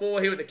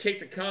 12-4 here with the kick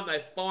to come.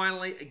 They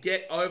finally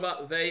get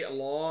over the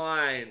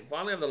line.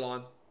 Finally over the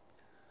line.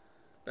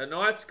 The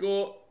Knights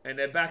score, and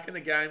they're back in the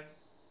game.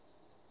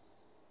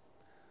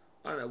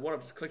 I don't know what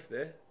I've just clicked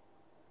there.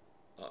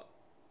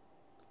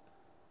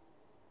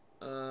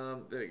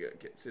 There we go.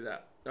 Get to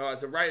that. All right,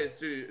 so Raiders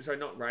do... Sorry,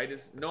 not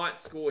Raiders.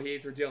 Knights score here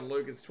through Dylan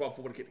Lucas. 12-4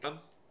 with the kick to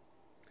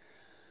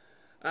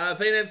come.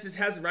 V&M says,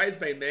 how's the Raiders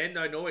been, man?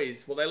 No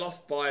noise. Well, they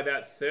lost by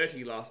about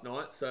 30 last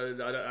night, so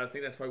I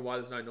think that's probably why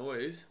there's no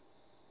noise.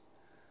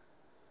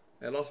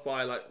 They lost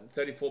by like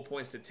 34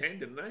 points to 10,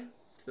 didn't they?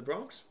 To the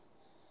Bronx.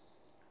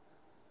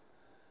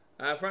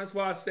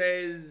 Francois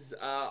says,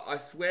 I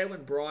swear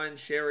when Bronson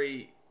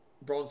Sherry,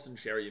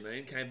 you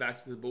mean, came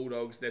back to the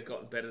Bulldogs, they've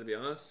gotten better, to be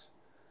honest.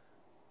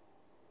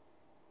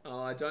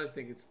 I don't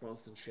think it's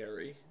Bronson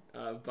Sherry,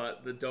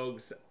 but the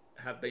Dogs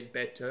have been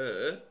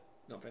better.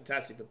 Not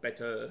fantastic, but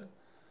better.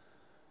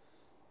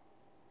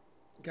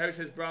 Coach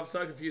says, bro, I'm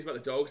so confused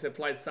about the Dogs. They've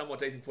played somewhat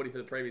decent footy for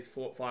the previous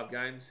 5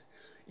 games.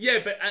 Yeah,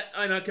 but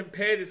and I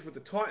compare this with the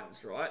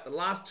Titans, right? The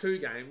last 2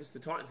 games, the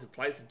Titans have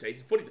played some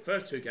decent footy. The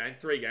first 3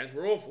 games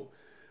were awful.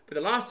 But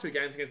the last 2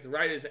 games against the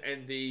Raiders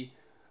and the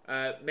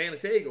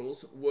Manus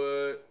Eagles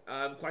were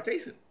quite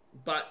decent.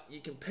 But you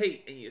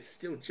compete and you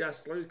still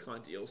just lose kind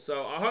of deal.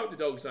 So I hope the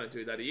Dogs don't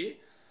do that here.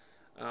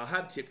 I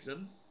have tipped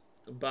them.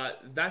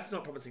 But that's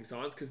not promising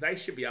signs because they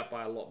should be up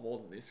by a lot more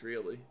than this,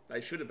 really. They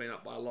should have been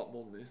up by a lot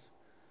more than this.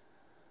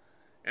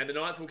 And the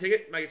Knights will kick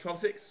it, make it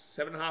 12-6.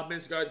 7.5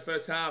 minutes to go in the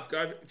first half.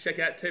 Go check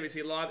out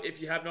TVC Live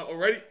if you have not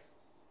already.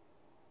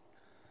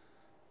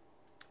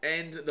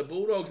 And the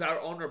Bulldogs are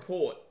on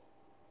report.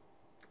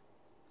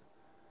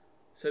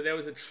 So there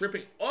was a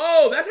tripping.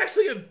 Oh, that's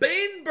actually a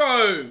bin,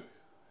 bro.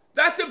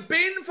 That's a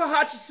bin for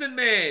Hutchison,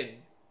 man.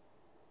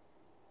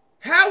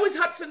 How is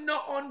Hutchison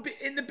not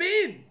in the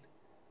bin?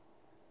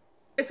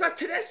 It's like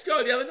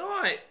Tedesco the other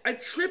night. A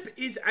trip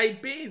is a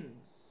bin.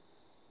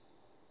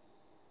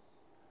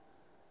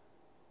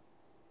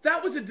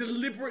 That was a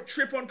deliberate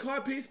trip on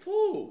Kaipe's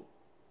Pool.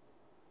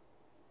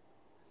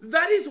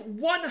 That is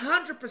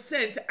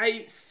 100%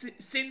 a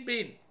sin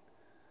bin.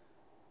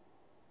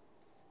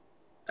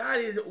 That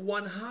is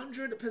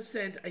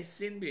 100% a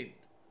sin bin.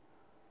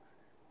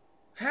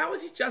 How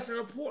is he just on a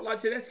report like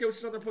Tedesco was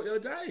just on the report the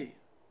other day?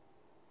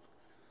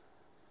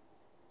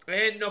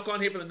 And knock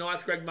on here for the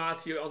Knights, Greg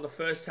Matthew on the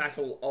first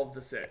tackle of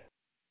the set.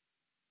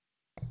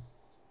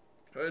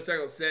 First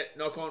tackle set,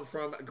 knock on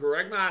from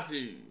Greg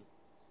Matthew.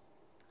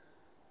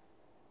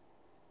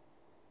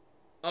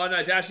 Oh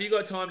no, Dash, you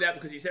got timed out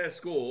because you said a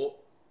score.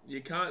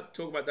 You can't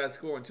talk about that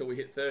score until we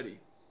hit 30.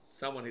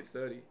 Someone hits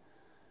 30.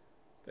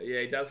 But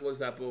yeah, he does lose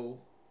that ball.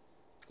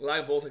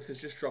 Logan Ballsack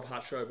says, just drop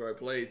Hutcho, bro,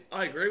 please.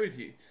 I agree with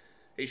you.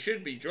 He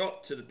should be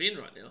dropped to the bin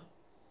right now.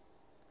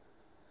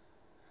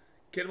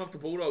 Get him off the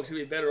Bulldogs, he'll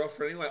be better off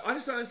for anyway. I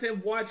just don't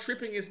understand why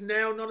tripping is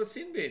now not a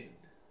sin bin.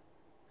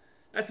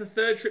 That's the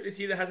 3rd trip this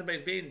year that hasn't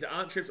been binned.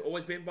 Aren't trips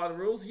always binned by the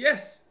rules?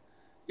 Yes.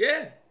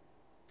 Yeah.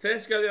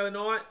 Tedesco the other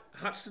night.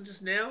 Hutchison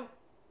just now.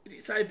 Did he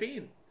say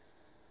bin?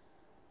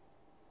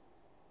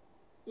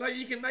 Like,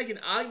 you can make an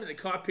argument that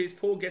Kaipe's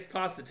Paul gets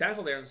past the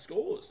tackle there and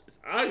scores. It's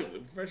arguably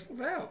a professional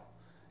foul.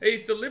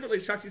 He's deliberately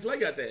chucked his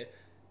leg out there.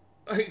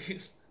 I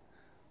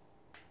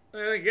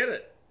don't get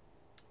it.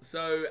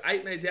 So,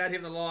 8 metres out here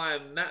in the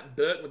line. Matt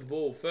Burton with the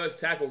ball. First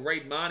tackle,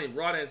 Reed Marnie.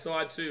 Right-hand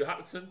side to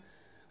Hutchison.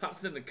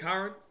 Hutchison to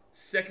Curran.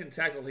 Second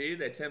tackle here.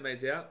 They're 10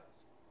 metres out.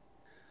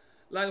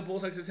 Logan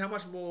Paulson says, how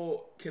much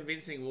more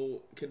convincing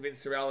will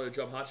convince Sorrello to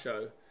drop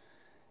Hutcho?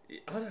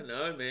 I don't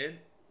know, man.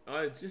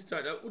 I just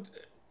don't know.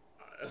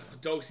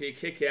 Dogs here,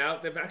 kick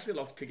out. They've actually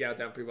locked kick out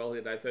down pretty well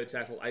here today. Third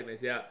tackle, 8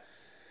 minutes out.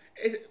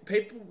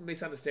 People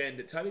misunderstand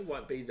that Toby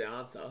won't be the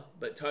answer,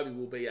 but Toby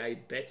will be a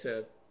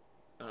better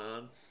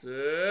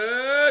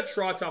answer.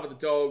 Try time for the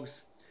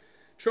Dogs.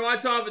 Try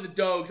time for the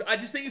Dogs. I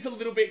just think it's a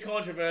little bit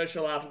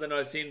controversial after the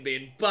no sin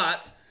bin,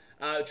 but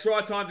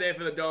try time there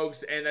for the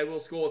Dogs, and they will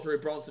score through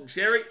Bronson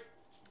Cherry,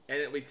 and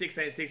it'll be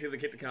 16-6 with the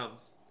kick to come.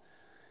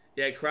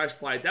 Yeah, crash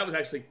play. That was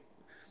actually...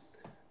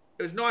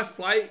 It was a nice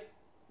play.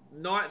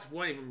 Knights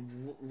weren't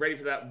even ready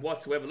for that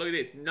whatsoever. Look at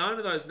this. None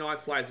of those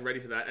Knights players are ready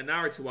for that. And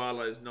Nari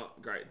Tuala is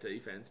not great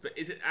defense. But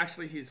is it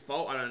actually his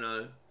fault? I don't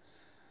know.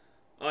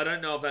 I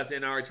don't know if that's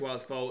Nari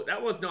Tuala's fault.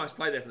 That was a nice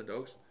play there for the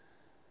Dogs.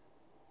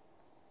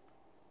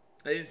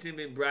 I didn't see him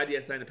in Brad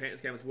yesterday in the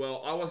Panthers game as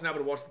well. I wasn't able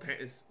to watch the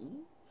Panthers.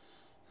 Ooh.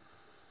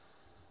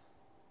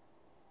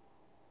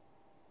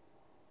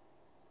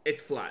 It's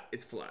flat.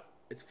 It's flat.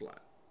 It's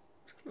flat.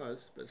 It's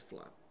close, but it's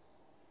flat.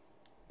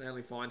 They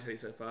only find Teddy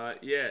so far.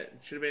 Yeah, it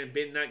should have been a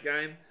bin in that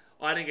game.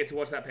 I didn't get to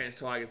watch that Panthers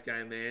Tigers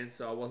game, man,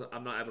 so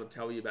I'm not able to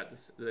tell you about the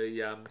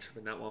trip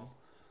in that one.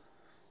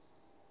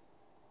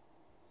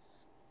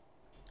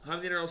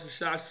 Home the NRL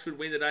Sharks should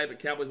win today, but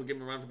Cowboys will give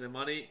them a run for their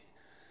money.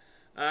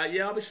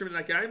 Yeah, I'll be streaming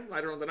that game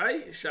later on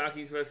today.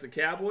 Sharkies versus the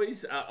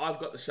Cowboys. I've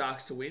got the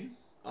Sharks to win.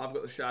 I've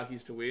got the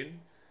Sharkies to win.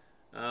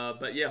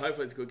 But yeah,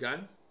 hopefully it's a good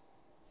game.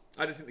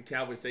 I just think the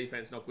Cowboys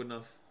defense is not good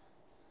enough.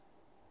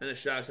 And the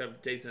Sharks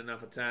have decent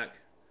enough attack.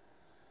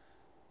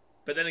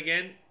 But then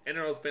again,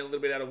 NRL's been a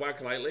little bit out of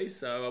whack lately,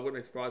 so I wouldn't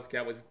be surprised if the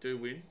Cowboys do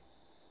win.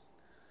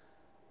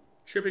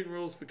 Tripping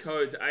rules for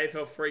codes.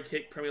 AFL free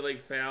kick, Premier League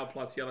foul,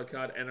 plus yellow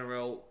card,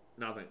 NRL,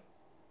 nothing.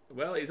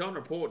 Well, he's on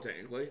report,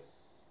 technically.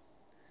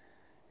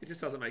 It just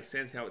doesn't make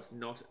sense how it's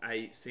not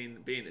a sin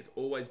bin. It's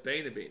always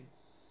been a bin.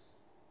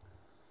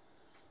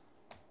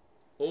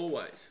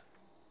 Always.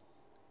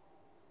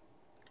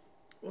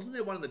 Wasn't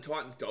there one in the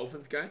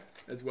Titans-Dolphins game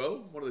as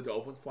well? One of the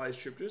Dolphins players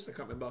tripped us? I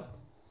can't remember.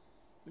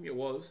 I think it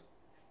was.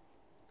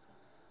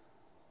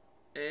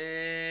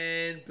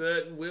 And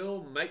Burton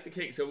will make the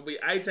kick. So it will be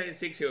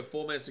 18-6 here with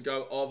 4 minutes to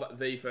go of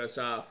the first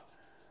half.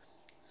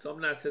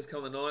 Somnath says,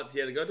 come on the Knights.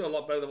 Yeah, they're going to do a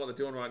lot better than what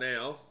they're doing right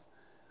now.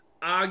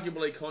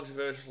 Arguably,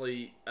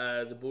 controversially,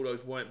 the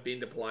Bulldogs won't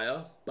bend a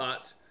player.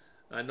 But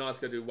Knights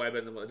going to do way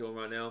better than what they're doing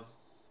right now.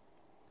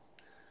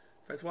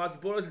 Francois, the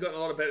Bulldogs have gotten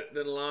a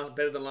lot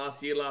better than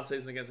last year. Last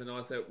season against the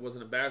Knights, that was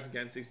an embarrassing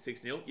game,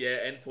 66-0. Yeah,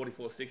 and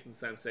 44-6 in the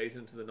same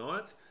season to the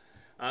Knights.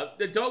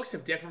 The Dogs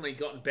have definitely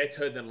gotten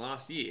better than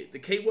last year. The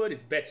key word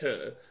is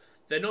better.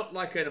 They're not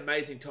like an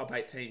amazing top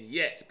 8 team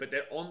yet, but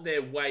they're on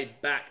their way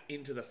back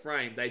into the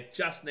frame. They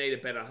just need a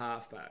better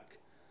halfback.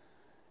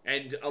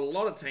 And a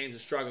lot of teams are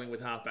struggling with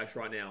halfbacks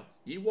right now.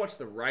 You watch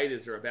the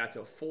Raiders are about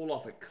to fall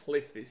off a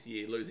cliff this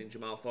year, losing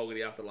Jamal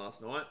Fogarty after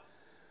last night.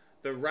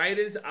 The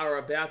Raiders are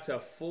about to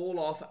fall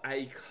off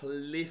a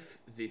cliff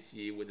this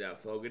year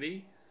without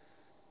Fogarty.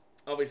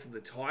 Obviously,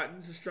 the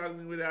Titans are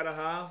struggling without a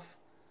half.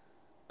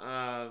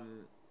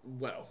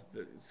 Well,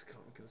 it's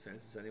kind of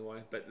consensus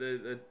anyway. But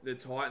the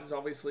Titans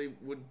obviously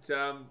would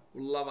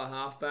love a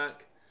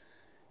halfback.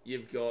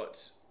 You've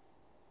got...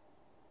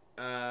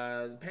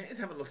 the Panthers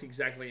haven't looked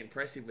exactly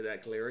impressive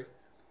without Cleary.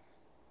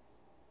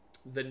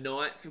 The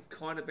Knights have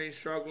kind of been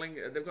struggling.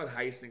 They've got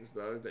Hastings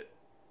though, but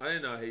I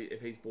don't know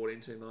if he's bought in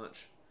too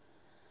much.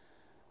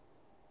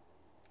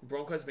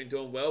 Broncos have been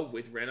doing well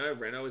with Reno.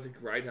 Reno is a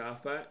great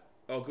halfback.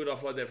 Oh, good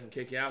offload there from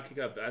kick out. Kick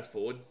out, that's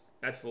forward.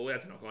 That's forward.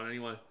 That's a knock on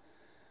anyway.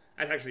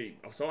 That's actually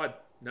offside.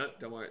 No,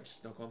 don't worry. It's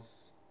just knock on.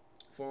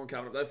 Four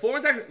coming up though. Four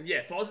is actually,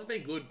 yeah, Foz has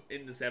been good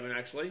in the 7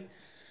 actually.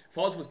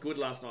 Foz was good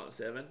last night at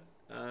 7.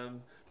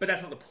 But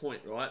that's not the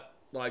point, right?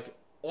 Like,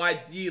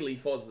 ideally,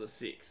 Foz is a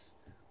 6.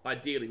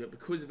 Ideally, but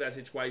because of our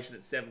situation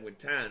at 7 with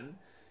Tan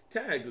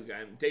had a good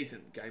game,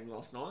 decent game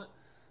last night.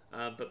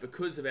 But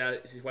because of our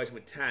situation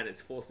with Tan,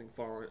 it's forcing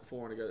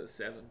Foran to go to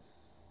 7.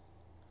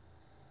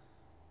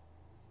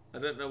 I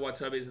don't know why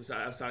Toby isn't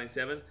starting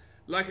 7.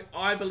 Like,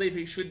 I believe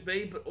he should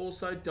be, but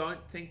also don't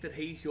think that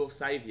he's your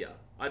saviour.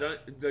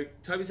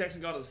 Toby's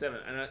actually gone to the 7,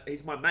 and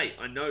he's my mate.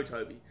 I know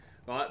Toby,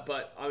 right?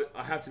 But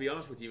I have to be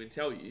honest with you and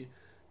tell you,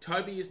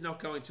 Toby is not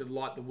going to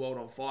light the world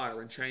on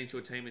fire and change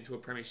your team into a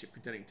premiership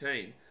contending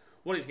team.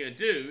 What he's going to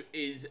do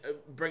is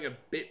bring a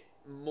bit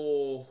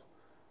more,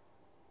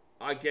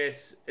 I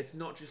guess, it's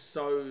not just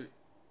so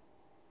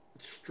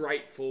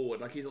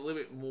straightforward. Like, he's a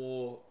little bit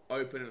more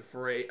open and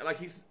free. Like,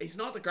 he's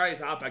not the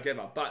greatest halfback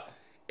ever, but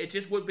it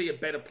just would be a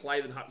better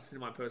play than Hutchinson, in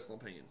my personal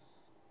opinion.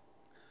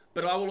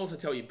 But I will also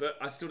tell you,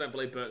 I still don't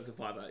believe Burton's a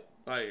 5'8".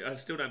 I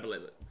still don't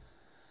believe it.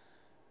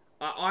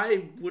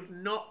 I would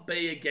not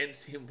be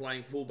against him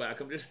playing fullback.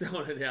 I'm just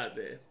throwing it out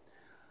there.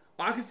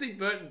 I could see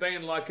Burton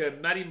being like a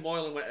Matty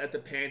Moylan at the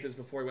Panthers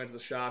before he went to the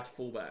Sharks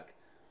fullback.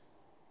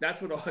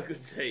 That's what I could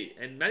see.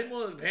 And Matty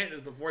Moylan at the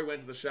Panthers before he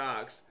went to the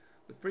Sharks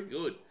was pretty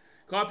good.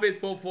 Kyle Pierce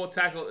pulled 4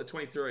 tackle at the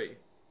 23.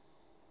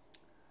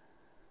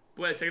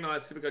 Boy, second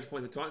highest Supercoach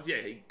points with Titans.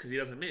 Yeah, because he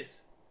doesn't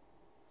miss.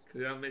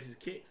 because he doesn't miss his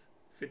kicks.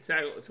 Fit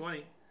tackle at the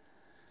 20.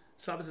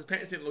 Summers says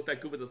Panthers didn't look that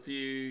good with a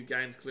few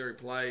games Cleary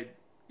played.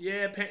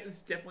 Yeah,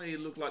 Panthers definitely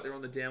look like they're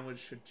on the downward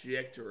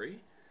trajectory.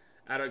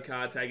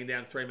 Addo taking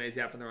down 3 metres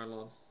out from their own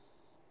line.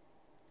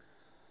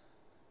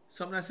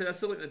 Someone said, I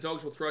still think the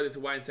Dogs will throw this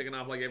away in second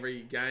half like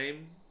every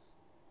game.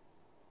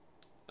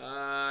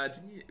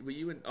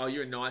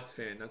 You're a Knights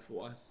fan, that's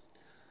why.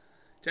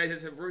 Jason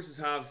said, Roosters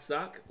halves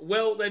suck.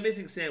 Well, they're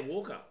missing Sam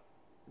Walker.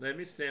 They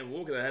missed Sam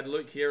Walker. They had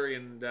Luke Keary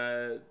and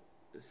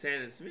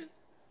Sandon Smith.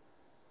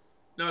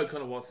 No,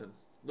 Connor Watson.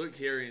 Luke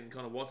Keary and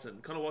Connor Watson.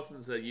 Connor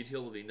Watson's a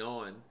utility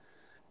 9.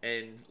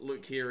 And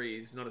Luke Keary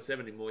is not a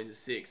 7 anymore. He's a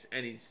 6.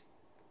 And he's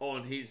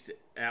on his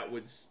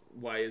outwards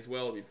way as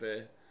well, to be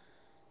fair.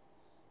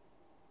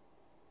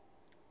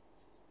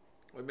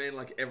 I mean,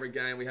 like every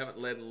game, we haven't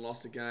led and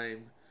lost a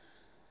game.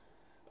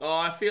 Oh,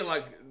 I feel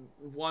like,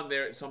 one,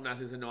 there at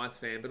Somnath is a Knights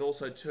fan, but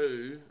also,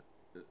 two,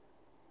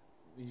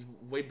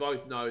 we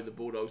both know the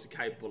Bulldogs are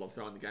capable of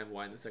throwing the game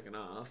away in the second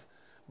half.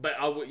 But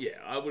I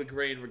would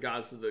agree in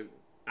regards to the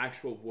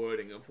actual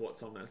wording of what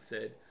Somnath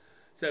said.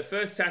 So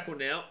first tackle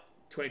now,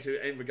 22,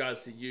 in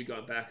regards to you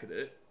going back at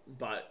it.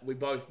 But we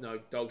both know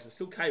Dogs are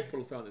still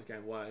capable of throwing this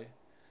game away.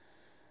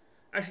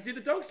 Actually, did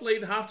the Dogs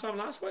lead halftime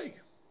last week?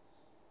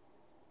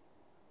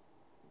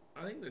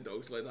 I think the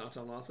Dogs led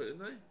halftime last week,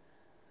 didn't they?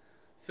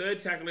 Third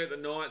tackle at the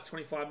Knights,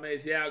 25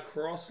 metres out.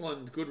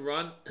 Crossland, good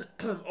run.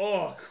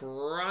 Oh,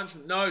 crunch.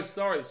 No,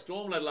 sorry, the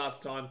Storm led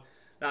last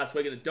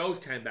week, and the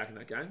Dogs came back in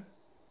that game.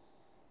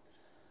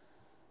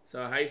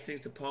 So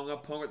Hastings to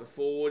Ponga. Ponga at the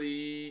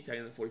 40,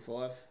 taking the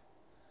 45.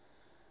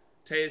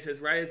 Tia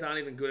says, Raiders aren't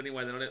even good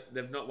anyway.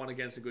 They've not won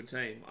against a good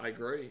team. I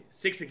agree.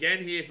 6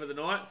 again here for the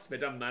Knights. But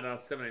it doesn't matter.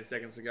 17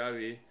 seconds to go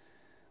here.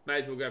 May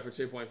as well go for a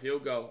 2-point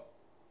field goal.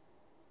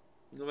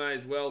 May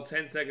as well.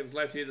 10 seconds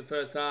left here in the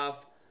first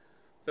half.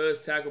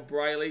 First tackle,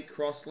 Brayley,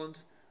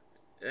 Crossland.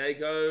 They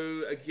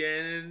go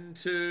again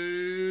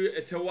to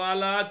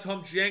Tawala,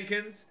 Tom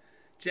Jenkins.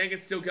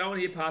 Jenkins still going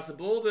here. Pass the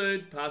ball,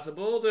 dude. Pass the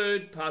ball,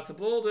 dude. Pass the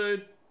ball,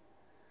 dude.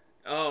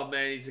 Oh,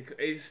 man,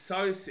 he's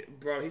so...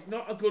 Bro, he's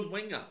not a good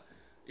winger.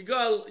 You've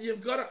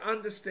got to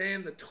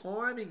understand the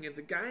timing of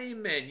the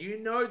game, man. You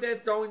know they're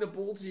throwing the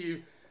ball to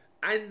you.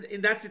 And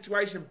in that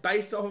situation,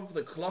 based off of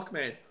the clock,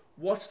 man,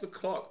 watch the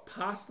clock.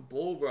 Pass the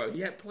ball, bro.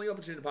 He had plenty of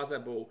opportunity to pass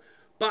that ball.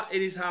 But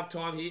it is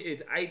half-time here. It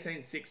is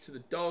 18-6 to the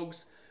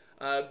Dogs.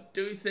 I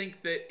do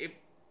think the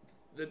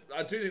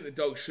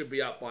Dogs should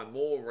be up by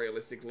more,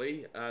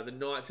 realistically. The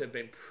Knights have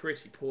been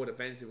pretty poor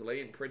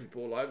defensively and pretty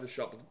poor all over the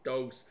shop. But the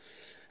Dogs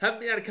haven't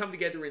been able to come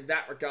together in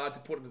that regard to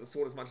put them to the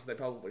sword as much as they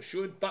probably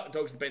should. But the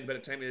Dogs have been the better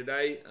team here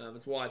today.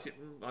 That's why I tipped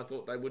them. I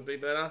thought they would be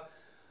better.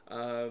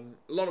 A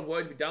lot of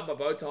work to be done by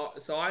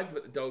both sides,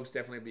 but the Dogs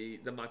definitely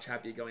be the much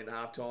happier going into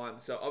half-time.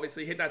 So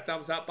obviously hit that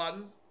thumbs up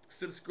button.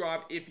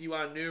 Subscribe if you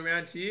are new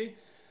around here.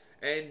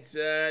 And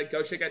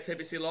go check out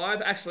TPC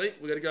Live. Actually,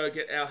 we've got to go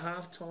get our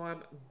halftime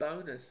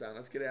bonus, son.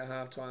 Let's get our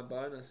halftime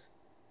bonus.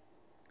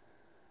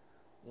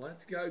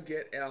 Let's go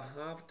get our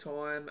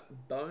halftime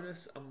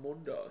bonus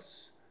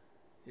Amundos.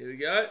 Here we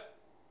go.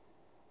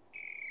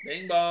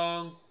 Bing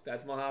bong.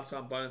 That's my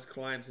halftime bonus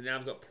claim. So now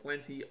I've got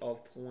plenty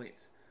of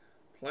points.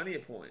 Plenty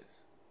of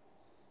points.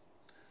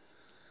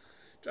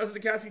 Justin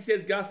DeCassi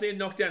says, Garcia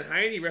knocked down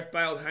Haney. Ref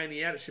bailed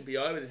Haney out. It should be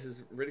over. This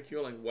is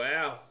ridiculing.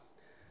 Wow.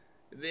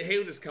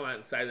 He'll just come out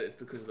and say that it's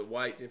because of the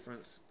weight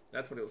difference.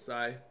 That's what he'll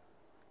say.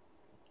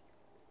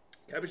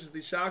 Cabbage, is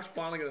the Sharks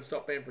finally going to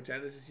stop being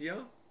pretenders this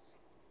year?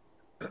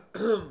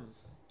 I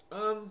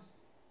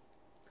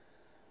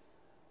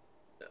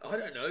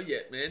don't know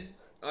yet, man.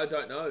 I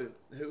don't know.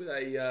 Who are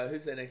they?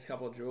 Who's their next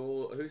couple of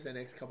Who's their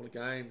next couple of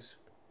games?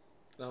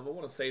 I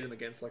want to see them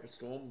against like a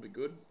Storm. Would be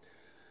good.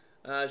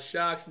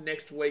 Sharks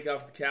next week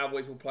after the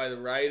Cowboys will play the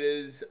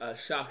Raiders.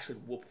 Sharks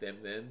should whoop them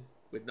then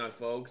with no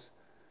fogs.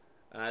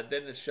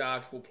 Then the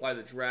Sharks will play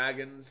the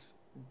Dragons.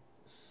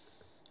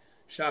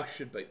 Sharks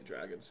should beat the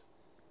Dragons.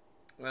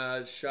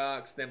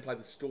 Sharks then play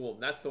the Storm.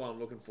 That's the one I'm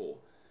looking for.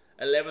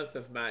 11th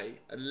of May.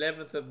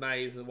 11th of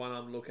May is the one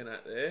I'm looking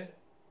at there.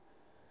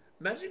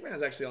 Magic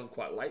Round's actually on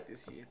quite late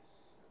this year.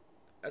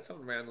 That's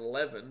on round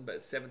 11, but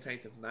it's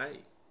 17th of May.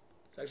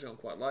 It's actually on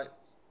quite late.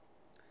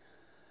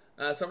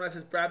 Someone else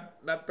says,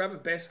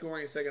 Bradman best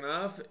scoring in second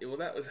half. Well,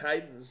 that was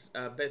Hayden's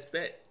best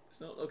bet. It's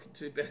not looking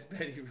too best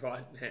betty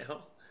right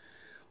now.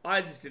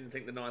 I just didn't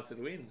think the Knights would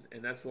win,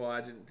 and that's why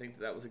I didn't think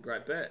that was a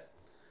great bet.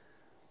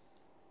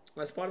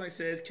 Spider-Man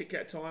says, Kit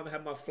Kat time, I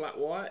have my flat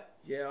white.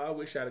 Yeah, I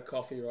wish I had a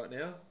coffee right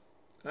now.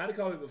 I had a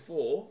coffee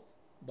before,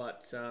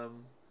 but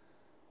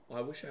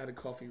I wish I had a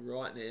coffee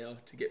right now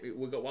to get me.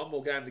 We've got one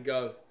more game to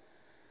go.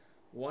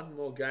 One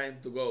more game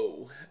to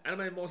go.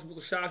 Anime Morrison, will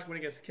the Sharks win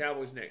against the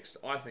Cowboys next?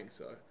 I think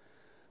so.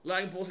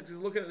 Logan Paulsik says,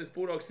 looking at this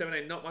Bulldogs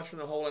 17, not much from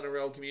the whole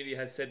NRL community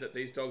has said that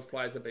these Dogs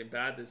players have been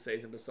bad this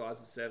season besides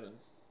the 7.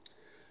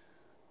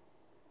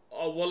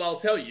 Oh, well, I'll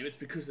tell you, it's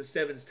because the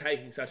 7's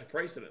taking such a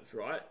precedence,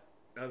 right?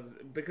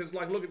 Because,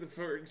 like, look at,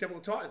 for example,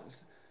 the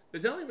Titans.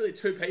 There's only really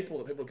 2 people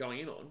that people are going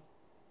in on.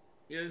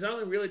 You know, there's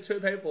only really 2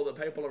 people that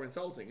people are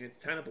insulting. It's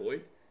Tanner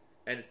Boyd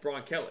and it's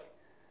Brian Kelly.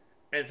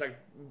 And it's like,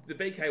 the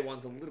BK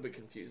one's a little bit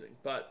confusing.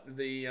 But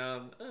the,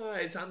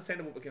 it's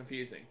understandable but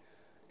confusing.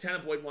 Tanner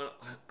Boyd one,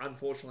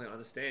 unfortunately, I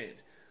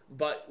understand.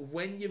 But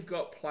when you've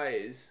got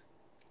players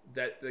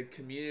that the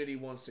community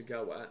wants to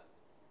go at,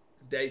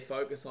 they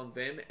focus on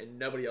them and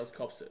nobody else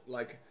cops it.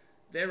 Like,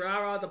 there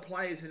are other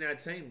players in our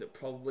team that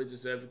probably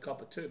deserve to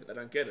cop it too, but they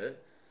don't get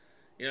it.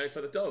 You know,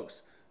 so the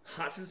Dogs.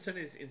 Hutchinson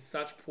is in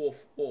such poor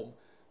form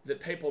that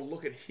people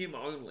look at him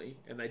only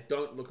and they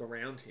don't look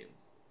around him.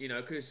 You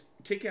know, because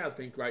Kickout's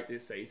been great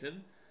this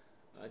season.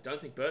 I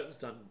don't think Burton's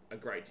done a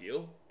great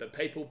deal, but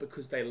people,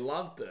 because they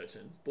love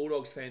Burton,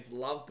 Bulldogs fans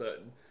love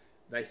Burton,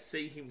 they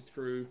see him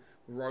through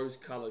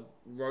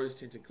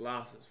rose-tinted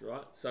glasses,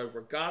 right? So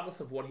regardless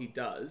of what he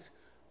does,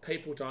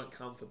 people don't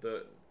come for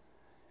Burton.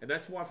 And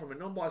that's why, from a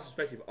non-biased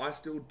perspective, I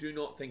still do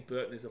not think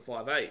Burton is a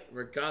 5'8",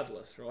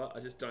 regardless, right? I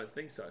just don't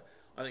think so.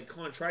 I think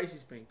Colin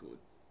Tracy's been good,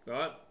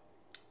 right?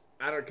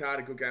 Adokar had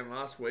a good game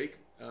last week.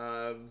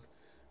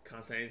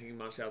 Can't say anything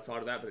much outside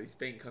of that, but he's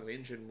been kind of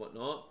injured and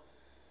whatnot.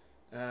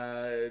 You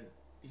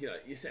know,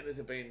 your centres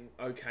have been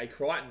okay.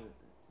 Crichton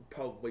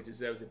probably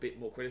deserves a bit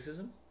more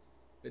criticism.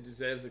 It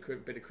deserves a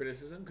bit of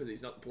criticism because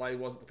he's not the player he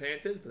was at the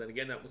Panthers, but then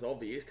again, that was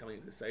obvious coming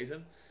into the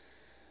season.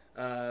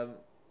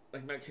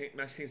 Like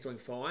Max King's doing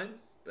fine,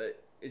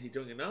 but is he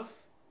doing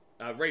enough?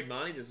 Reid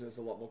Marnie deserves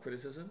a lot more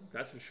criticism,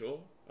 that's for sure.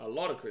 A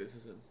lot of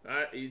criticism,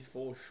 that is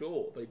for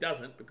sure. But he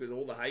doesn't, because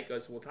all the hate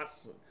goes towards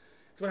Hutchinson.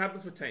 It's what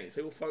happens with teams.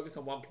 People focus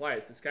on one player,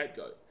 it's the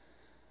scapegoat.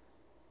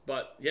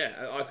 But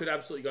yeah, I could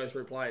absolutely go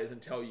through players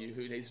and tell you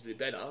who needs to do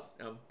better.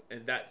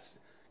 And that's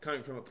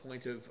coming from a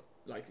point of,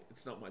 like,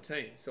 it's not my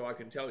team, so I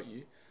can tell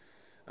you.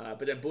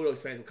 But then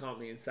Bulldogs fans will come at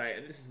me and say,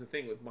 and this is the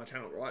thing with my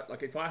channel, right?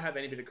 Like, if I have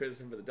any bit of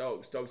criticism for the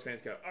Dogs, Dogs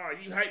fans go, oh,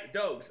 you hate the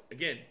Dogs.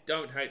 Again,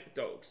 don't hate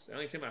the Dogs. The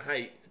only team I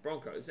hate is the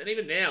Broncos. And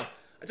even now,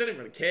 I don't even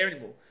really care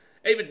anymore.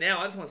 Even now,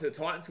 I just want to see the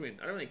Titans win.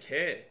 I don't really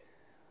care.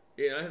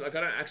 You know, like,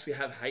 I don't actually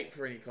have hate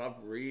for any club,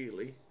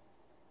 really.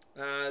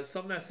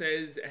 Someone that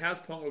says, how's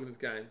Pong looking this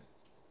game?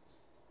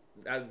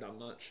 Hasn't done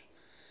much.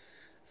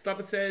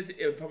 Stubber says,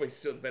 it would probably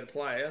still the better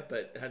player,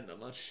 but hadn't done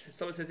much.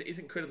 Stubber says,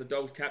 isn't Critter the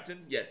Dogs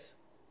captain? Yes.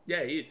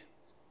 Yeah, he is.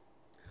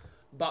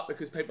 But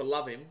because people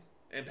love him,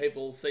 and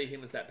people see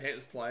him as that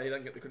Panthers player, he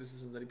doesn't get the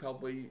criticism that he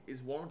probably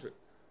is warranted.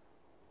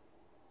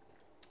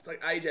 It's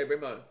like AJ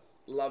Brimo.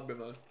 Love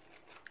Brimo.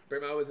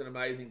 Brimo is an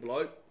amazing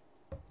bloke,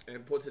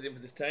 and puts it in for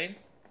this team.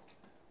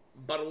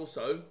 But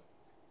also,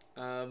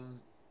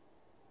 even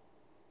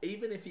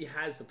if he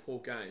has a poor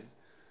game,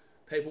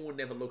 people will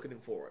never look at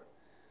him for it.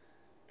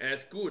 And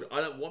it's good.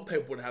 I don't want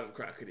people to have a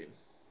crack at him.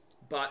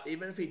 But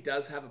even if he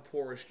does have a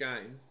poorish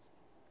game,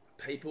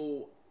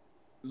 people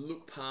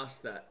look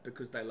past that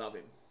because they love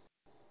him.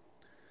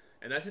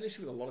 And that's an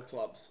issue with a lot of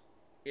clubs.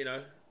 You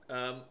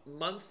know,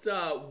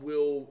 Munster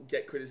will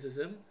get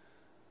criticism,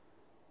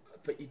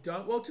 but you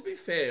don't... Well, to be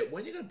fair,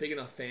 when you've got a big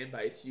enough fan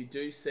base, you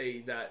do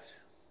see that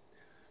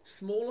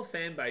smaller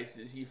fan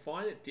bases, you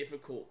find it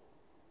difficult.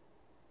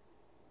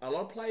 A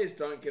lot of players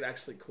don't get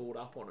actually called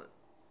up on it.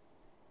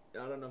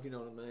 I don't know if you know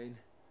what I mean.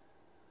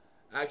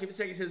 Keep a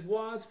second. Says,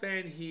 Waz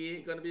fan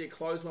here. Going to be a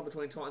close one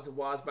between Titans and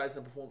Waz based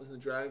on performance in the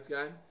Dragons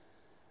game.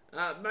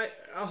 Mate,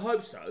 I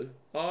hope so.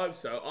 I hope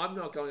so. I'm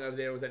not going over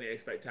there with any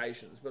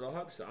expectations, but I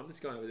hope so. I'm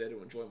just going over there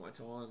to enjoy my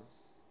time.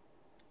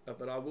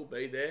 But I will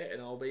be there,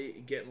 and I'll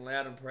be getting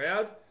loud and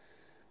proud.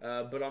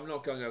 But I'm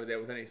not going over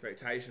there with any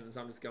expectations.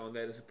 I'm just going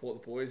there to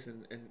support the boys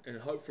and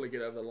hopefully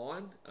get over the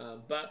line.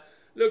 But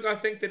look, I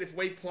think that if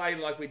we play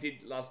like we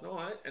did last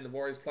night and the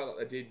Warriors play like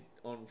they did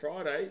on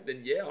Friday,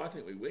 then yeah, I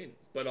think we win.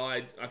 But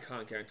I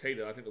can't guarantee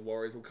that. I think the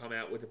Warriors will come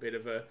out with a bit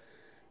of a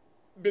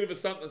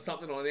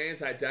something on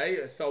Anzac Day,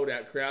 a sold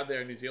out crowd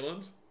there in New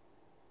Zealand.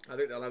 I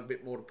think they'll have a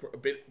bit more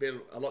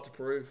a lot to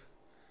prove.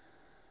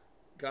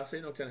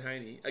 Garcia knocked down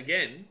Haney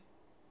again.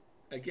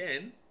 I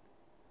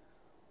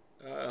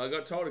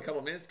got told a couple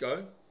of minutes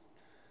ago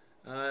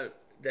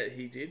that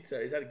he did. So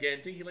is that again?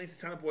 Dinky Links,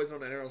 a ton of boys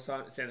on an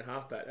NRL standard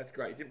halfback. That's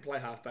great. He didn't play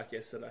halfback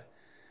yesterday.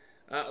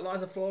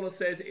 Eliza Flawless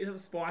says, isn't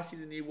spicy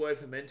the new word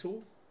for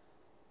mental?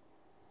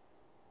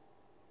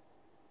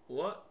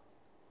 What?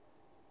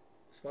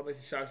 Spud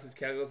Sharks vs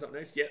Cowgirls up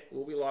next. Yep,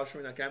 we'll be live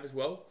streaming that game as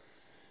well.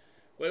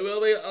 We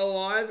will be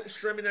live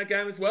streaming that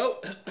game as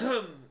well.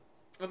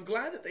 I'm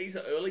glad that these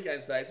are early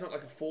games today. It's not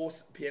like a 4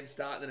 p.m.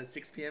 start and then a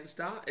 6 p.m.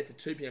 start. It's a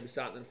 2 p.m.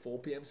 start and then a 4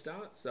 p.m.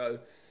 start. So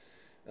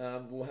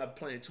we'll have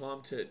plenty of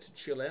time to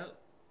chill out.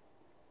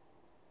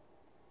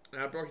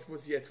 Brocky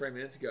Sports here 3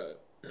 minutes ago.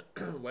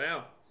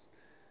 Wow.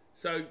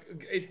 So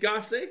is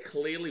Garcia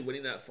clearly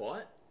winning that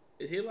fight?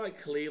 Is he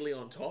like clearly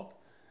on top?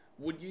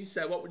 Would you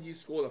say, what would you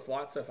score the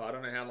fight so far? I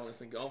don't know how long it's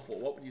been going for.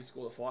 What would you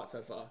score the fight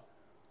so far?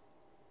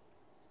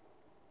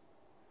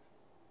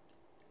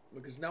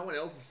 Because no one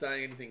else is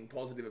saying anything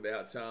positive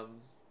about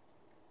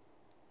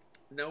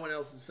no one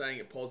else is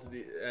saying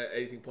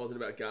anything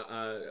positive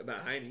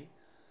about Haney.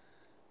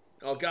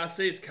 Oh,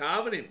 Garcia's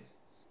carving him.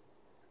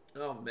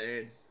 Oh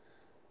man,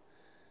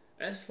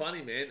 that's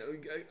funny, man.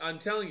 I'm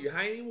telling you,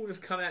 Haney will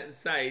just come out and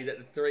say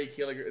that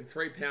the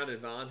 3 pound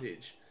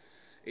advantage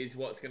is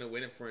what's going to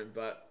win it for him.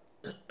 But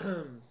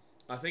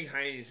I think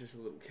Haney's just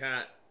a little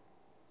cat.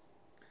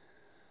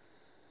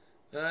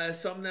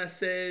 Somna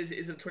says,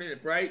 is it a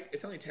 20-minute break?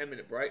 It's only a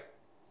 10-minute break.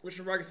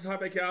 Richard Ruggers says, hi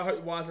BKR, hope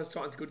the Wise vs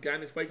Titans a good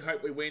game this week.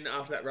 Hope we win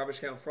after that rubbish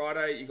game on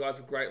Friday. You guys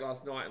were great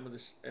last night,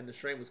 and the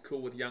stream was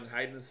cool with young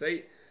Hayden in the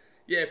seat.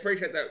 Yeah,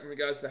 appreciate that in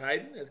regards to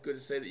Hayden. It's good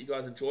to see that you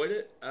guys enjoyed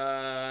it.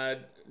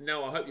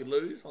 No, I hope you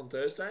lose on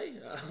Thursday.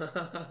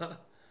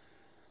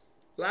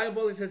 Lagan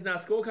Bolly says, nah,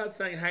 scorecard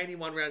saying Haney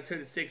won rounds 2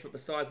 to 6, but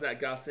besides that,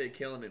 Garcia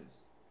killing him.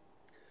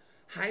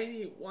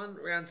 Haney won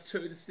rounds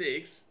 2 to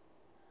 6.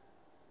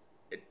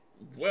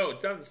 Well,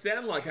 it doesn't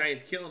sound like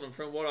Haney's killing him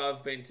from what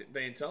I've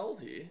been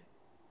told here.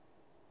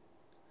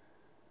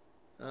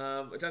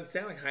 It doesn't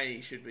sound like Haney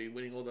should be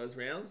winning all those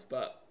rounds,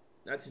 but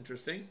that's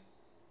interesting.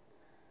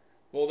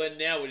 Well, then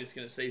now we're just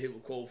going to see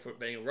people call for it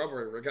being a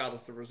robbery,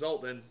 regardless of the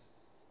result, then.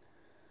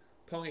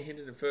 Ponga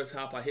hindered in the first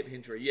half by hip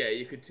injury. Yeah,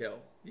 you could tell.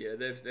 Yeah,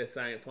 they're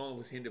saying Ponga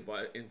was hindered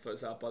in the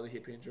first half by the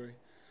hip injury.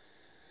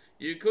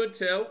 You could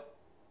tell.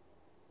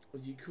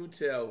 You could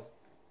tell.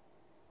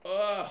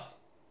 Oh,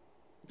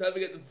 don't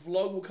forget the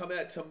vlog will come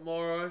out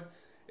tomorrow.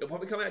 It'll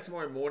probably come out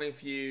tomorrow morning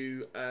for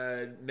you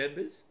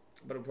members,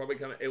 but it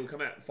will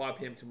come out at 5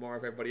 PM tomorrow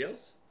for everybody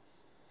else.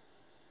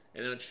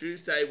 And then on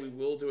Tuesday we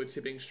will do a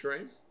tipping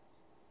stream,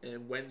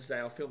 and Wednesday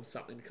I'll film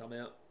something to come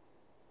out.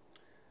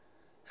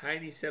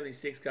 Haney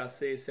 76,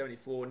 Garcia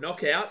 74.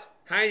 Knockout.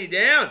 Haney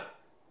down.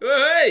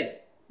 Hey,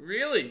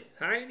 really?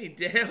 Haney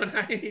down.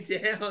 Haney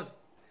down.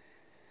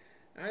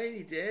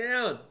 Haney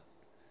down.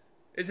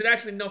 Is it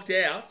actually knocked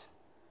out?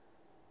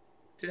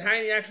 Did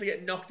Haney actually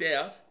get knocked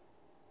out?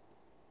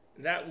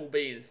 That will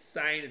be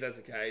insane if that's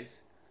the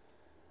case.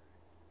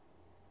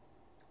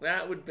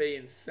 That would be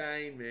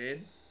insane,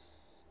 man.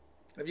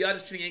 If you are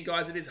just tuning in,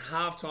 guys, it is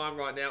half-time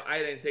right now.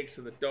 18-6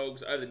 to the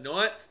Dogs over the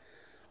Knights.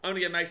 I'm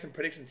going to make some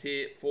predictions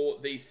here for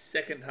the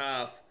second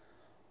half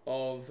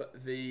of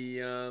the...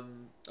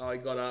 he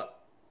got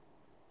up.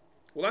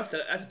 Well, that's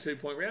a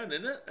 2-point round,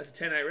 isn't it? That's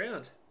a 10-8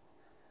 round.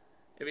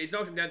 If he's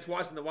knocked him down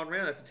twice in the one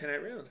round, that's a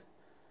 10-8 round.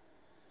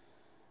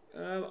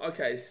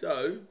 Okay,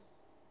 so...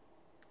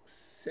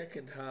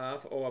 second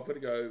half... Oh, I've got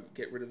to go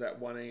get rid of that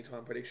one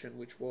anytime prediction,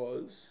 which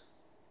was...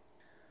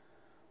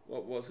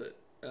 What was it?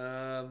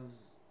 Draw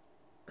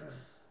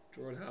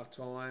at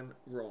half-time.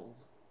 Wrong.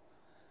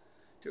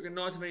 Do you reckon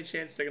Knights have any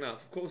chance second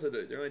half? Of course I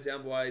do. They're only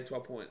down by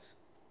 12 points.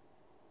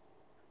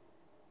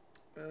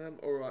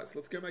 Alright, so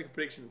let's go make a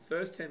prediction.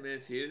 First 10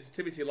 minutes here. This is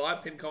TBC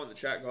Live. Pin comment in the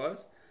chat,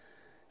 guys.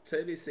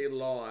 TBC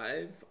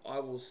Live,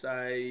 I will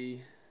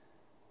say...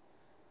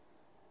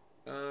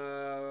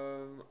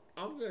 I'm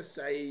going to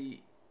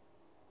say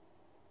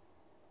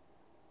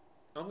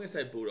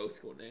Bulldogs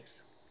score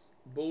next.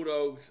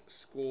 Bulldogs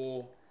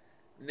score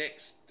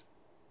next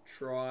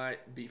try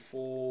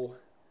before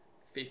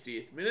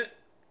 50th minute.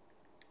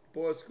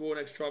 Boys score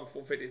next try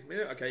before 50th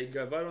minute. Okay, you can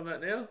go vote on that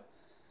now.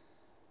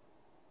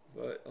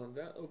 Vote on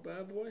that little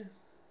bad boy.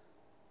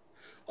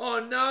 Oh,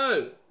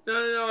 no.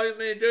 No, I didn't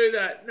mean to do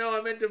that. No,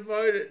 I meant to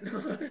vote it.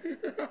 No.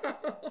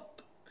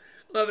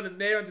 I'm having a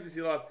mare on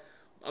TBC Live.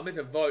 I meant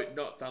to vote,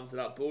 not thumbs it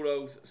up.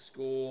 Bulldogs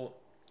score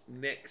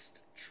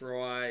next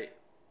try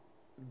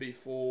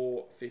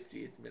before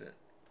 50th minute.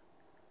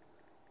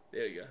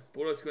 There you go.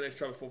 Bulldogs score next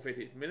try before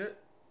 50th minute.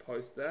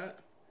 Post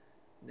that.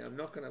 Now, I'm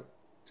not going to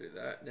do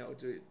that. Now we'll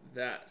do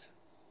that.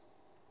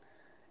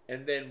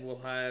 And then we'll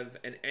have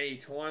an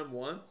anytime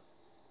one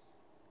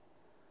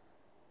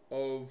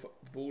of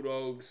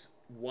Bulldogs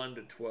 1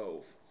 to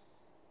 12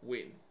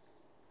 win.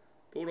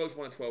 Bulldogs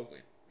 1 to 12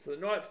 win. So the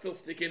Knights still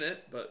stick in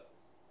it, but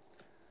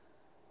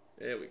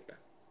there we go.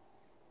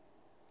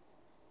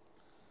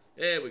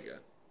 There we go.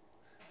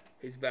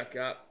 He's back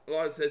up.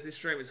 Elijah says this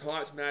stream is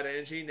hyped, mad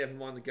energy, never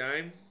mind the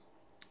game.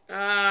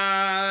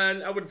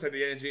 I wouldn't say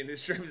the energy in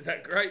this stream is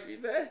that great, to be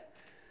fair.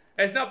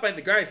 It's not been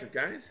the greatest of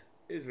games.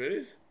 It is what it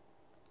is.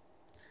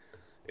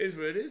 It is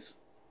what it is.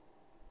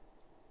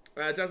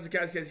 Justin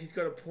Ducati says he's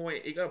got a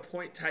point. He got a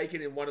point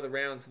taken in one of the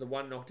rounds, so the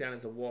one knockdown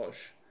is a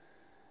wash.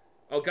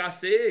 Oh,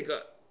 Garcia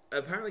got...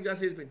 Apparently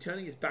Garcia's been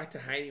turning his back to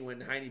Haney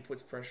when Haney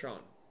puts pressure on.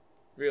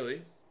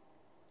 Really?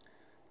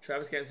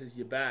 Travis Game says,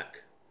 you're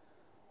back.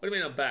 What do you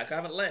mean I'm back? I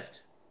haven't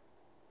left.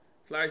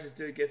 Flurry says,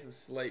 dude, get some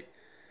sleep.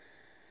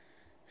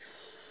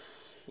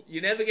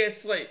 You never get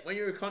sleep. When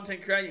you're a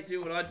content creator, you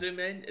do what I do,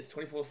 man. It's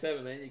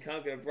 24/7, man. You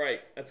can't get a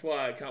break. That's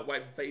why I can't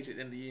wait for feature at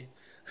the end of the year.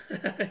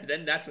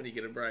 Then that's when you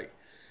get a break.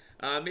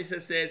 Missa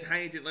says,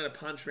 Haney didn't let a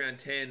punch round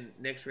 10.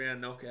 Next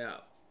round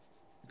knockout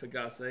for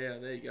Garcia.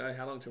 There you go.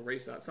 How long to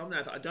restart? Something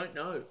else. I don't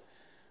know.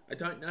 I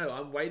don't know.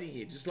 I'm waiting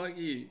here, just like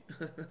you.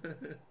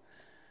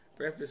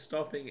 Breath is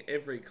stopping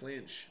every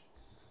clinch.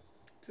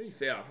 To be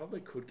fair, I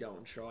probably could go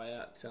and try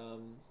out,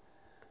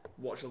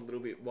 watch a little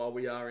bit while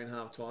we are in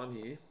half time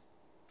here.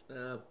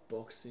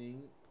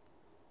 Boxing.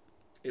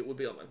 It would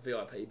be on my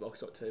VIP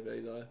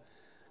box.tv though,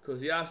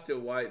 because you are still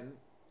waiting.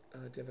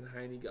 Devin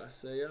Haney,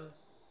 Garcia.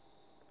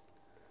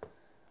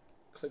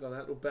 Click on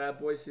that little bad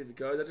boy, see if it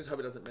goes. I just hope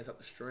it doesn't mess up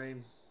the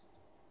stream.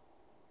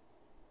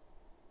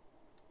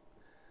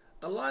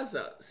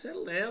 Eliza,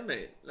 settle down,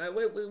 man. Like,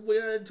 we're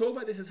going to talk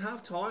about this as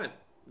half time.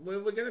 We're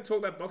going to talk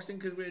about boxing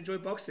because we enjoy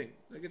boxing.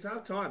 Like, it's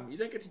half time. You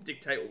don't get to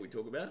dictate what we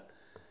talk about.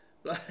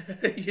 Like,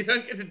 you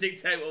don't get to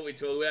dictate what we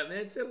talk about,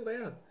 man. Settle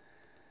down.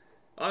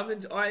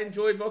 I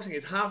enjoy boxing.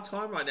 It's half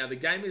time right now. The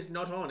game is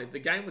not on. If the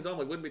game was on,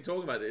 we wouldn't be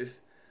talking about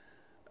this.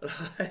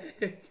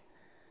 Like,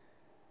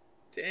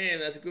 damn,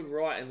 that's a good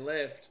right and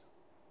left.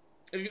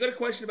 If you've got a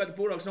question about the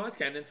Bulldogs Knights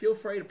game, then feel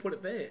free to put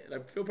it there.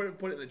 Like, feel free to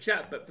put it in the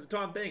chat. But for the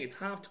time being, it's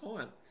half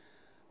time.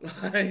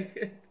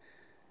 Like,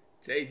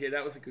 geez, yeah,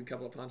 that was a good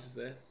couple of punches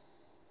there.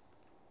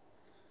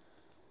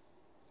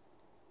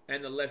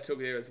 And the left hook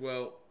there as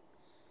well.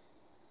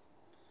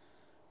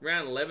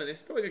 Round 11. This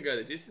is probably going to go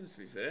the distance, to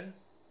be fair.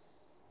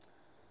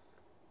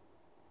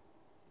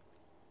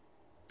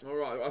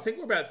 Alright, I think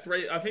we're about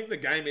 3. I think the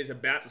game is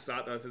about to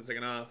start, though, for the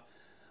second half.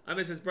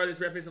 It says, bro,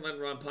 this ref isn't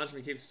letting Ryan punch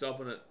me. Keeps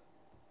stopping it.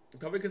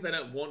 Probably because they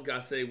don't want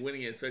Garcia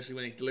winning it, especially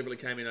when he deliberately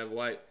came in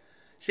overweight.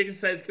 Chicken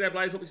says, g'day,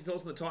 Blaze. What was your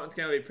thoughts on the Titans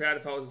game? I'd be proud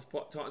if I was a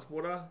Titans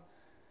supporter.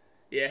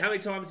 Yeah, how many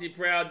times are you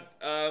proud,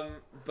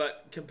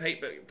 but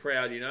compete but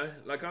proud, you know?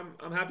 Like,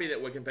 I'm happy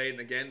that we're competing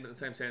again, but at the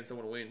same sense, I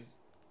want to win.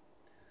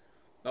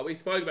 But we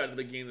spoke about it at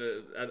the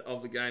beginning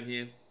of the game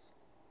here.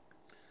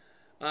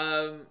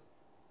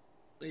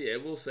 Yeah,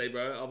 we'll see,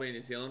 bro. I'll be in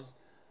New Zealand.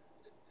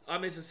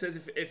 Mr. says,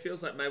 it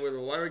feels like Mayweather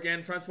all over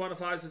again. France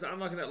 1-5 says,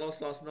 unlike that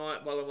loss last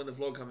night, by the way, when the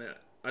vlog come out.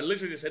 I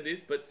literally just said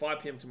this, but 5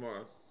 PM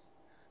tomorrow.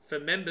 For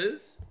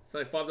members,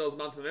 so $5 a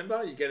month for a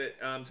member, you get it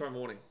tomorrow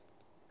morning.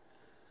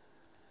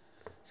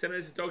 7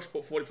 is Dogs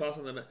put 40 plus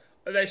on them.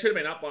 They should have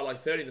been up by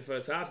like 30 in the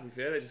first half, to be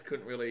fair. They just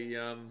couldn't really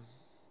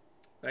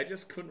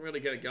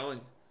get it going.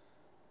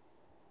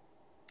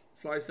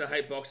 Flo said, I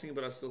hate boxing,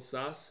 but I still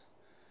sus.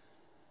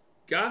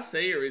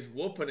 Garcia is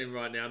whooping him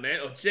right now, man.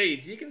 Oh,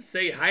 jeez, you can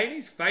see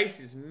Haney's face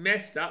is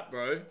messed up,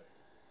 bro.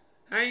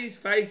 Haney's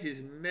face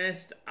is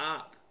messed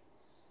up.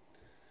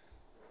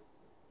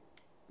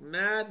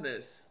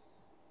 Madness.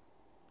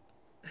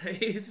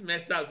 He's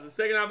messed up. So the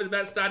second half is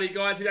about to start here,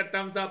 guys. Hit that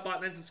thumbs up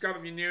button and subscribe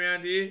if you're new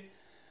around here.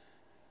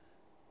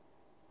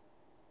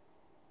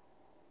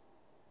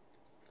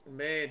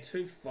 Man,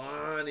 too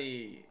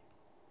funny.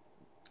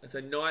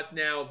 So Knights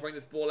now will bring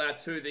this ball out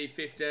to the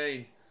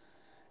 15.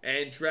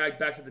 And drag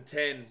back to the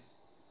 10.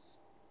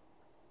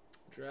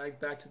 Drag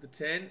back to the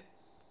 10.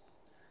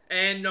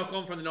 And knock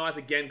on from the Knights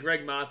again.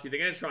 Greg Marty. They're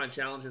going to try and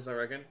challenge us, I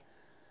reckon.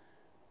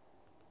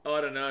 Oh,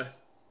 I don't know.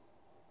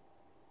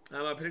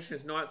 My prediction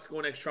is Knights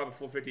score next try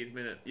before 50th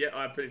minute. Yeah,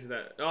 I predicted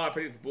that. Oh, I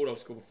predicted the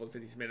Bulldogs score before the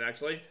 50th minute,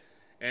 actually.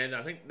 And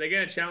I think they're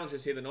going to challenge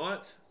us here, the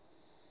Knights.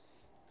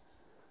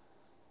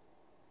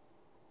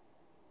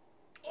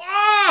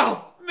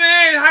 Oh,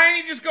 man.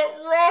 Haney just got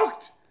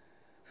rocked.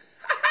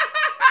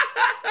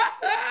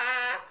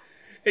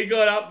 He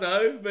got up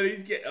though, but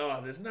he's getting... Oh,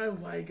 there's no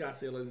way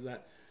Garcia loses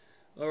that.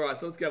 Alright,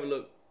 so let's go have a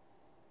look.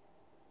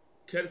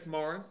 Curtis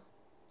Moran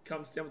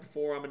comes down with the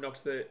forearm and knocks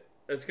the...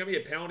 It's going to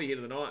be a penalty here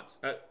to the Knights.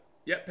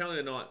 Yep, penalty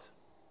to the Knights.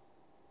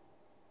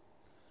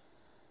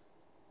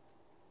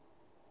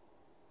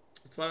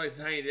 It's funny he's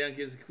hanging down,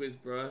 gives a quiz,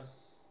 bro.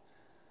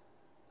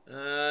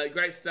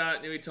 Great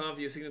start. Nearly time for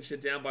your signature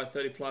down by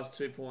 30 plus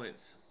 2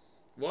 points.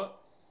 What?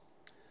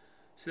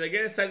 So they're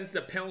going to say this is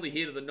a penalty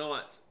here to the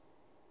Knights.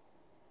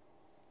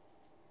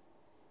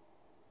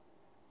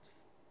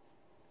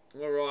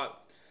 Alright.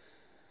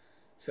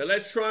 So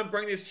let's try and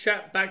bring this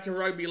chat back to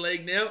rugby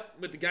league now.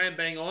 With the game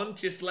being on,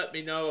 just let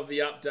me know of the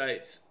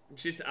updates.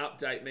 Just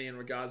update me in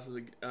regards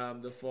to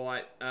the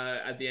fight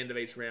at the end of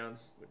each round.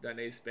 We don't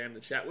need to spam the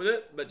chat with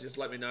it, but just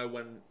let me know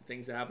when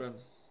things are happening.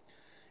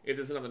 If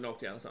there's another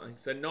knockdown or something.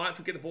 So Knights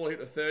will get the ball hit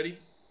to 30.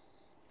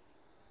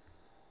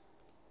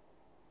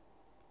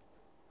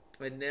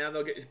 And now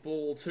they'll get this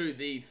ball to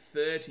the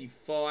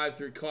 35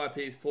 through Kai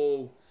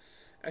Pearce-Paul.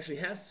 Actually,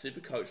 how's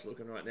Supercoach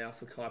looking right now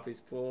for Kai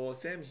Pearce-Paul?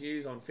 Sam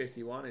Hughes on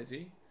 51, is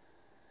he?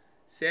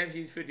 Sam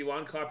Hughes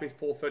 51, Kai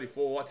Pearce-Paul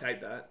 34. I'll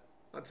take that.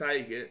 I'll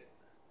take it.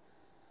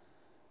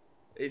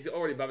 He's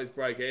already above his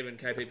break-even,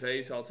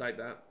 KPP, so I'll take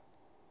that.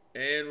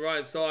 And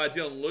right side,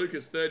 Dylan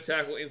Lucas, third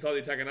tackle inside the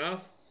attacking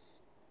half.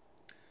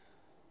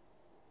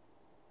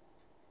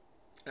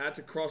 Out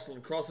to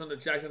Crossland. Crossland to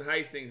Jackson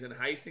Hastings. And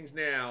Hastings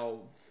now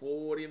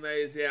 40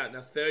 metres out.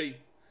 Now 30.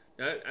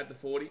 No, at the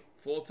 40.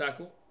 Full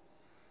tackle.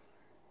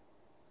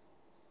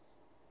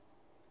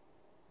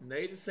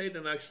 Need to see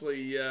them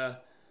actually... is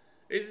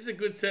this a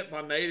good set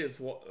by metres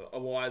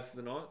wise for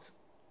the Knights?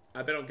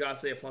 I bet on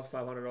Garcia plus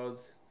 500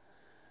 odds.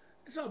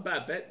 It's not a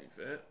bad bet, to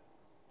be fair.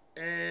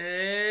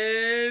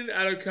 And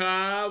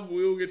Adokar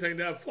will get taken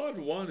down.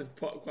 5-1 is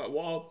quite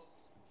wild.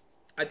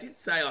 I did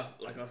say I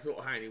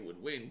thought Haney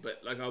would win,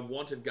 but like I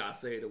wanted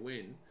Garcia to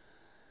win.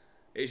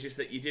 It's just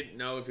that you didn't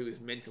know if he was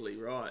mentally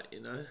right, you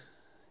know.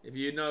 If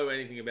you know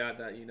anything about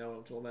that, you know what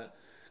I'm talking about.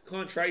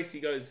 Colin Tracy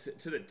goes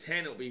to the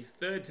 10. It'll be his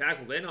third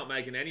tackle. They're not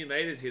making any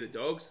meters here, the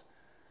Dogs.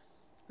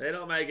 They're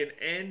not making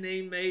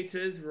any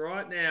meters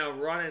right now.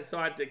 Right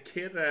inside to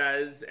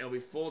Kiraz. And it'll be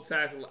full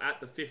tackle at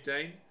the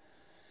 15.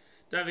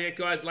 Don't forget,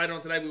 guys, later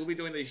on today, we will be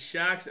doing the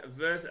Sharks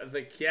versus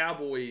the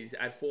Cowboys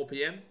at 4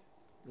 PM.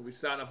 We'll be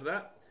starting off with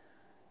that.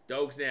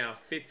 Dogs now,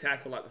 fit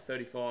tackle at the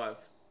 35.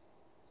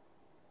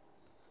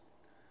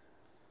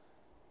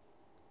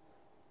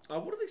 I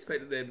would have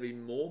expected there to be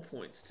more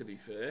points, to be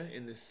fair,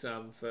 in this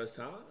first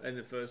half. In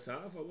the first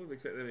half, I would have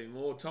expected there to be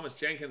more. Thomas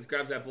Jenkins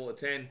grabs that ball at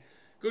 10.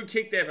 Good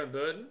kick there from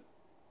Burton.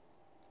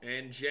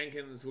 And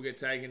Jenkins will get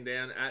taken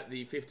down at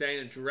the 15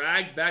 and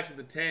dragged back to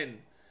the 10.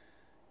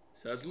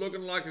 So it's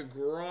looking like a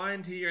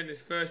grind here in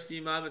this first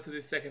few moments of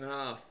this second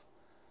half.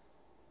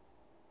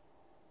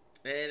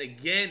 And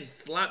again,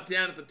 slapped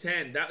down at the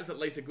 10. That was at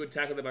least a good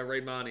tackle there by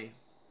Reid Marnie.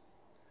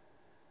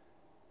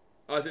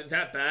 Oh, is it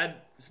that bad?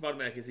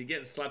 Smudmack, is he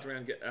getting slapped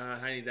around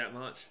Haney that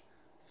much?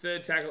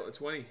 Third tackle at the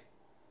 20.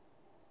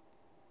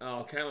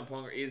 Oh, Kalen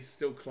Ponga is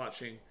still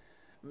clutching.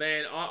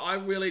 Man, I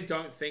really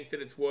don't think that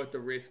it's worth the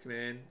risk,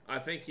 man. I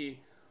think he...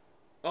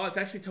 Oh, it's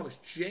actually Thomas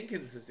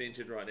Jenkins that's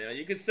injured right now.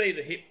 You can see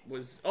the hip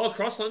was... Oh,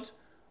 Crossland.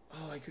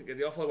 Oh, he couldn't get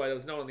the offload away. There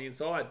was no one on the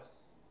inside.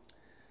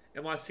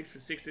 Am I 6 for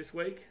 6 this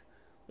week?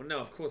 Well, no,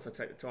 of course I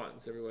take the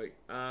Titans every week.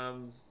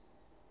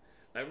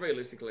 Like,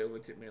 realistically, I would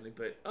have tipped Manly,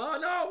 but... Oh,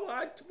 no,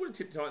 I would have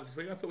tipped Titans this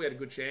week. I thought we had a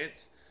good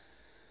chance.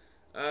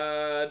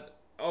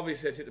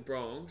 Obviously, I tipped the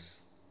Bronx.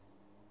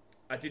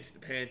 I did tip the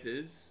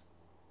Panthers.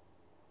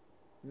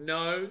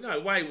 No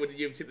way would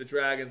you have tipped the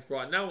Dragons,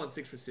 Bright. No one's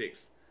 6 for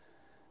 6.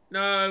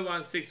 No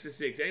one's 6 for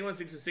 6. Anyone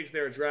 6 for 6,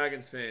 they're a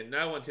Dragons fan.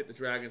 No one tipped the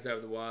Dragons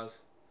over the wires.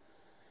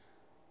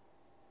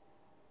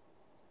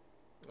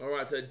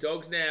 Alright, so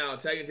Dogs now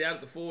taken down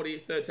at the 40,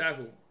 third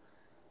tackle.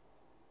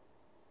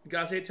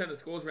 Garcia turned the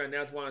scores around.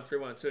 Now it's 1-3,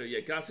 1-2. Yeah,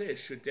 Garcia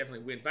should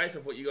definitely win. Based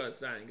off what you guys are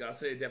saying,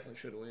 Garcia definitely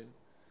should win.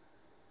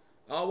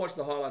 I'll watch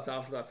the highlights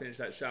after I finish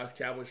that Sharks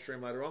Cowboys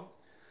stream later on.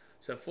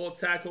 So, fourth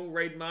tackle,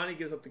 Reid Marnie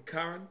gives up to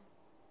Curran.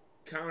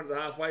 Curran at the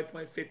halfway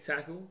point, fifth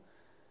tackle.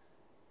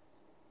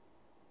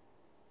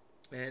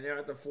 And they're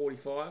at the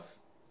 45.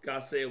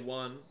 Garcia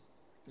won.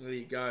 There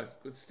you go.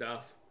 Good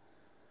stuff.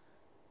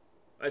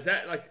 Is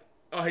that like...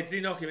 Oh, did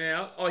he knock him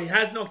out? Oh, he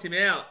has knocked him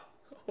out.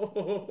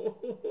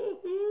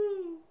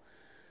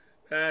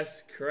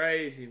 That's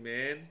crazy,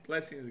 man.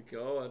 Blessings of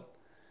God.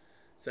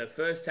 So,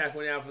 first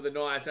tackle now for the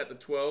Knights at the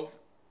 12.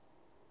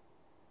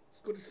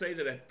 It's good to see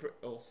that...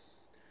 Oh.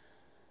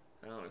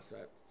 I don't know what's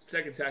that.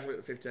 Second tackle at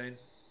the 15.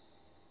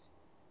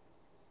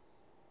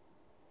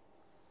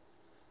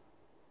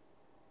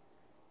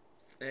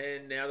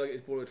 And now look at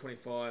this ball at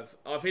 25.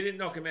 Oh, if he didn't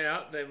knock him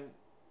out, then...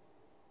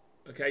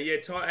 Okay, yeah,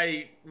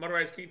 hey,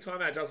 moderators, can you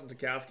time out Justin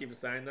Tarkowski for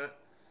saying that?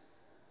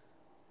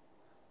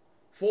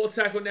 Fourth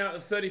tackle now at the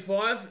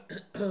 35.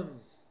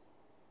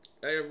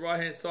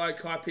 Right-hand side,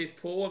 Kai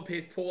Pearce-Paul, and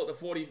Pearce-Paul at the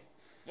 40.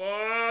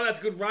 Oh, that's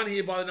a good run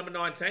here by the number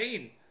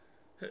 19.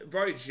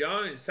 Bro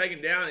Jones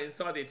taken down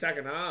inside the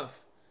attacking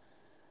half.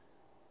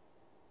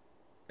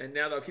 And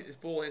now they'll kick this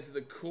ball into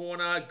the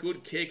corner.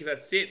 Good kick. That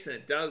sits, and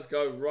it does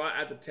go right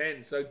at the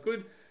 10. So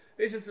good.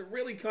 This is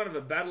really kind of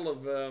a battle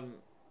of,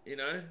 you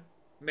know,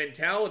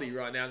 mentality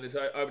right now in this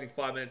opening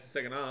 5 minutes of the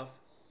second half.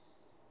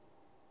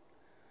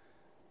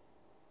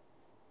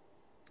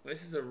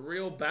 This is a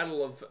real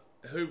battle of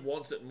who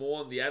wants it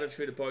more and the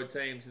attitude of both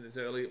teams in this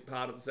early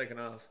part of the second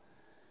half.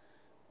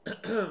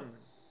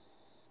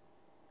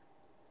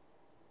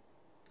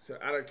 So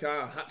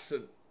Adokar,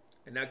 Hutchinson,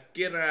 and now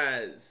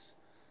Giraz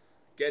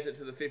gets it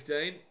to the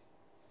 15.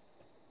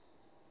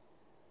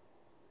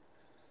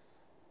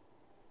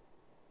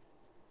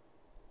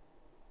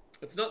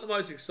 It's not the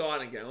most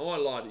exciting game. I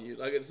won't lie to you.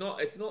 Like it's not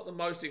the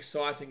most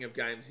exciting of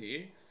games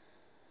here.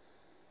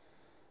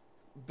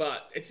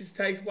 But it just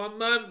takes one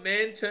moment,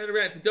 man. Turn it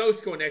around. If the Dogs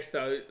score next,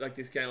 though, like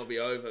this game will be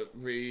over,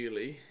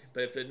 really.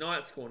 But if the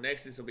Knights score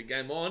next, this will be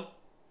game on.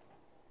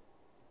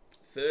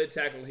 Third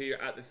tackle here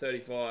at the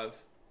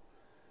 35.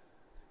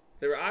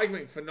 They were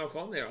arguing for knock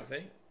on there, I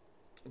think.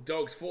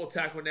 Dogs fourth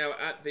tackle now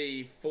at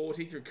the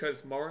 40 through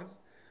Curtis Moran.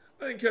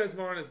 I think Curtis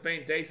Moran has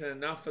been decent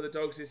enough for the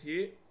Dogs this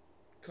year.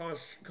 Kind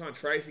of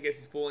Tracy gets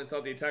his ball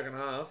inside the attacking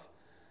half.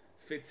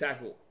 Fifth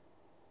tackle.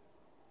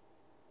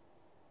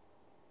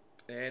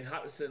 And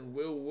Hutchinson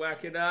will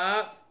whack it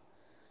up.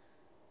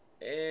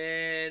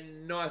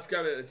 And nice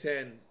grab it at the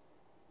 10.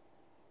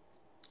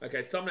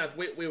 Okay, Somnath,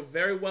 we're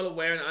very well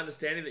aware and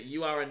understanding that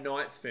you are a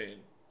Knights fan.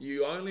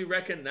 You only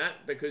reckon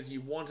that because you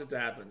want it to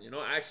happen. You're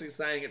not actually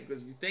saying it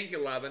because you think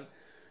it'll happen.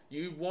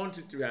 You want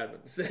it to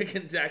happen.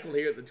 Second tackle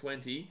here at the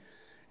 20.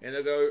 And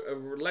they'll go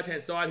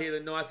left-hand side here. The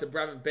Knights to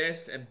Bravin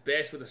Best. And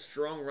Best with a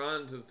strong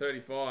run to the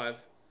 35.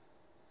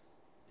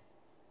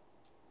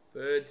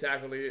 Third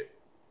tackle here.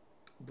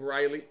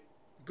 Brayley.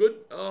 Good.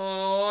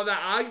 Oh, that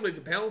arguably is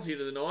a penalty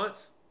to the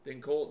Knights.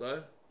 Didn't call it,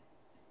 though.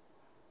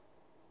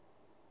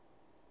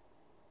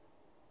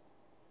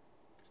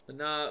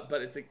 Nah,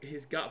 but it's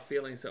his gut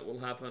feelings that will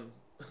happen.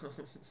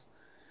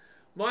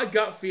 My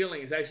gut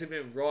feeling has actually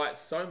been right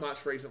so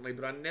much recently,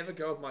 but I never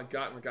go with my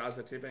gut in regards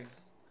to tipping.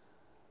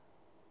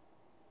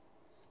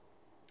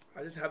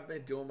 I just haven't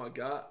been doing my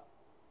gut.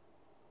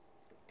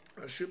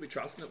 I should be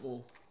trusting it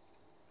more.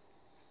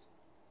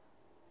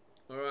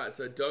 Alright,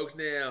 so Dogs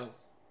now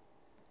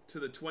to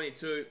the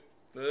 22.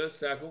 First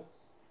tackle.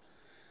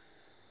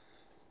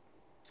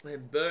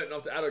 And Burton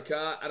off to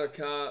Adokar.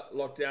 Adokar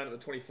locked down at the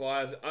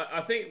 25.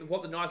 I think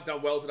what the Knights have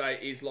done well today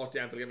is locked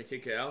down for the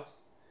kick out.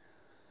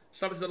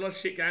 There's a lot of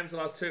shit games the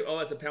last two. Oh,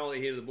 that's a penalty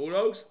here to the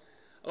Bulldogs.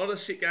 A lot of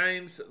shit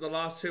games the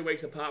last 2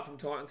 weeks apart from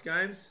Titans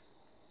games.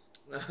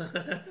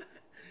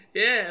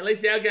 Yeah, at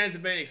least our games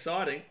have been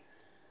exciting.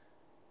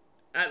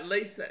 At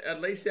least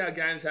our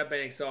games have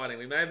been exciting.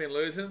 We may have been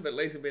losing, but at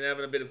least we've been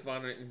having a bit of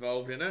fun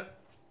involved in it.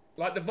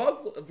 Like the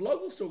vlog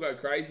will still go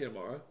crazy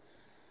tomorrow.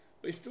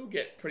 We still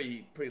get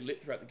pretty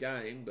lit throughout the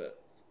game, but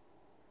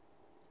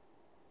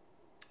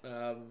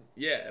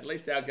yeah, at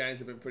least our games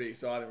have been pretty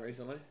exciting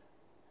recently.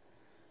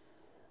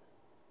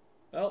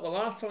 Well, the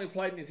last time we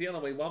played New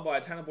Zealand, we won by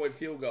a Tanner Boyd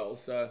field goal,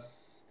 so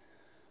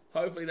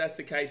hopefully that's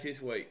the case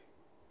this week.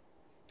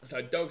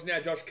 So Dogs now,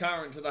 Josh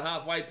Curran to the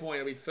halfway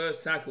point. It'll be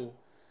first tackle.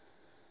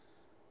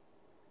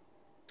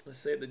 Let's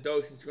see if the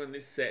Dogs can score in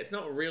this set. It's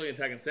not really an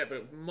attacking set, but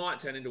it might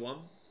turn into one.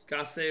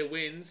 Garcia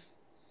wins.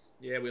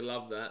 Yeah, we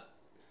love that.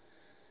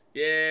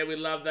 Yeah, we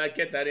love that.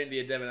 Get that into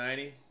your Devon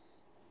Aney.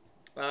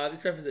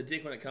 This ref is a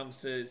dick when it comes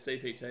to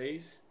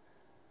CPTs.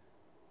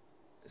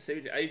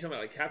 Are you talking about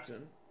like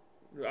captain?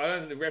 I don't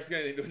think the ref's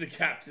going into the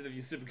captain of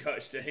your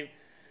Supercoach team.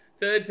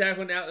 Third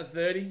tackle now at the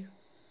 30.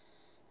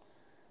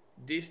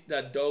 Dis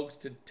the Dogs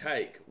to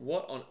take.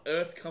 What on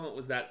earth comment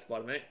was that,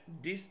 Spider-Man?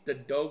 Dis the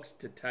Dogs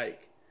to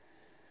take.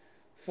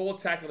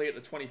 Fourth tackle at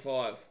the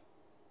 25.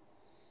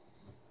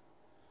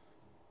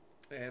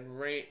 And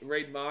Reed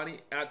Marnie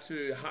out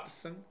to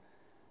Hutchison.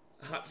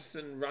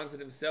 Hutchison runs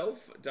it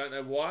himself. Don't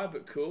know why,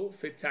 but cool.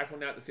 Fifth tackle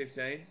now at the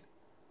 15.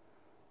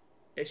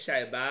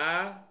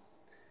 Ishayba.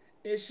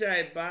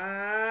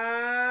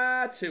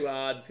 Too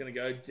hard. It's going to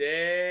go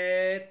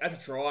dead.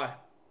 That's a try.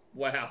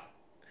 Wow.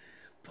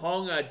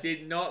 Ponga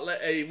did not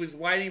let... He was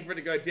waiting for it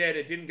to go dead.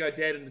 It didn't go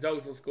dead, and the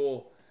Dogs will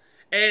score.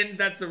 And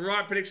that's the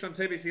right prediction on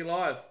TBC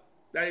Live.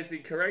 That is the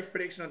correct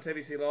prediction on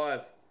TBC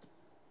Live.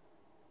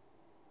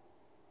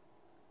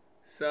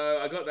 So,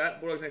 I got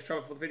that. Bulldogs next try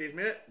for the 50th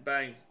minute.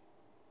 Bang.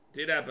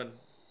 Did happen.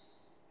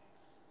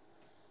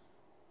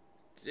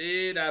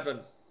 Did happen.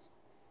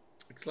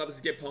 Clubbers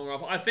to get Ponga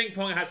off. I think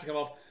Ponga has to come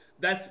off.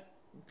 That's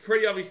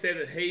pretty obvious there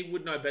that he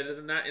would know better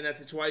than that in that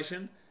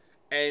situation.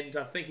 And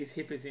I think his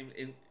hip is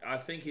I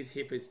think his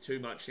hip is too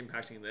much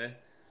impacting him there.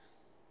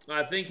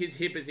 I think his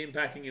hip is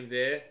impacting him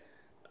there.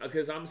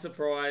 Because I'm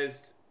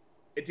surprised.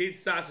 It did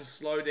start to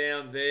slow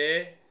down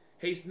there.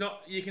 He's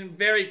not... You can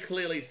very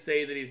clearly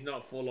see that he's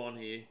not full on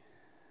here.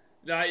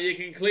 No, you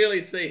can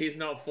clearly see he's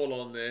not full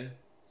on there.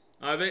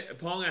 I think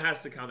Ponga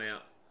has to come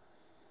out.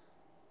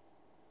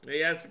 He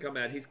has to come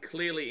out. He's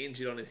clearly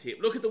injured on his hip.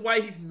 Look at the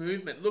way his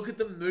movement. Look at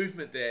the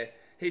movement there.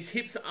 His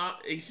hips are...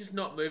 He's just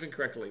not moving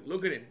correctly.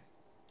 Look at him.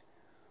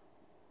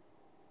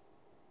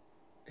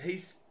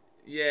 He's...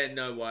 Yeah,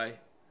 no way.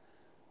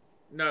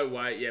 No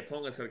way. Yeah,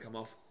 Ponga's got to come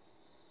off.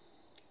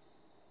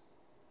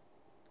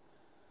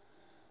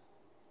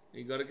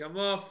 You got to come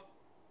off.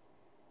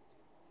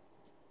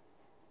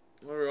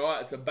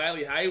 Alright, so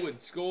Bailey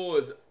Hayward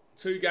scores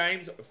 2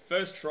 games.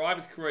 First try of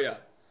his career.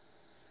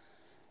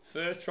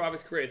 First try of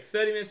his career.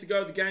 30 minutes to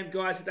go of the game,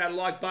 guys. Hit that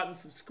like button.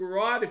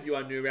 Subscribe if you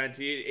are new around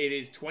here. It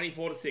is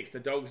 24-6. The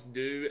Dogs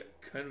do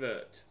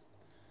convert.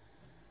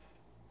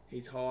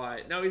 He's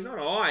high. No, he's not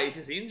high. He's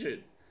just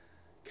injured.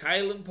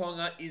 Kalen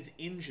Ponga is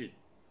injured.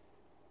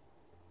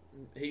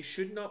 He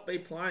should not be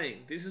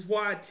playing. This is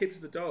why I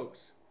tipped the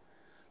Dogs.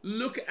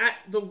 Look at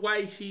the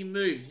way he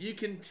moves. You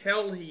can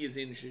tell he is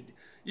injured.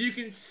 You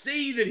can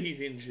see that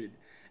he's injured.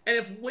 And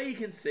if we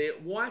can see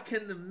it, why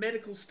can the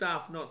medical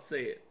staff not see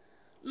it?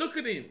 Look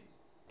at him.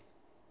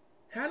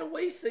 How do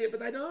we see it,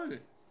 but they don't?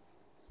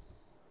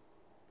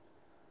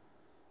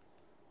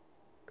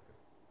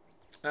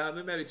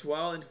 Maybe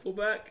Twile into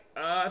fullback.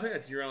 I think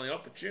that's your only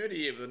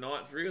opportunity of the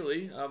Knights,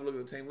 really. Have a look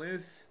at the team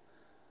list.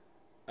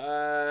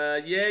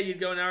 Yeah, you'd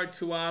go Nara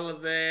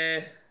Tuala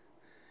there.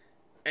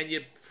 And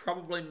you'd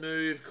probably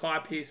move Kai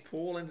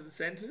Pearce-Paul into the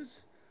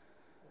centres.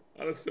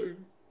 I'd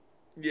assume.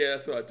 Yeah,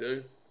 that's what I'd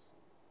do.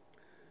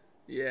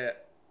 Yeah.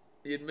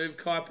 You'd move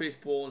Kai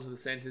Pearce-Paul into the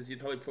centres. You'd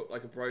probably put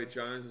like a Brodie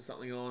Jones or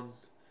something on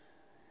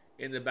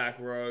in the back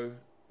row.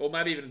 Or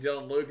maybe even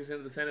Dylan Lucas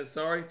into the centres.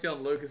 Sorry,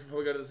 Dylan Lucas would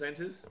probably go to the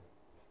centres.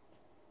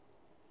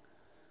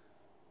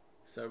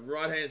 So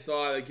right-hand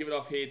side, they give it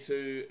off here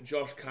to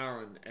Josh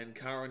Curran. And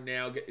Curran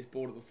now get this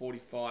ball to the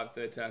 45,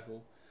 third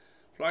tackle.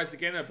 Place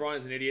again,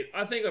 O'Brien's an idiot.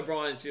 I think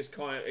O'Brien's just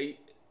kind of...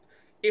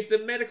 If the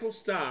medical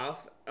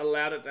staff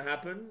allowed it to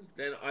happen,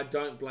 then I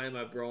don't blame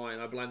O'Brien.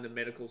 I blame the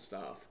medical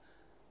staff.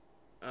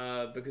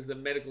 Because the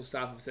medical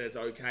staff have said it's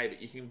okay,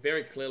 but you can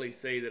very clearly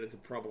see that it's a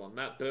problem.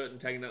 Matt Burton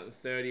taking out the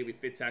 30 with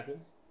fit tackle.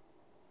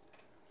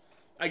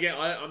 Again,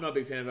 I'm not a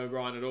big fan of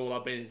O'Brien at all.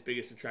 I've been his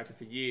biggest detractor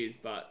for years,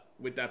 but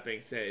with that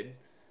being said,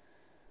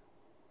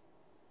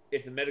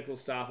 if the medical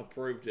staff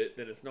approved it,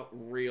 then it's not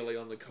really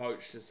on the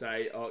coach to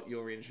say, oh,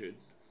 you're injured.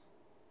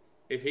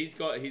 If he's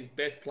got his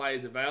best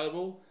players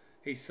available,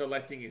 he's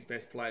selecting his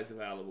best players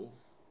available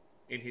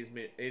in his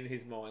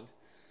mind.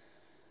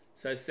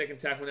 So second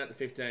tackle out to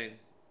 15.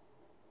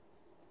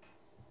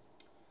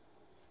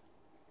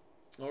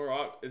 All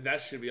right,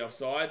 that should be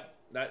offside.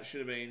 That should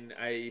have been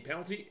a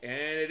penalty, and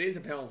it is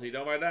a penalty.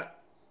 Don't worry about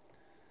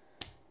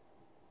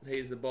that.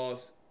 He's the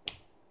boss.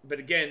 But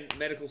again,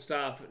 medical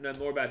staff know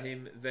more about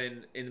him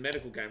than in the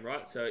medical game,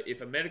 right? So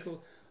if a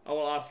medical... I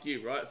will ask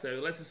you, right? So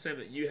let's assume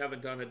that you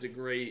haven't done a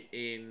degree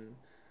in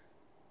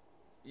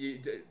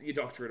your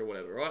doctorate or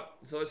whatever, right?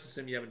 So let's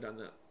assume you haven't done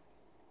that.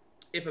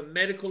 If a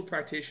medical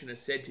practitioner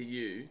said to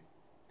you,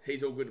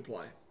 he's all good to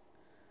play.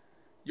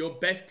 Your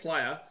best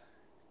player,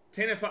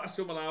 Tino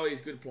Fa'asuamaleaui,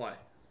 is good to play.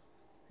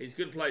 He's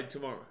good to play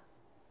tomorrow.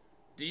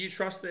 Do you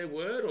trust their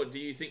word or do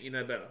you think you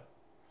know better?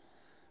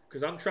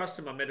 Because I'm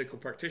trusting my medical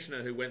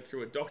practitioner who went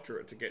through a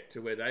doctorate to get to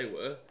where they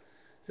were.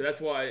 So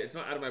that's why it's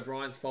not Adam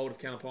O'Brien's fault if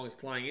Canterbury is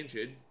playing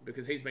injured,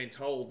 because he's been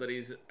told that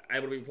he's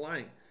able to be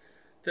playing.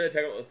 Third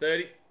tackle at the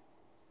 30.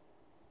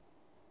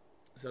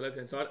 So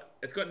left-hand side.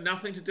 It's got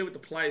nothing to do with the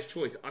player's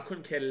choice. I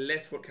couldn't care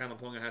less what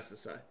Canterbury has to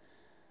say.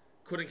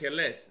 Couldn't care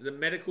less. The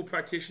medical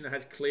practitioner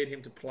has cleared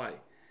him to play.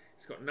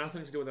 It's got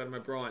nothing to do with Adam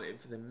O'Brien.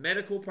 If the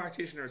medical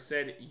practitioner has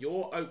said,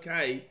 you're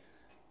okay,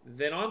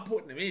 then I'm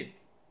putting him in.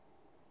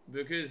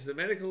 Because the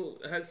medical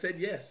has said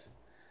yes.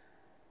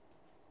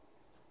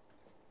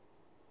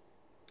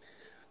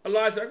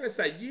 Eliza, I'm going to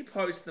say, you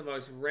post the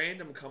most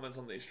random comments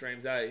on these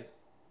streams, eh?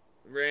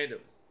 Random.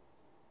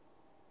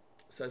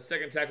 So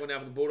second tackle now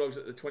for the Bulldogs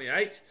at the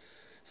 28.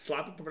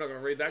 Slapper, probably not going to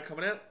read that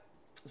coming out.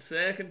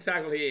 Second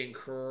tackle here in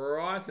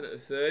Crichton at the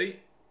 30.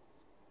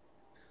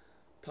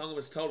 Punga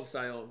was told to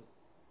stay on.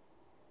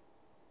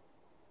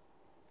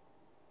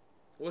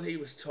 Well, he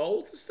was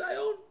told to stay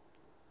on?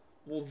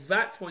 Well,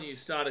 that's when you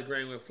start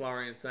agreeing with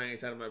Flurry and saying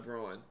it's Adam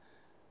O'Brien.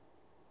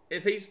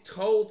 If he's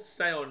told to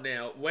stay on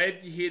now, where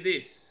did you hear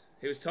this?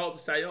 He was told to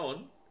stay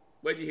on.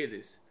 Where did you hear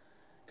this?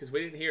 Because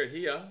we didn't hear it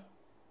here.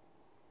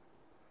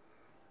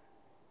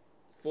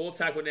 Fourth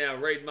tackle now.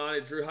 Reid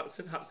Marnie, Drew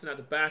Hudson. Hudson at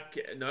the back.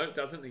 No, it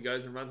doesn't. He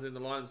goes and runs in the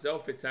line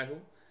himself. Fifth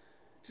tackle.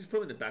 Just put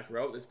him in the back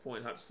row at this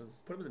point, Hudson.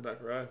 Put him in the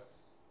back row.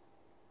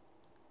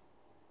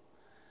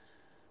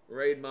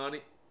 Reid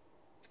Marnie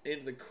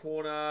into the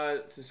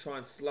corner to try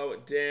and slow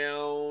it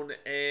down.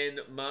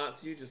 And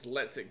Martzu just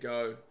lets it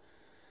go.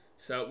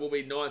 So it will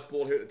be Knights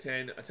ball here at the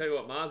 10. I tell you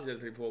what, Martzu had a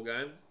pretty poor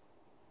game.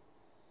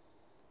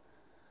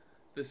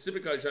 The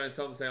Supercoach Jones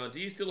told him to stay on. Do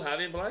you still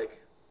have him, Blake?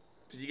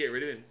 Did you get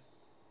rid of him?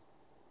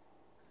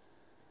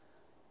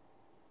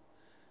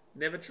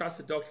 Never trust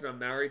a doctor I'm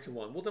married to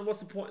one. Well, then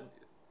what's the point?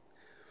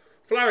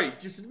 Flurry,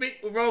 just admit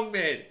we're wrong,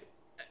 man.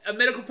 A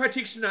medical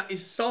practitioner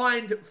is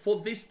signed for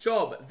this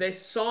job. They're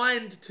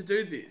signed to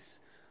do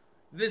this.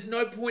 There's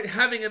no point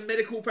having a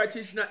medical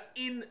practitioner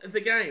in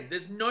the game.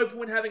 There's no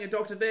point having a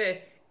doctor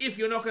there if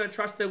you're not going to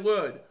trust their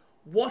word.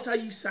 What are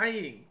you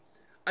saying?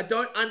 I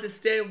don't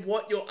understand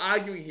what you're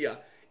arguing here.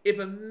 If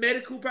a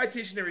medical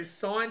practitioner is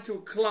signed to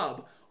a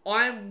club,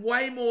 I am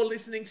way more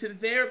listening to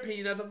their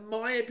opinion over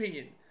my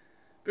opinion.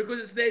 Because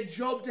it's their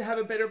job to have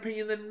a better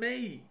opinion than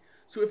me.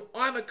 So if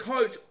I'm a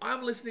coach,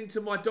 I'm listening to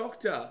my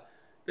doctor.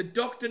 The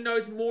doctor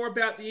knows more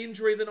about the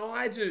injury than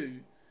I do.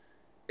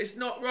 It's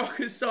not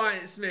rocket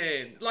science,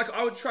 man. Like,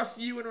 I would trust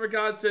you in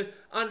regards to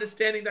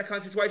understanding that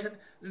kind of situation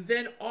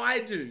than I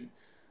do.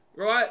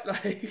 Right?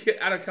 Like,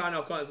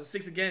 Adokar it's a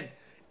 6 again.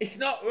 It's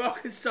not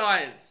rocket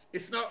science.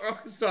 It's not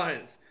rocket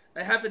science.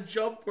 They have a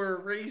job for a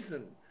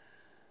reason.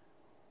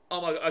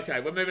 Oh my God.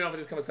 Okay, we're moving on from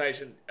this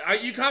conversation.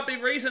 You can't be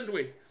reasoned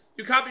with.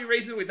 You can't be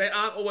reasoned with. They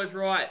aren't always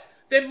right.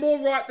 They're more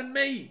right than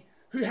me,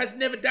 who has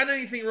never done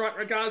anything right in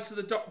regards to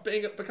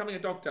the becoming a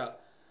doctor.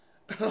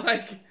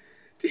 Like,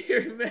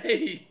 dear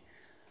me.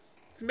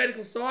 It's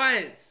medical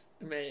science,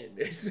 man.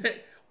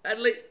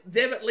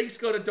 They've at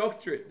least got a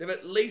doctorate. They've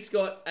at least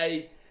got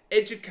a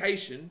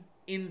education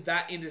in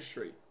that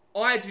industry.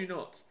 I do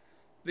not.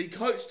 The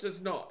coach does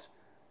not.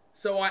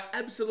 So I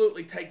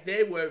absolutely take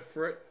their word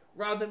for it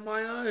rather than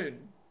my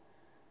own.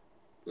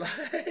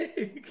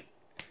 Like,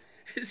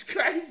 it's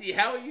crazy.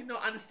 How are you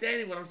not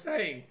understanding what I'm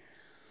saying?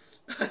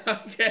 I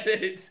don't get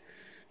it.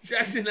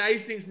 Jackson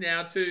Hastings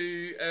now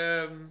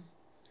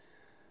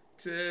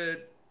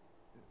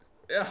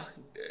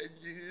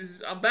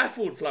I'm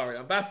baffled, Flurry.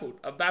 I'm baffled.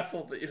 I'm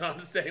baffled that you don't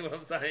understand what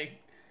I'm saying.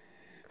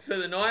 So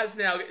the Knights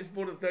now get this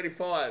ball at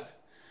 35.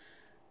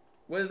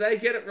 Whether they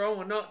get it wrong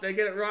or not, they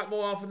get it right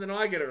more often than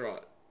I get it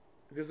right.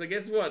 Because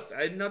guess what?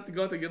 I not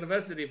got to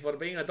university for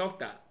being a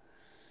doctor.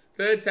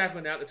 Third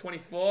tackle now at the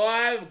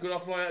 25. Good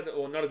offload,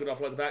 or not a good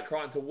offload at the back.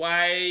 Crichton's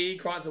away.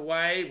 Crichton's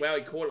away. Wow,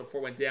 he caught it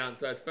before it went down.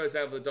 So it's first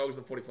tackle for the Dogs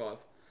at the 45.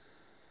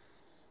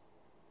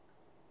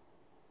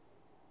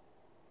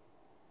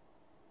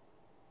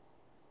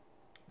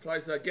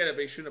 Place, I get it,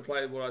 but he shouldn't have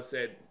played what I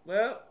said.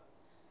 Well,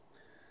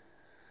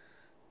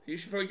 you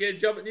should probably get a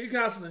job at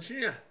Newcastle then,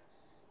 shouldn't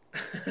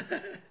you?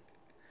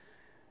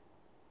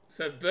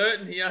 So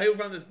Burton here, he'll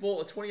run this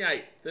ball at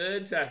 28.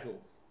 Third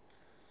tackle.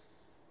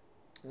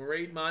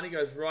 Reid Marnie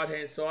goes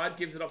right-hand side,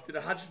 gives it off to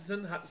the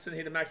Hutchinson. Hutchinson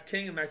here to Max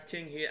King, and Max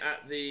King here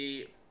at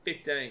the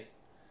 15.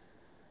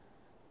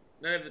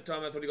 None of the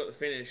time I thought he got the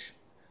finish.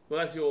 Well,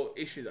 that's your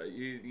issue though.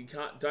 You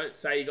don't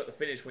say you got the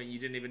finish when you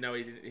didn't even know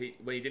when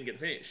he didn't get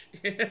the finish.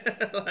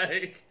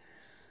 Like,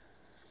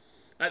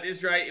 At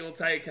this rate, it will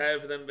take KO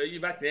for them, but you're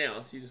back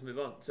now, so you just move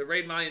on. So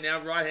Reed Marnie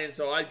now, right-hand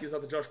side, gives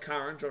off to Josh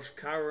Curran. Josh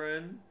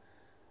Curran.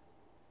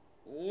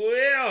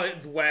 Wow,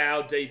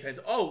 wow, defense.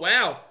 Oh,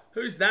 wow.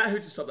 Who's that? Who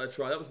just stopped that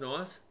try? That was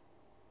nice.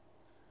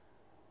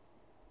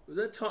 Was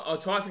that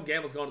Tyson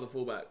Gamble's gone to the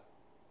fullback.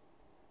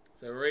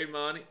 So Reed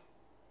Marnie.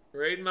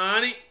 Reed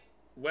Marnie.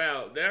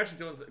 Wow, they're actually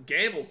doing...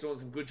 Gamble's doing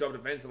some good job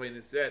defensively in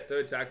this set.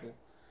 Third tackle.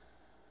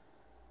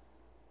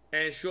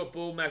 And short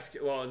ball, Max...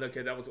 Well,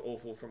 okay, that was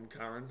awful from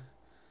Curran.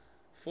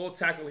 Fourth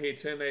tackle here,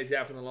 2 metres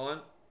out from the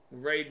line.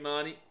 Reed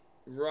Marnie.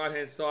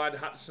 Right-hand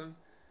side,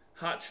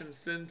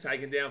 Hutchinson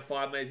taken down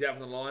 5 metres out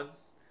from the line.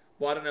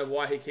 Well, I don't know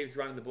why he keeps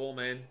running the ball,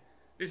 man.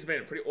 This has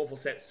been a pretty awful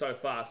set so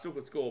far. Still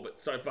good score,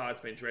 but so far it's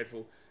been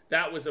dreadful.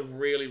 That was a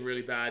really,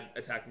 really bad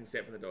attacking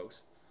set for the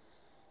Dogs.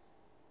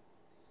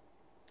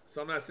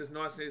 Someone else says,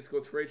 Knights need to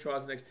score 3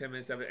 tries in the next 10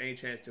 minutes to have any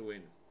chance to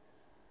win.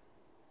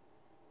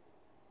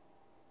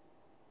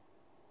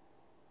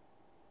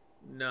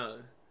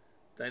 No.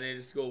 They need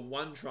to score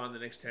 1 try in the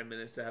next 10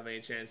 minutes to have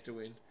any chance to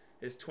win.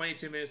 There's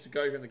 22 minutes to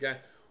go in the game.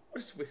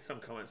 What is with some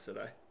comments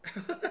today?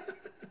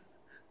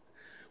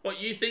 What,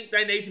 you think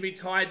they need to be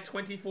tied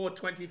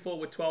 24-24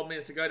 with 12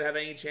 minutes to go to have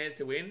any chance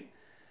to win?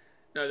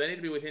 No, they need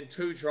to be within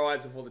 2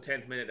 tries before the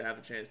 10th minute to have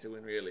a chance to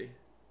win, really.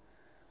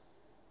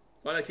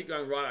 Why they keep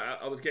going right?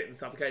 I was getting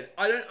suffocated.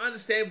 I don't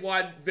understand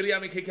why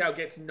BKRmy Kickout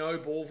gets no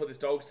ball for this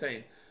Dogs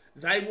team.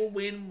 They will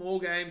win more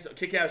games.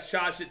 Kickout's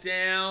charged it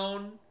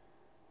down.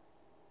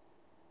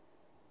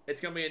 It's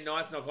going to be a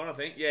Knights knock on, I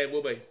think. Yeah, it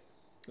will be.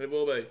 It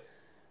will be.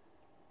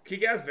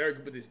 Kickout's very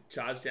good with his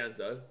charge downs,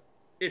 though.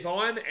 If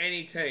I'm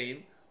any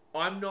team,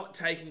 I'm not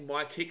taking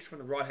my kicks from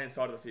the right-hand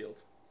side of the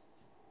field.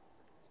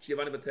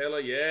 Giovanni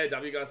Botello, yeah,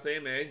 W Garcia,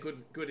 man.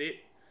 Good hit.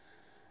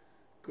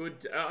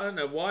 Good. I don't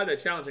know why they're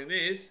challenging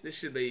this. This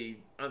should be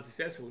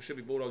unsuccessful. It should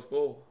be Bulldogs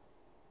ball.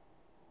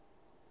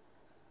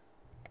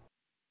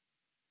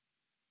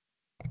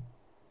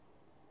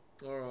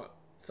 Alright.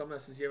 Someone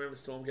else says, yeah, remember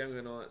Storm game with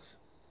the Knights.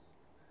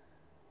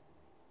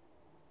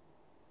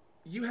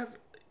 You're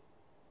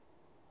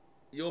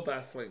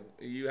baffling.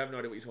 You have no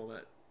idea what you're talking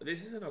about.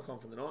 This is a knock-on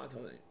for the Knights, I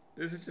think.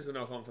 This is just a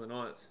knock-on for the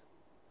Knights.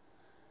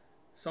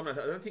 Someone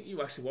else, I don't think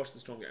you actually watched the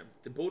Storm game.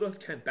 The Bulldogs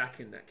came back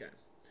in that game.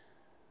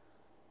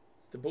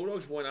 The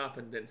Bulldogs went up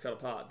and then fell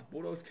apart. The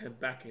Bulldogs came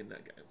back in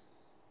that game.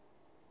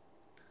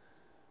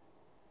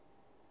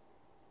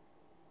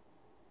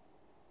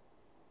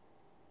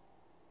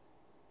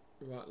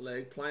 Right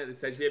leg, playing at this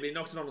stage. Yeah, but he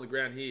knocks it onto the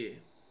ground here.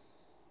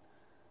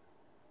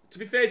 To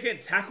be fair, he's getting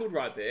tackled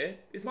right there.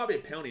 This might be a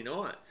penalty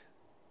Knights.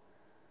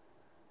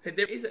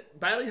 There is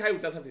Bailey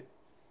Hayward does have...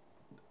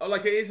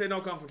 Like, it is a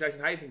knock-on from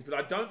Jackson Hastings, but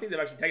I don't think they've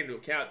actually taken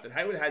into account that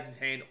Hayward has his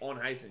hand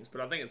on Hastings,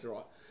 but I think it's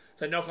alright.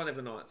 So knock-on there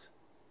for the Knights.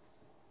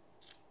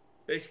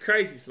 It's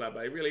crazy,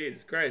 Slabby. It really is.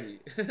 It's crazy.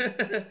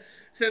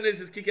 Sanders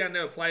says Kickout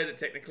never played it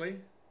technically.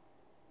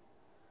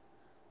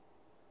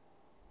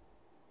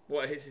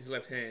 What hits his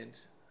left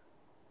hand?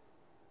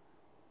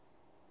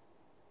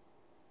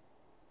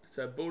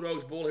 So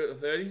Bulldogs ball here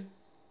at the 30.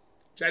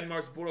 Jaden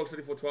Morris Bulldogs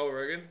 34-12, I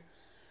reckon.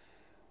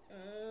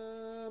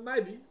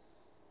 Maybe.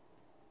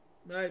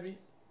 Maybe.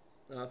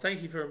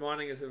 Thank you for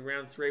reminding us of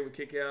round 3 with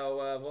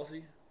Kickout,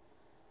 Vossi.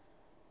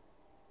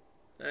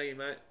 Thank you,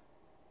 mate.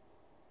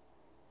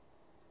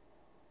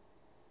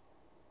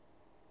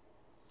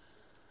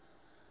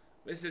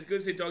 This is good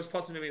to see Dogs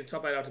possibly moving to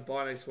top 8 after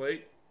bye next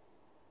week.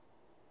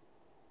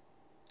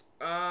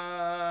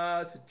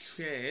 It's a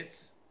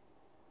chance.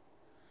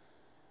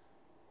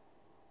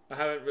 I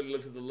haven't really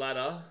looked at the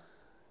ladder.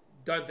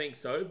 Don't think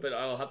so, but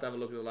I'll have to have a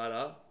look at the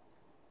ladder.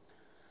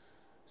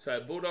 So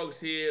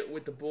Bulldogs here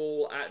with the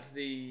ball at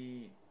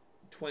the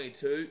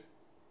 22.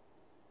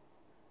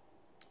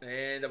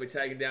 And they'll be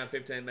taken down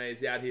 15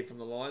 metres out here from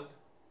the line.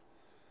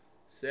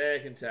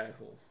 Second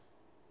tackle.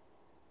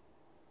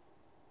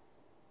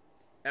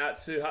 Out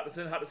to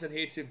Hutchinson. Hutchinson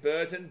here to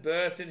Burton.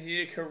 Burton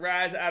here.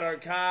 Carraz,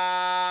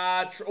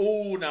 Adokar.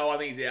 Oh, no, I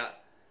think he's out.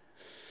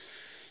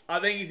 I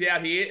think he's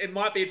out here. It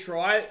might be a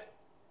try.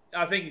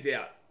 I think he's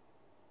out.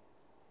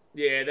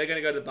 Yeah, they're going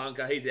to go to the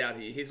bunker. He's out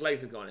here. His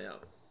legs have gone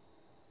out.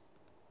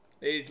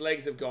 His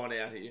legs have gone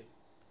out here.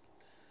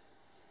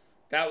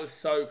 That was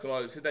so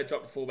close. Who did they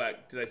drop the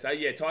fullback? Did they say?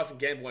 Yeah, Tyson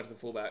Gamble went to the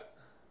fullback.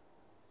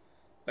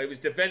 But he was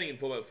defending in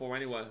fullback before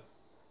anyway.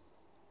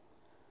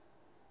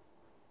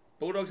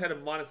 Bulldogs had a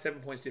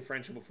 -7 points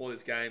differential before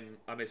this game.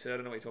 I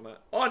don't know what you're talking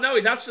about. Oh, no,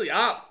 he's actually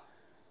up.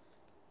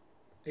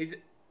 He's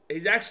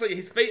actually,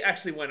 his feet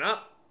actually went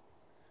up.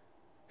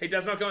 He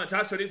does not go on a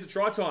touch, so it is a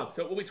try time.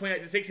 So it will be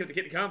 28-6 here with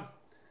the kit to come.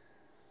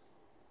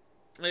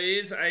 It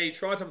is a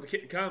try time with the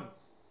kit to come.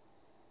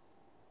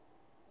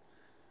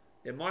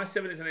 Yeah,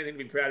 -7 isn't anything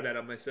to be proud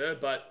about, my sir,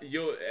 but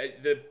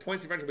the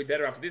points differential will be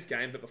better after this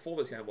game, but before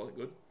this game it wasn't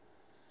good.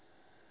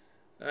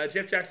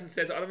 Jeff Jackson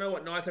says, I don't know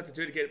what Knights have to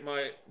do to get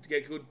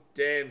good.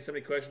 Damn, so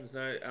many questions,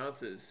 no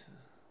answers.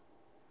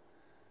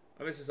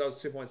 I missed this, I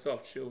was 2 points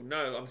off. Chill.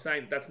 No, I'm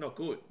saying that's not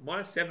good.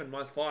 -7,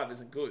 -5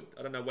 isn't good.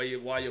 I don't know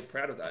why you're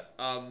proud of that.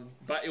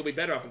 But it'll be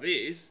better after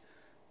this.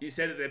 You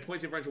said that their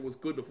points differential was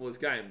good before this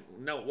game.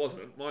 No, it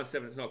wasn't.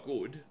 -7 is not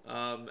good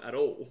at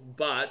all.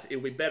 But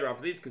it'll be better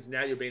after this because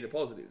now you're being the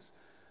positives.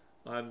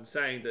 I'm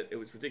saying that it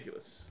was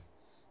ridiculous.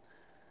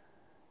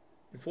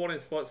 In 14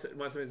 spots,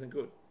 -7 isn't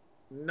good.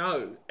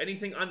 No.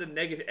 Anything under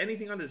negative,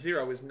 anything under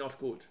 0 is not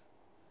good.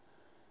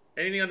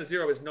 Anything under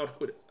 0 is not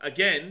good.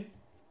 Again,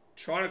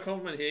 try to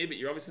compliment here, but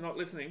you're obviously not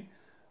listening.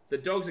 The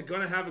Dogs are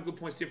going to have a good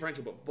points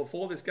differential, but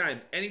before this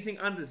game, anything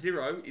under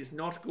 0 is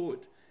not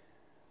good.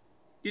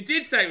 You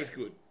did say it was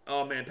good.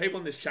 Oh, man, people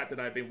in this chat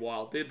today have been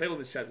wild. People in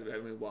this chat today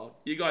have been wild.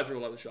 You guys are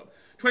all over the shop.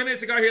 20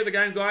 minutes to go here at the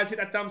game, guys. Hit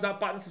that thumbs up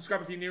button.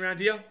 Subscribe if you're new around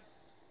here.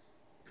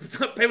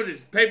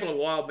 People are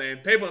wild, man.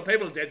 People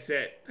are dead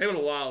set. People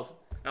are wild.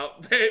 Oh,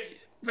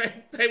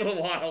 people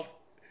are wild.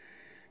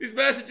 This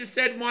person just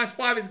said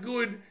 -5 is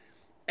good,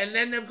 and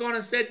then they've gone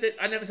and said that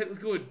I never said it was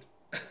good.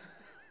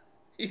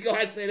 You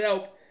guys need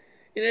help.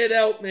 You need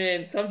help,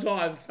 man.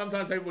 Sometimes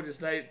people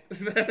just need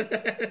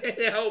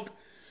help.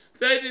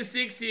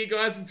 30-6 here,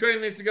 guys. And 20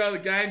 minutes to go of the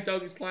game.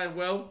 Doggies playing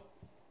well.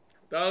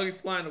 Doggies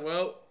playing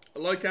well.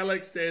 Loke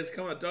Alex says,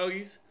 come on,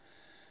 Doggies.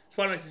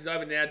 Spider Max is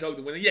over now. Dog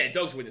the winner. Yeah,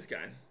 Dogs win this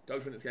game.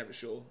 Dogs win this game for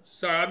sure.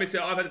 Sorry, I missed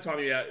it. I've had to time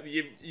you out.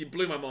 You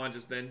blew my mind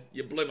just then.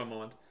 You blew my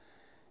mind.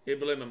 You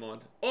blew my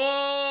mind.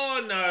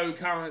 Oh, no.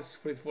 Curran's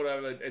put his foot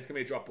over. It's going to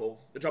be a drop ball.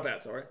 A drop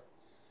out, sorry.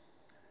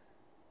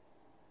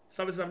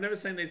 Somebody says, I've never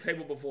seen these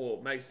people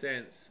before. Makes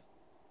sense.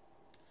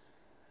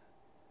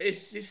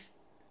 It's just...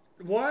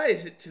 Why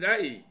is it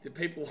today that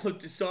people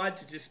decide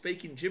to just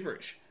speak in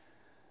gibberish?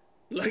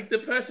 Like, the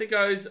person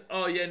goes,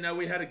 oh, yeah, no,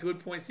 we had a good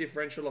points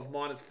differential of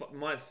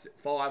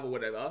 -5 or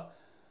whatever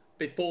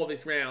before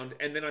this round.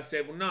 And then I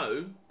said, well,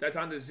 no, that's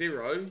under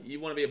 0. You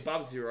want to be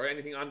above 0.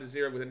 Anything under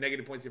 0 with a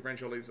negative points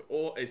differential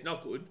is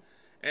not good.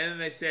 And then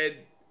they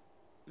said,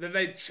 then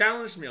they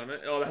challenged me on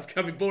it. Oh, that's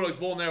coming. Bulldogs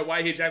ball in their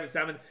away here. James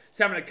Salmon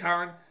to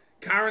Curran.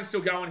 Curran's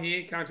still going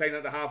here. Curran taking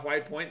out the halfway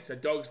point. So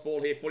Dogs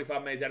ball here,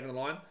 45 metres out of the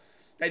line.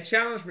 They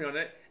challenged me on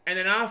it. And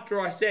then after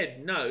I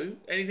said, no,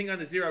 anything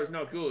under 0 is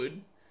not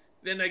good,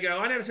 then they go,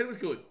 I never said it was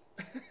good.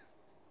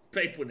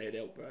 People need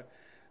help, bro.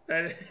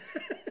 And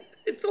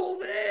it's all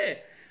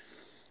there.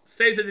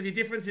 Steve says, if your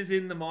difference is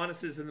in the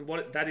minuses, then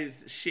that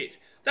is shit.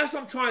 That's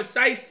what I'm trying to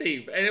say,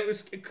 Steve. And it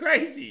was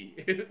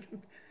crazy.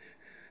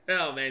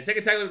 Oh, man.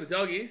 Second tackle with the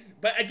Doggies.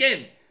 But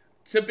again,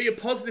 to be a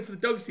positive for the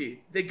Dogs here,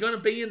 they're going to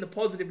be in the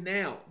positive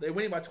now. They're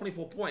winning by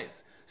 24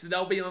 points. So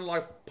they'll be on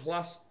like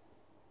plus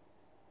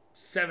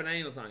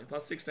 17 or something.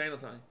 Plus 16 or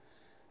something.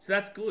 So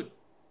that's good.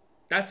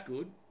 That's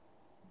good.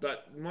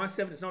 But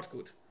 -7 is not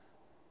good.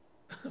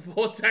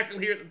 4 tackle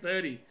here at the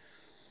 30.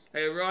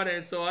 Hey, right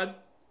hand side.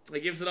 He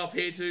gives it off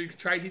here to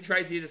Tracy.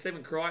 Tracy here to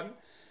 7 Crichton.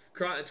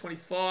 Crichton at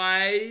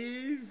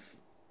 25.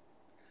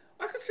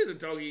 I could see the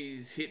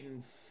Doggies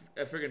hitting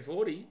a friggin'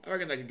 40. I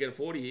reckon they could get a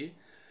 40 here.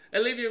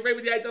 Olivia, read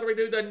with the $8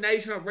 redo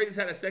donation. I'll read this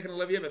out in a second,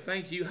 Olivia, but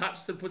thank you.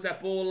 Hutchison puts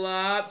that ball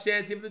up.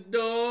 Chance here for the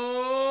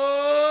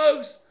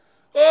Dogs.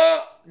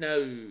 Oh,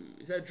 no.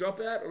 Is that a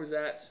dropout or is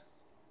that...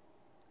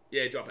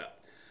 Yeah, dropout.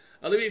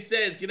 Olivia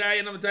says, g'day,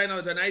 another day,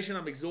 another donation.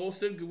 I'm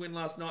exhausted. Good win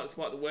last night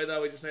despite the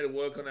weather. We just need to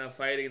work on our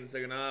fading in the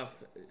second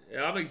half.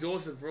 Yeah, I'm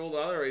exhausted for all the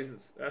other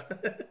reasons.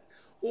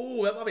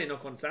 Oh, that might be a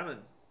knock on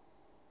salmon.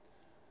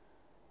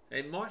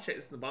 He might check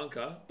this in the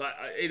bunker, but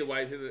either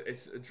way,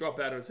 it's a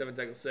dropout or a 7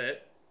 tackle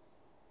set.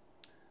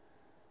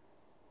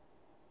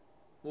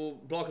 Well,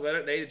 Blocker, they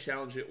don't need to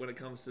challenge it when it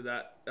comes to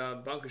that.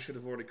 Bunker should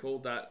have already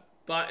called that.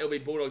 But it'll be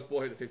Bulldogs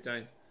ball here at the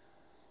 15.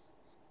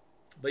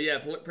 But yeah,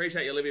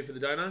 appreciate you, Olivia, for the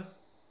dono.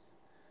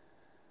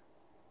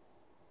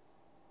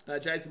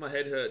 Jason, my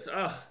head hurts.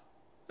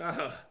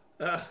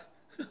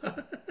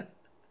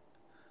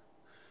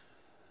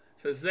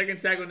 So second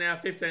tackle now,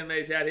 15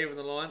 metres out here from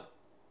the line.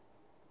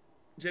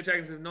 Jet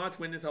Jackson says, if Knights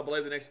win this, I'll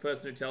believe the next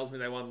person who tells me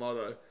they won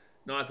Lotto.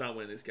 Knights aren't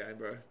winning this game,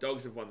 bro.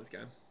 Dogs have won this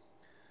game.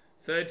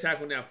 Third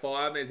tackle now,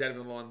 5 metres out of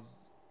the line.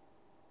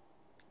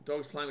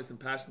 Dogs playing with some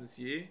passion this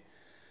year.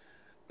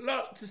 A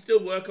lot to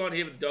still work on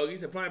here with the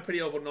Doggies. They're playing a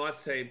pretty awful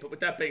Knights team. But with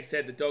that being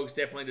said, the Dogs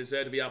definitely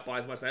deserve to be up by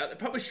as much as they are. They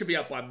probably should be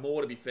up by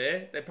more, to be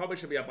fair. They probably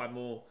should be up by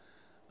more.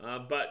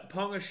 But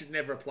Ponga should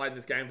never have played in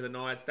this game for the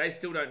Knights. They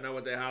still don't know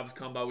what their halves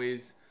combo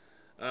is.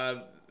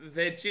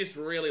 They're just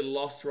really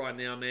lost right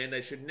now, man.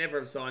 They should never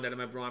have signed Adam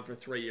O'Brien for a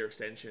 3-year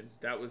extension.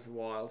 That was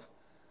wild.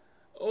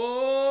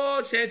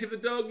 Oh, chance of the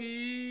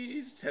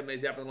Doggies. 10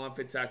 metres out from the line,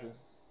 fit tackle.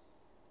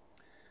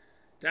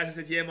 Dasher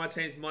says, yeah, my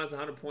team's minus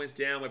 100 points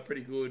down. We're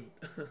pretty good.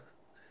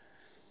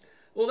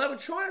 Well, they were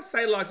trying to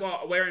say, like,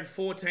 oh, we're in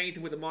 14th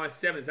with a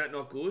 -7. Is that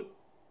not good?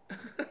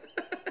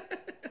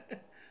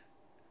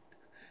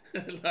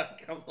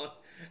 Like, come on.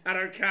 I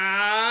don't care.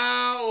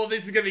 Oh,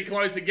 this is going to be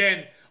close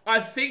again.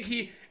 I think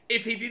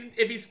if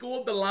he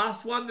scored the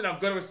last one, then I've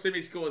got to assume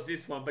he scores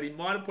this one. But he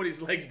might have put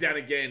his legs down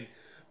again.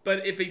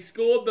 But if he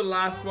scored the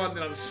last one,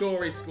 then I'm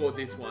sure he scored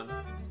this one.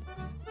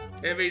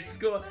 If he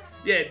scored...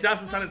 Yeah,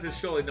 Justin Sutton says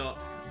surely not.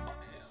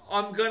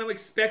 I'm going to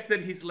expect that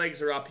his legs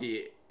are up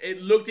here. It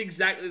looked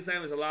exactly the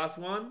same as the last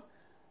one,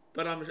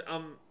 but I'm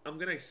going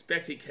to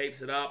expect he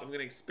keeps it up. I'm going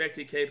to expect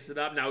he keeps it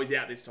up. No, he's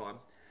out this time.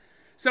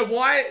 So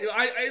why...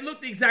 it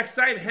looked the exact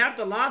same. How did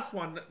the last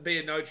one be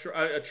a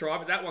try,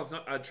 but that one's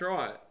not a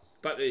try?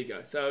 But there you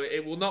go. So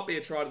it will not be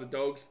a try to the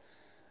Dogs.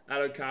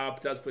 Accor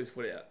does put his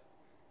foot out.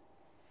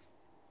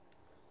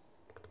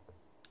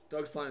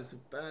 Dogs playing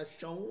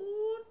Sebastian.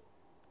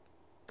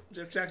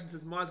 Jeff Jackson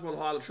says, might as well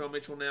hire Latrell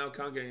Mitchell now.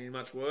 Can't get any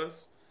much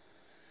worse.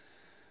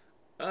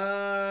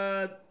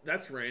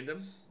 That's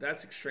random.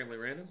 That's extremely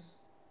random.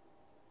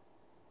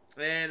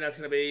 And that's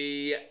going to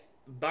be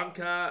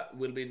Bunker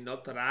will be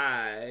not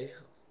try.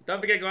 Don't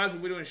forget, guys,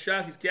 we'll be doing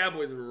Sharkies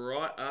Cowboys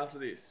right after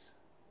this.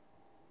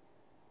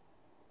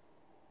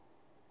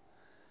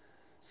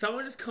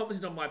 Someone just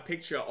commented on my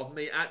picture of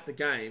me at the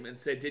game and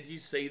said, did you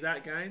see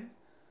that game?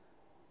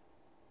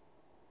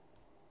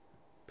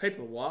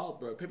 People are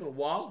wild, bro. People are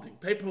wilding.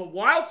 People are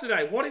wild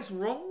today. What is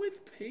wrong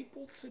with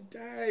people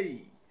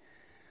today?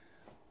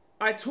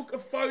 I took a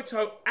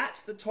photo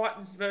at the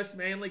Titans vs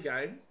Manly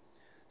game.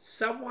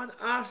 Someone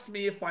asked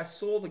me if I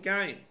saw the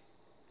game.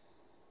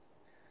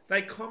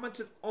 They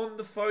commented on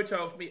the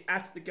photo of me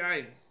at the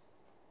game.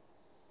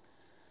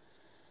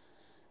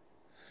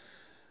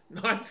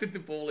 Knights with the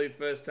ball in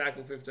first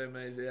tackle, 15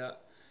 metres out.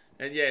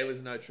 And yeah, it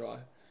was no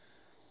try.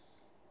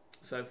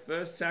 So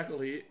first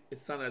tackle here,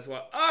 it's Sunday as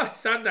well. Oh,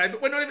 Sunday,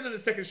 but we're not even in the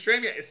second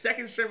stream yet. The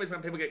second stream is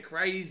when people get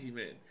crazy,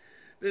 man.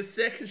 The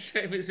second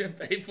stream is when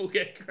people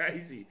get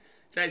crazy.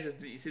 Jay says,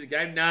 did you see the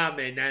game? Nah,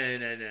 man,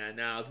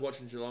 no. I was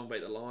watching Geelong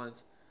beat the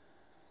Lions.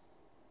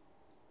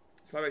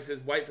 Spyback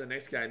says, wait for the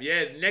next game.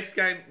 Yeah, the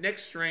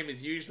next stream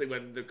is usually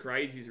when the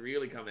crazies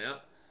really come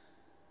out.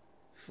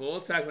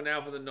 Full tackle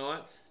now for the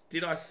Knights.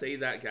 Did I see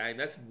that game?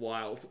 That's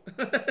wild.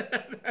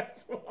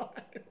 That's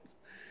wild.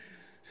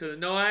 So the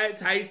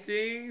Knights,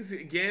 Hastings,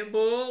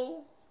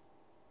 Gamble.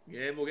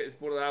 Gamble gets the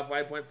ball to the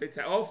halfway point. Fit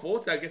tackle. Oh,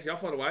 fourth tackle gets the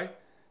offload away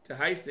to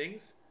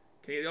Hastings.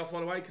 Can you get the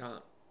offload away?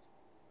 Can't.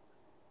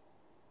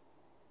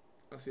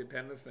 I see a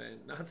Penrith fan.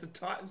 No, it's a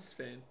Titans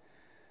fan.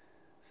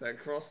 So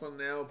Crossland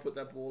now will put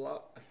that ball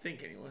up. I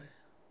think anyway.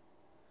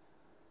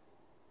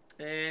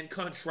 And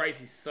Connor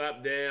Tracy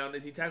slapped down.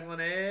 Is he tackling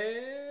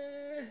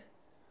air?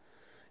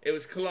 It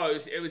was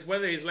close. It was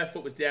whether his left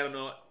foot was down or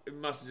not. It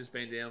must have just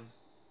been down.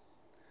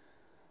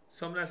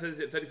 Someone says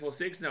it's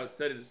 34-6. No, it's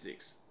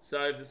 30-6.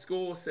 So if the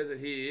score says it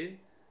here,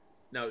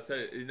 no, it's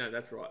 30. No,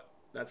 that's right.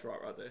 That's right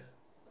there.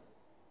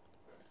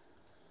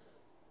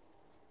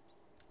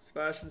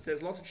 Sebastian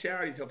says lots of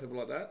charities help people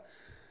like that.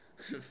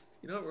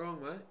 You're not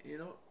wrong, mate. You're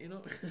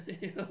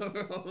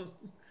not wrong.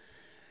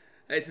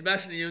 Hey,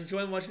 Sebastian, are you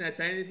enjoying watching our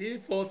team this year?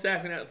 Fourth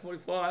tackling out at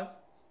 45.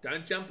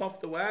 Don't jump off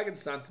the wagon,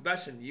 son.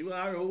 Sebastian, you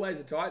are always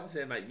a Titans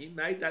fan, mate. You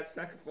made that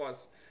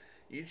sacrifice.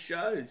 You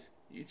chose.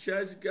 You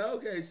chose to go,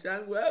 okay,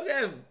 son.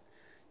 Welcome.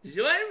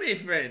 Join me,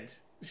 friend.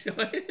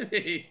 Join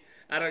me.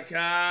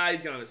 Accor,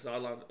 he's going on the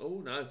sideline.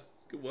 Oh, no.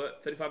 Good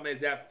work. 35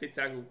 metres out, fit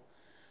tackle.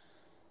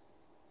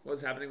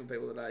 What's happening with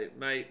people today?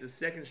 Mate, the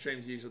second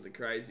stream's usually the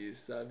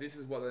craziest. So if this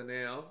is what they're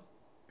now,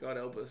 God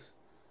help us.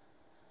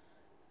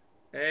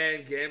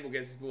 And Gamble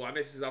gets his ball. I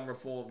miss his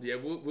unreformed. Yeah,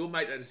 we'll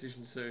make that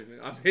decision soon.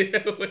 I mean,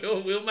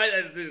 we'll make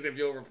that decision if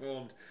you're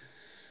reformed.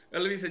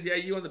 Olivia says, yeah,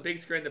 you on the big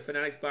screen, the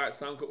Fanatics bar at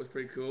Suncourt was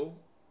pretty cool.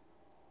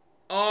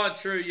 Oh,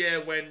 true, yeah,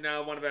 when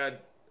one of our...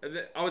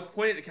 I was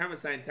pointing at the camera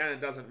saying Tanner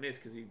doesn't miss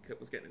because he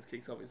was getting his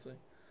kicks, obviously.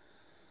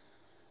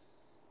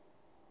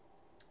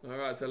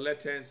 Alright, so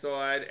left-hand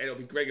side, and it'll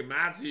be Gregor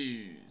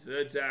Matthews.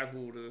 Third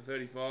tackle to the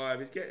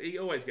 35. He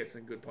always gets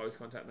some good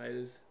post-contact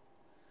meters.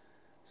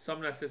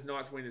 Somnath says,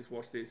 Knights win this,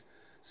 watch this.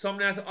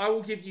 Somnath, I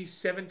will give you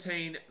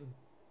 $17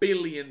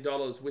 billion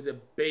with a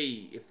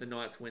B if the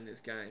Knights win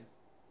this game.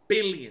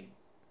 Billion.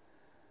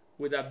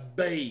 With a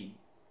B.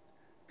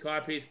 Kai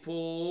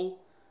Pearce-Paul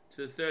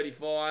to the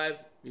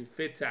 35. With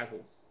fit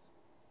tackle.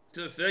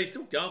 To the 30.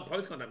 Still going.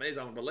 Post-contact meters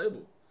are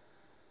unbelievable.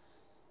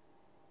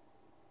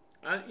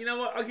 You know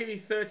what? I'll give you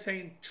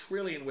 13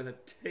 trillion with a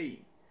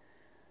T.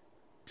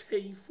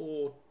 T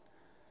for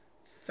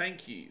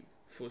thank you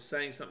for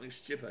saying something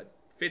stupid.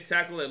 Fit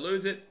tackle, they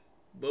lose it.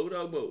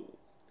 Bulldog bull.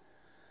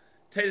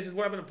 Tater says,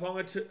 what happened to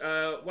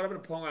Ponga? What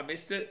happened to Ponga? I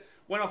missed it.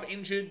 Went off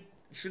injured.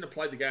 Shouldn't have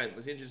played the game.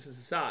 Was injured since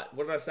the start.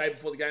 What did I say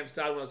before the game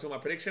started when I was doing my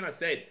prediction? I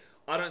said,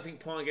 I don't think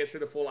Ponga gets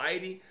through the full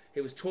 80. He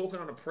was talking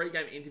on a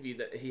pre-game interview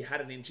that he had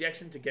an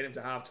injection to get him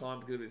to half-time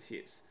because of his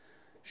hips.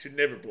 Should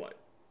never have played.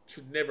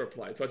 Should never have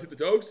played. So I took the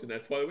Dogs, and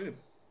that's why they win.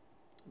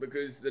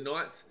 Because the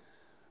Knights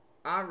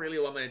are really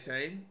a one-man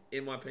team,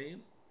 in my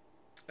opinion.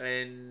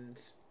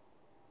 And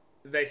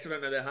they still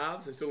don't know their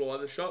halves. They're still all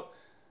over the shop.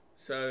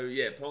 So,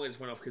 yeah, Ponga just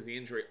went off because of the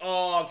injury.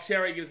 Oh,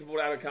 Cherry gives the ball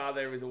out of Accor.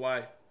 There is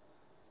away.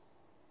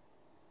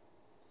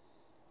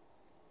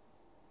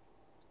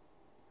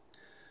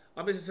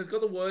 Mr. says,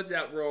 got the words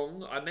out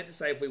wrong. I meant to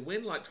say if we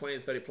win like 20 or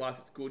 30 plus,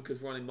 it's good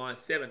because we're only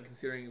 -7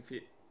 considering if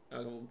it...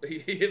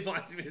 he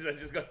advised me I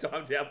just got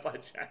timed out by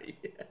Jay.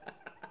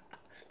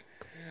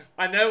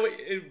 I know,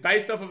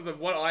 based off of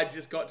what I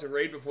just got to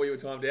read before you were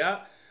timed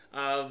out,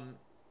 I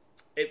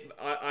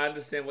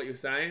understand what you're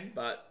saying,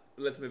 but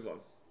let's move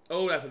on.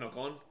 Oh, that's a knock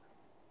on.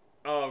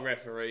 Oh,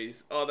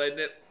 referees. Oh,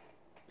 they...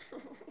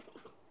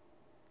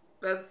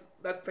 That's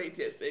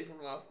PTSD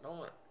from last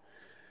night.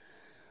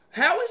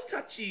 How is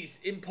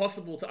touchies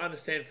impossible to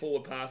understand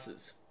forward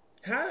passes?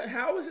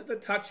 How is it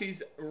that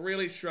touchies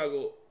really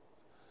struggle?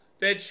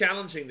 They're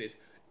challenging this.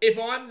 If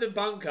I'm the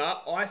bunker,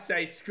 I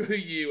say screw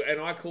you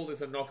and I call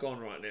this a knock-on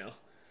right now.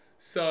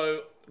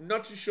 So,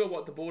 not too sure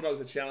what the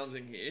Bulldogs are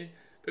challenging here,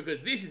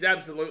 because this is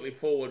absolutely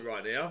forward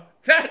right now.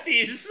 That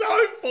is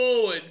so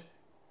forward.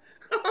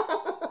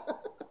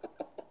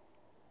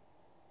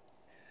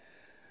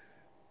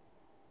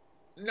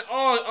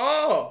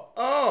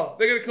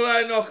 They're going to call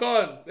that a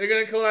knock-on. They're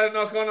going to call that a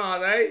knock-on, are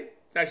they?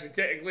 It's actually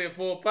technically a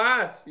forward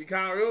pass. You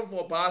can't rule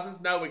forward passes.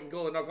 No, we can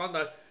call it a knock-on,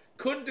 though.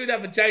 Couldn't do that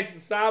for Jason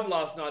Saab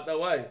last night,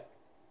 though, eh?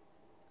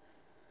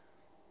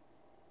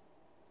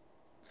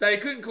 So you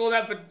couldn't call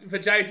that for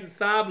Jason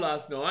Saab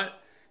last night.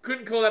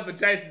 Couldn't call that for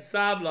Jason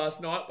Saab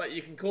last night, but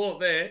you can call it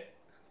there.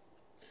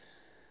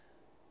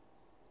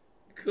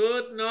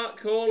 Could not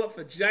call it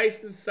for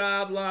Jason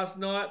Saab last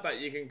night, but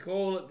you can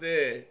call it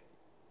there.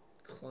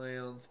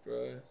 Clowns,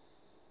 bro.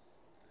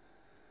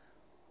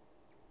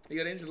 He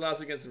got injured last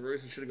week against the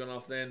Roosters. Should have gone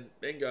off then.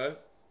 Bingo.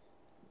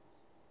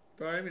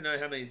 Bro, I don't even know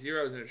how many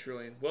zeros in a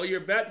trillion. Well,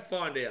 you're about to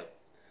find out.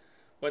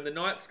 When the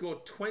Knights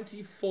scored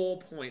 24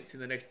 points in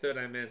the next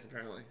 13 minutes,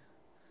 apparently.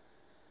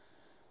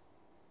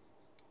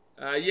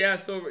 Yeah, I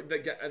saw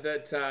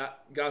that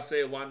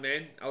Garcia won,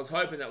 man. I was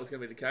hoping that was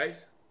going to be the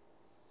case.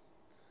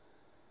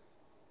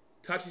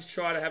 Touchies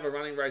try to have a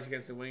running race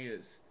against the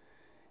wingers.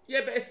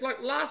 Yeah, but it's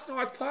like last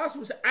night's pass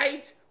was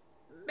 8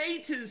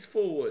 meters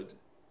forward.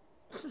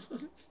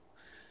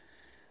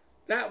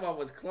 That one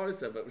was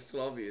closer, but it was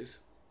still obvious.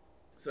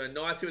 So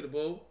Knights here with the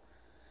ball.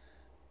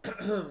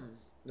 They'll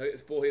get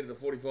this ball here to the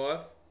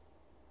 45.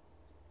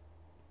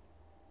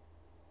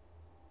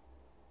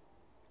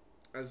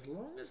 As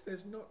long as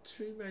there's not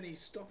too many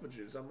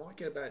stoppages, I might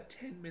get about a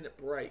 10-minute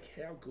break.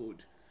 How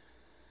good?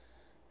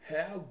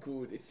 How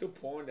good? It's still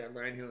pouring down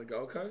rain here on the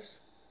Gold Coast.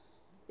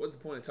 What's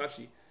the point of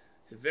touchy?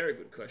 It's a very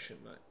good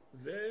question, mate.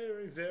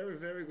 Very, very,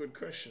 very good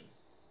question.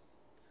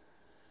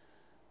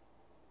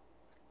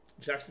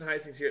 Jackson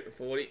Hastings here at the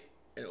 40.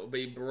 And it will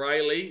be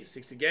Brayley.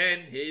 6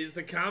 again. Here's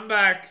the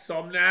comeback.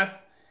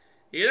 Somnath.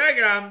 Here they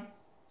come.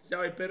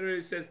 Zoe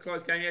Petteru says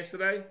close game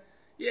yesterday.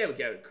 Yeah, we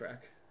gave it a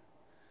crack.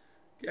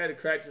 Gave it a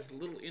crack. Just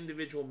little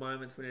individual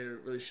moments we need to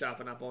really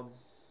sharpen up on.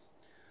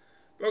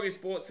 Broggy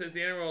Sports says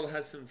the NRL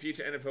has some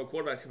future NFL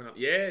quarterbacks coming up.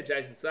 Yeah,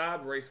 Jason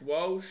Saab, Reece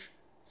Walsh,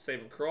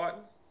 Stephen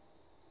Crichton.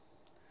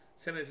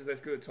 Senator says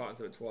that's good at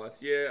Titans over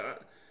twice. Yeah, I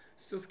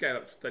still scaled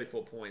up to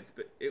 34 points,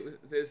 but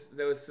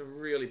there was some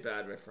really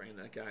bad refereeing in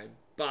that game.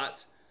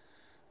 But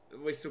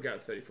we still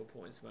got 34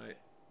 points, mate.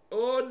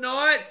 Oh,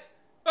 Knights!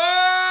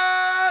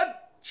 Oh,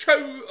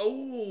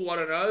 I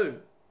don't know.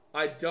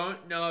 I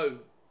don't know.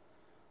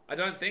 I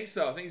don't think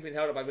so. I think he's been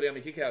held up by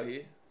BKRmy kick out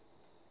here.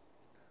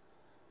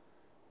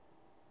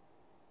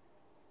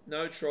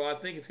 No try. I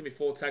think it's going to be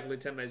 4 tackle,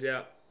 10 metres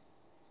out.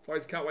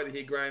 Please can't wait to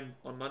hear Graham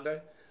on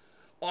Monday.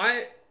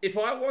 If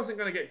I wasn't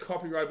going to get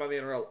copyrighted by the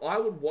NRL, I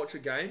would watch a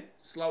game,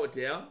 slow it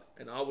down,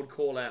 and I would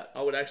call out.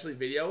 I would actually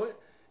video it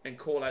and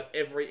call out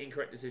every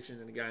incorrect decision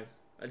in the game.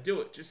 I'd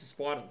do it just to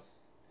spite him.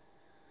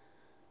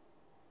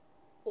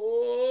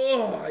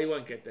 Oh, he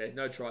won't get there.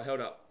 No try.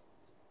 Held up.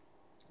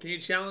 Can you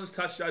challenge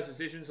touch those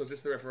decisions or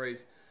just the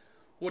referees?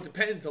 Well, it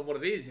depends on what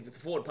it is. If it's a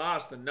forward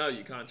pass, then no,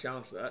 you can't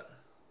challenge that.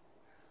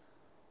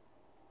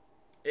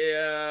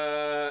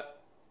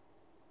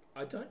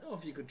 I don't know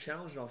if you could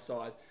challenge an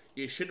offside.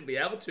 You shouldn't be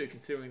able to,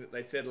 considering that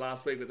they said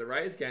last week with the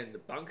Rays game, the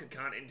bunker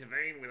can't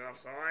intervene with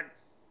offside.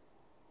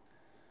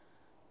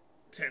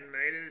 10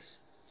 metres.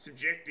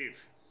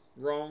 Subjective.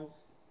 Wrong.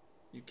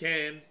 You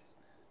can.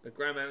 But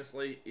Graham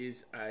Annesley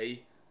is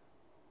a...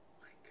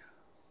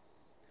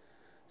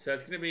 So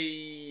it's going to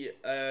be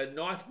a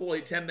nice ball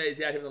here, 10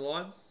 metres out here on the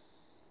line.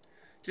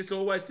 Just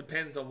always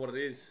depends on what it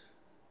is.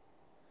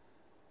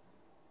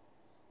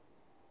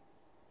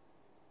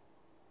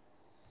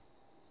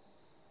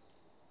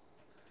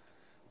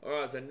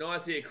 Alright, so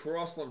nice here,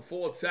 Crossland,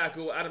 forward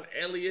tackle, Adam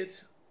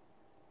Elliott.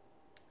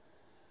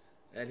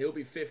 And he'll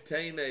be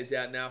 15 metres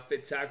out now,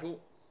 fit tackle.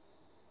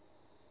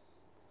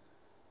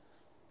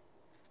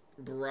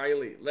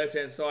 Brayley,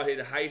 left-hand side here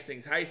to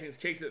Hastings. Hastings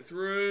kicks it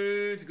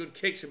through. It's a good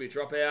kick, should be a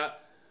drop out.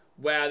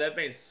 Wow, they've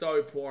been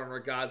so poor in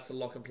regards to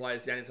locking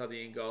players down inside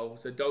the end goal.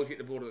 So Dogs get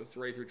the ball to the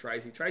 3 through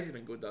Tracy. Tracy's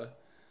been good though.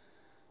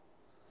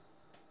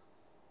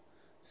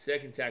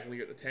 Second tackle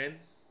here at the 10.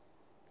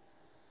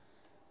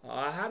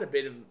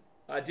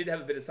 I did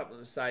have a bit of something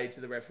to say to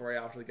the referee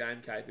after the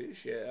game,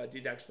 Capish. Yeah, I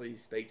did actually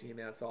speak to him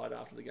outside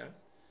after the game.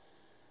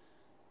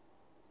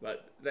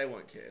 But they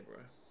won't care, bro.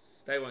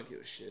 They won't give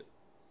a shit.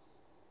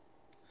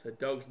 So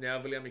Dogs now,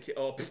 BKRmy kick.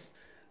 Oh,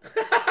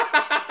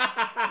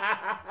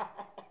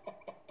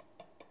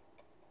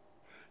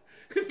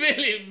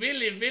 Billy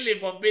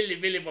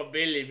Bombili.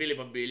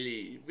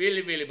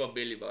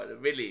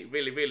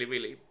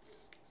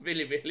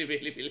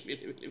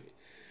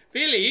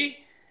 Billy,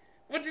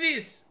 what's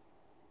this?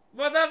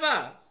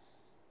 Whatever.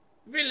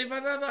 Billy,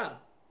 whatever.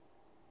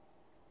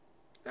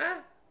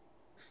 Huh?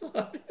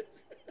 What?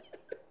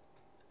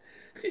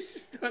 He's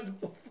just throwing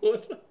the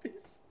forward like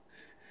this.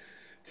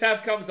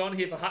 Tav comes on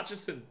here for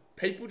Hutchison.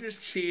 People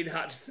just cheered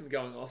Hutchison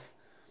going off.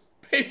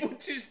 People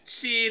just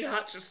cheered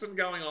Hutchison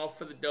going off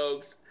for the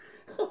Dogs.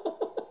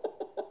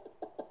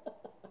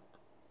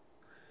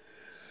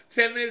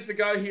 10 minutes to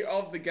go here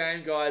of the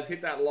game, guys.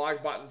 Hit that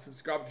like button,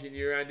 subscribe if you're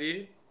new around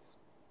here.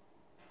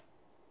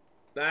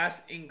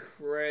 That's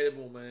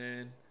incredible,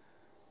 man.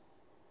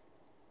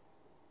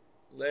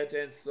 Left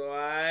hand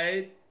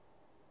side.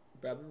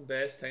 Brabham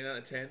best, taking out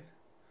of 10.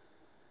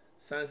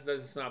 Sons,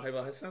 those are smart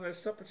people. Son,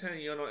 stop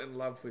pretending you're not in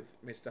love with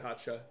Mr.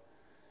 Hutcho.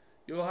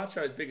 You're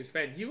Hutcho's biggest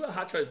fan. You were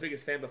Hutcho's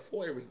biggest fan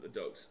before he was at the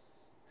Dogs.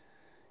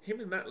 Him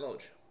and Matt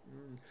Lodge.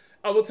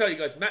 I will tell you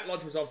guys, Matt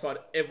Lodge was offside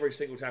every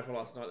single tackle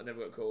last night that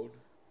never got called.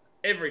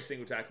 Every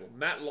single tackle.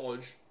 Matt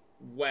Lodge,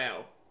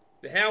 wow.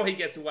 How he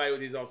gets away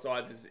with his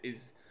offsides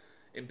is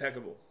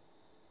impeccable.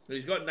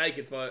 He's got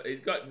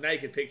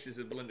naked pictures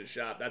of Belinda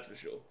Sharp, that's for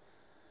sure.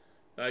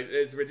 Like,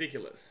 it's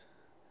ridiculous.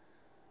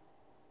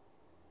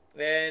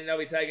 And they'll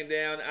be taken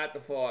down at the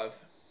 5.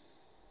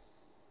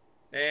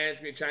 And it's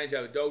going to change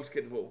over. Dogs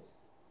get the ball.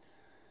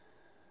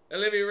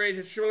 Olivia reads,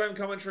 a Triple M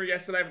commentary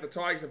yesterday for the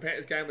Tigers and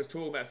Panthers game was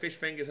talking about fish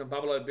fingers and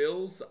Buffalo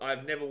Bills.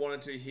 I've never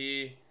wanted to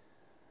hear...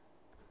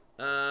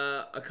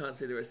 I can't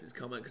see the rest of this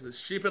comment because the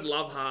stupid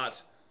love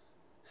heart.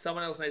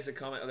 Someone else needs to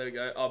comment. Oh, there we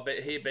go. Oh,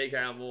 here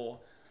BKRmy.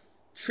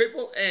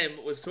 Triple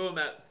M was talking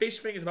about fish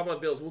fingers and Buffalo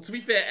Bills. Well, to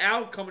be fair,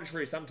 our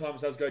commentary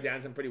sometimes does go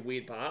down some pretty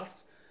weird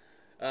paths.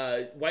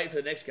 Wait for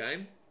the next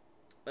game.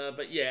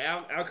 But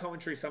yeah, our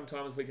commentary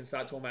sometimes we can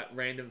start talking about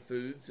random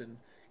foods and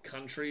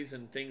countries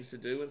and things to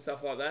do and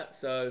stuff like that.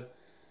 So,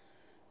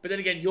 but then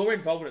again, you're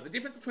involved in it. The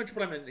difference between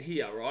Triple M and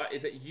here, right,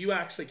 is that you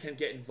actually can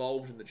get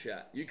involved in the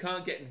chat. You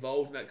can't get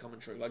involved in that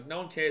commentary. Like, no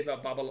one cares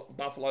about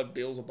Buffalo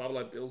Bills or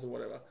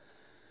whatever.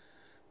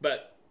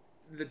 But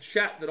the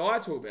chat that I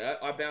talk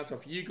about, I bounce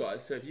off you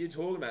guys. So if you're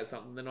talking about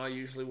something, then I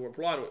usually will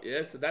reply to it.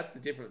 Yeah, so that's the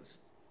difference.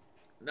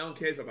 No one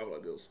cares about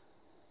Buffalo Bills.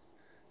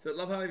 So that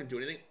Love Heart even do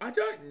anything? I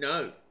don't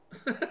know.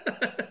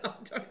 I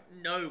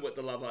don't know what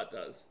the Love Heart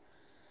does.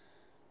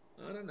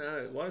 I don't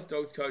know. Why does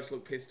Dogs coach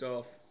look pissed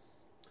off?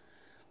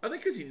 I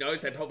think because he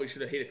knows they probably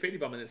should have hit a 50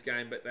 bomb in this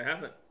game, but they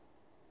haven't.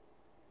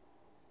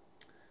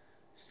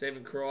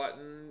 Stephen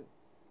Crichton.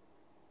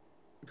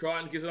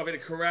 Crichton gives it off into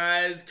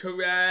Carraz.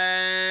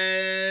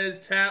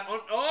 Carraz. Tap on.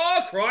 Oh,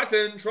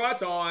 Crichton. Try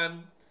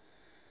time.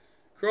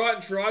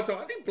 Crichton, try time.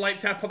 I think Blake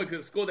Tap probably could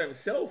have scored there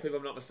himself, if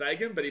I'm not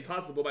mistaken, but he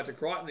passes the ball back to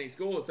Crichton and he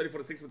scores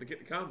 34-6 with the kick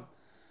to come.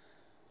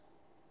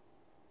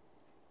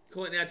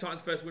 Call it now.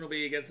 Titans' first win will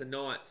be against the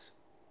Knights.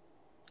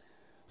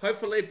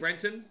 Hopefully,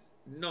 Brenton,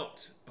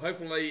 not.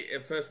 Hopefully,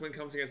 if first win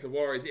comes against the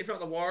Warriors. If not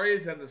the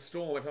Warriors, then the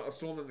Storm. If not the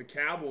Storm, then the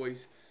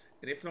Cowboys.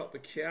 And if not the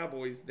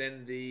Cowboys,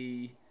 then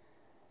the...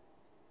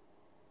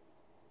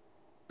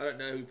 I don't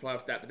know who play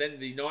after that, but then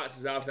the Knights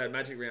is after that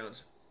Magic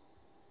round.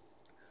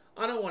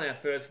 I don't want our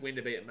first win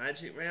to be at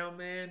Magic round,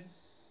 man.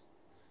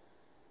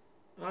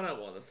 I don't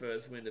want the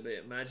first win to be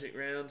at Magic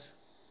round.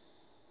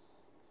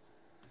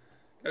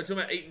 They were talking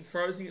about eating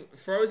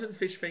frozen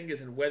fish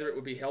fingers and whether it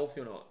would be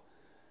healthy or not.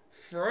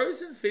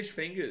 Frozen fish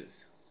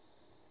fingers.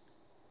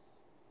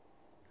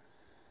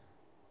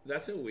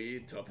 That's a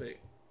weird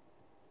topic.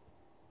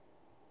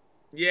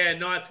 Yeah,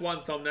 Knights won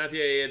Somnath.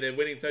 Yeah, they're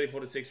winning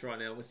 34-6 right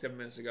now with 7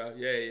 minutes to go.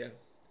 Yeah.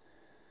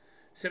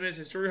 7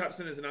 minutes. Drew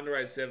Hudson is an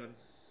underrated 7.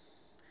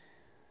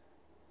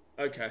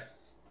 Okay.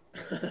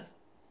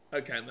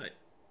 Okay, mate.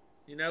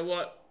 You know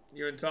what?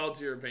 You're entitled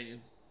to your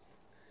opinion.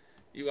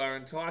 You are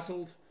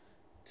entitled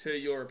to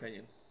your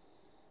opinion.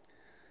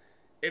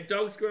 If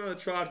Dogs score another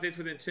try after this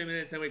within 2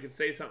 minutes, then we can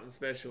see something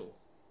special.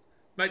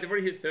 Mate, they've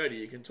already hit 30.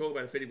 You can talk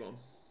about a 50 bomb.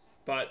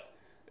 But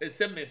there's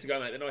 7 minutes to go,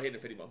 mate. They're not hitting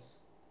a 50 bomb.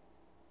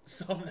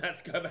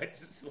 Somnath, go back to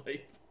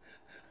sleep.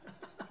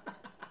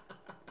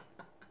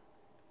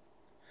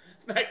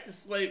 Back to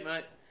sleep,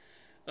 mate.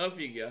 Off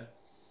you go.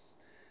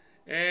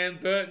 And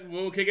Burton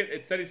will kick it.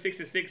 It's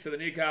 36-6 to the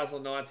Newcastle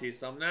Knights here,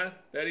 Somnath.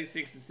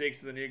 36-6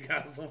 to the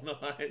Newcastle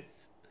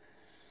Knights.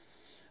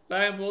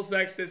 Liam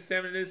Woolsack says,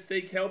 Senators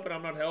seek help, and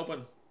I'm not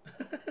helping.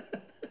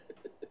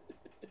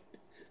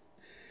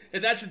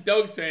 If that's a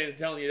Dogs fan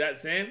telling you that,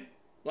 Sam.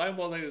 Liam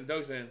Woolsack is a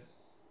Dogs fan.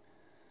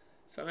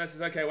 Somnath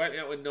says, okay, wake me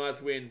up when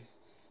Knights win.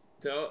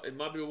 So it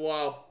might be a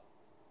while.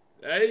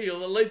 Hey,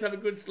 you'll at least have a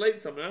good sleep,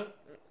 Somnath.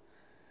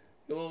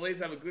 You'll at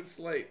least have a good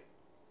sleep.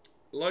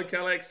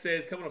 Localex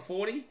says, coming to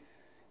 40.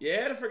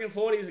 Yeah, the freaking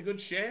 40 is a good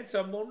chance,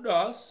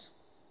 Amundos.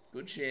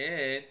 Good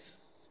chance.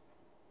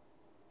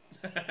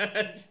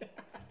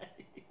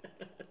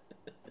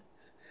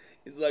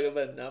 He's like, I've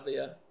had enough of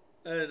you.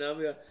 I had enough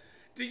of you.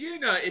 Do you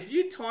know, if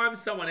you time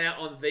someone out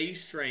on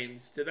these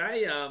streams,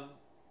 today,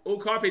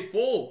 Kaipi's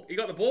ball, he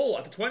got the ball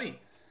at the 20.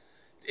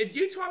 If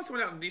you time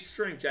someone out on this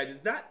stream, Jay,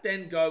 does that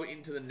then go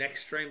into the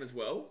next stream as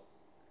well?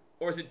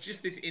 Or is it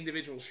just this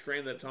individual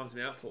stream that it times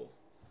him out for?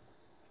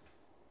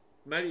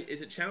 Maybe,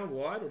 is it channel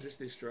wide or just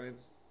this stream?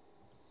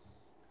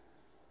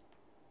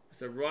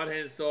 So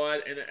right-hand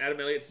side, and Adam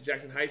Elliott to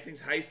Jackson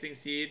Hastings.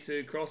 Hastings here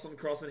to cross on,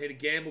 here to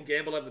Gamble.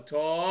 Gamble over the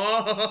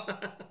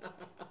top.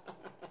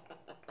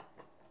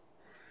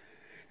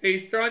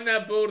 He's thrown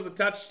that ball to the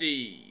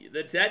touchy.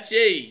 The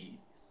touchy.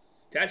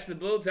 Catch the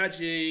ball,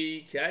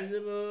 touchy. Catch the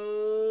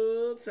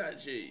ball,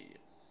 touchy.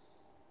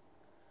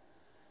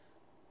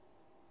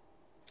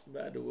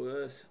 Bad to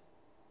worse.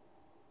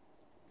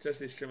 Test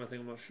this stream, I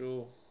think, I'm not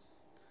sure.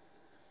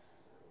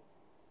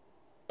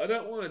 I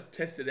don't want to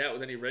test it out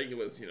with any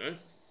regulars, you know.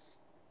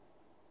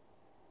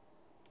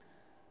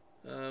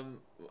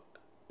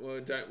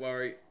 Well, don't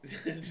worry.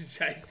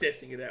 Jay's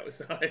testing it out with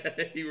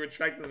Saya. He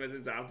retracted the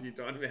message after you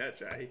timed him out,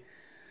 Jay.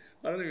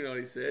 I don't even know what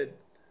he said.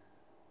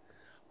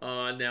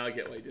 Oh, now I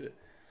get why he did it.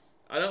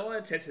 I don't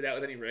want to test it out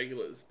with any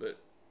regulars, but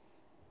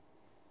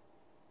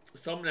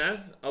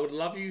Somnath, I would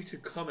love you to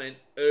comment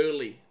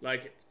early,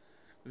 like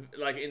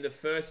in the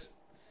first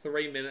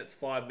 3 minutes,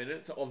 5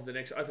 minutes of the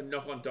next. I have to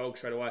knock on dog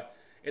straight away.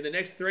 In the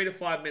next 3 to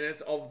 5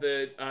 minutes of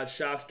the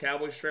Sharks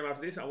Cowboys stream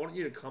after this, I want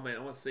you to comment.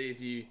 I want to see if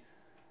you.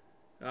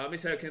 Let me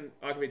say I can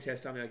be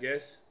test dummy, I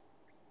guess.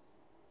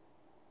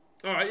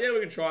 All right, yeah,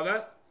 we can try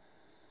that.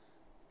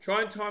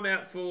 Try and time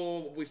out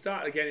for. We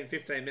start again in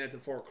 15 minutes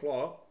at 4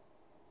 o'clock.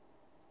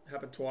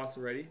 Happened twice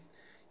already.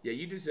 Yeah,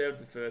 you deserved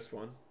the first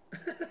one.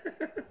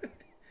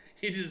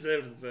 You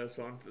deserved the first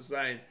one for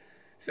saying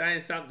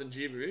something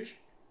gibberish,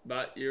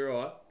 but you're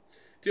right.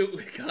 Do it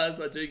with cuz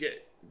I do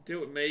get. Do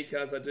it with me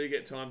cuz I do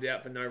get timed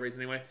out for no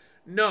reason anyway.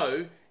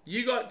 No,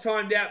 you got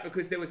timed out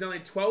because there was only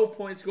 12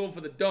 points scored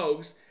for the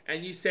Dogs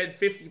and you said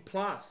 50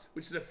 plus,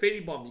 which is a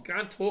Fetty bomb. You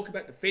can't talk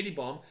about the Fetty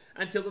bomb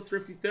until the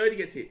Thrifty 30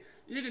 gets hit.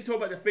 You can talk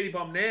about the Fetty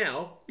bomb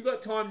now. You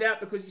got timed out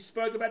because you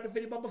spoke about the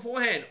Fetty bomb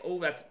beforehand. Oh,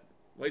 well,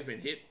 he's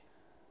been hit.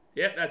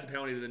 Yep, that's a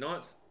penalty to the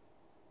Knights.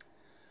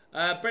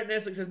 Brett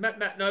Neslick says,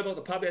 Matt Noble at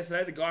the pub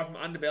yesterday, the guy from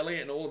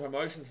Underbelly and all the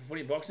promotions for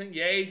footy and boxing.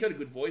 Yeah, he's got a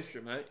good voice for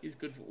him, mate. He's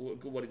good for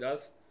what he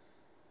does.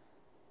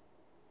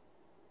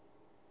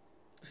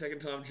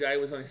 Second time Jay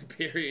was on his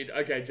period.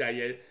 Okay,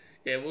 Jay,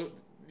 yeah. We'll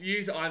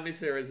use I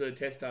Miss Her as a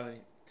test dummy.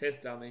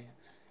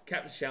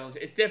 Captain's challenge.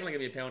 It's definitely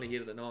going to be a penalty here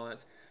to the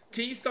Knights.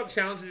 Can you stop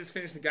challenging and just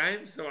finish the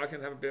game so I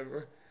can have a bit of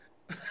a...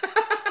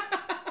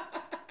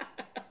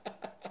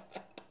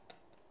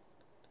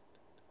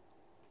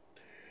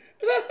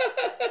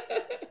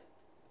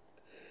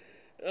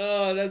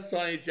 Oh, that's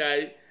funny,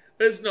 Jay.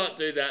 Let's not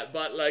do that,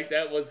 but like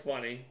that was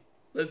funny.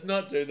 Let's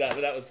not do that,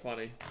 but that was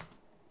funny.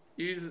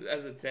 Use it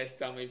as a test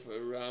dummy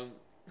for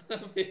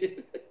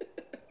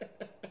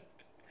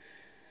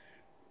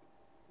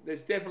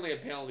There's definitely a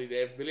penalty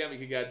there. BKRmy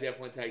could go,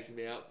 definitely takes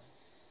him out.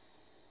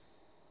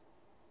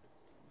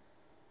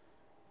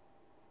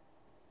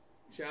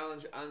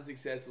 Challenge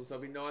unsuccessful, so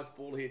it'll be nice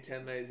ball here,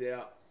 10 metres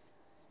out.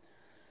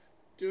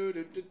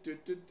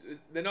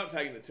 They're not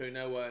taking the 2,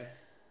 no way.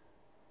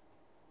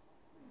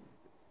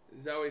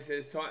 Zoe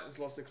says, Titans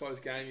lost a close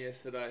game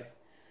yesterday.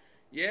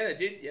 Yeah, they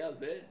did. Yeah, I was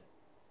there.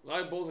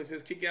 Logan Balzac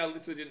says, kick out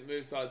literally didn't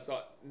move side to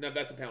side. No,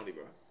 that's a penalty,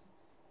 bro.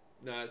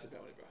 No, that's a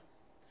penalty, bro.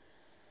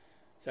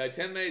 So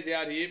 10 metres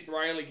out here.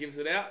 Brayley gives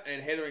it out,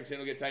 and Hetherington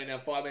will get taken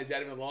out 5 metres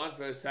out of the line.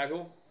 First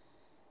tackle.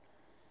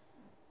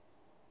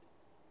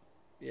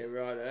 Yeah,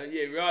 righto.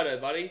 Yeah, righto,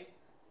 buddy.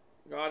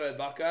 Righto,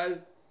 bucko.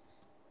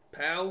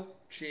 Pal.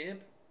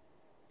 Champ.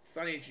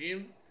 Sonny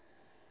Jim.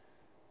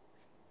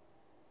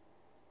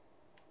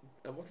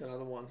 What's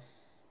another one?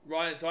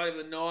 Right inside of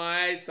the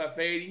Knights.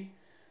 Safidi.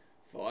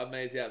 5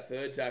 metres out.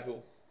 Third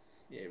tackle.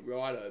 Yeah,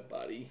 righto,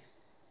 buddy.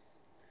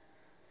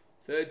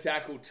 Third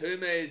tackle. 2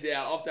 metres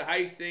out. Off to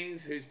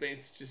Hastings, who's been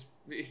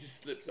he just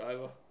slips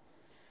over.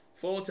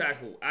 4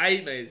 tackle.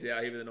 8 metres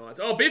out here with the Knights.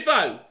 Oh,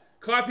 Biffo!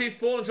 Kai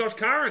Pearce-Paul and Josh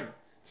Curran.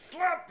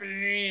 Slap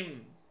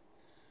him!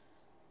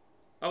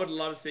 I would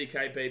love to see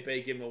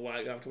KPP give him a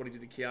whack after what he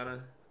did to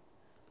Keanu.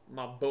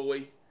 My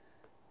boy.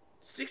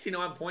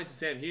 69 points to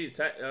Sam Hughes.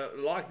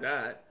 Like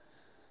that.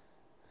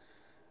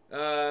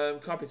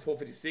 Kai Pearce-Paul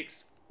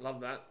 56. Love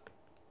that.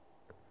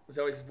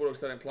 Zoe says Bulldogs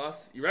 13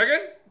 plus. You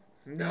reckon?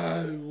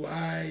 No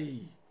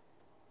way.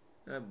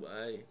 No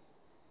way.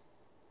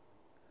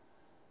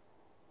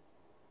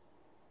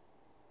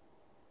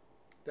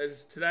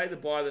 Today the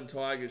Buy than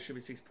Tigers should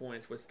be 6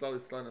 points. We're slowly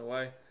slowing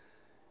away.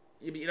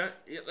 Yeah, but you don't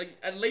like.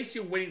 At least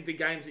you're winning the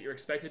games that you're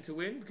expected to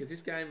win, because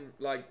this game,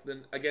 like,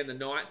 again, the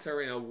Knights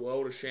are in a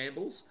world of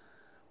shambles.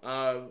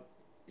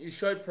 You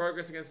showed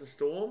progress against the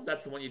Storm.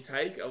 That's the one you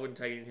take. I wouldn't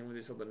take anything with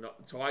this on the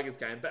Tigers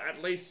game, but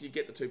at least you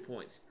get the 2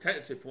 points.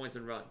 Take the 2 points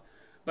and run.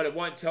 But it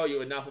won't tell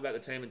you enough about the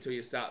team until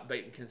you start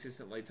beating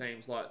consistently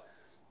teams like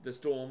the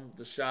Storm,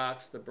 the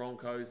Sharks, the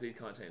Broncos, these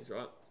kind of teams,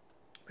 right?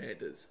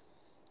 Panthers.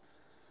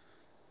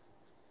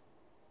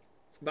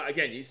 But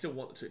again, you still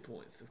want the 2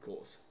 points, of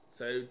course.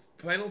 So,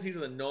 penalties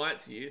of the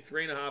Knights here.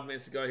 3.5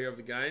 minutes to go here of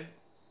the game.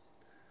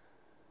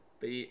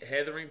 Be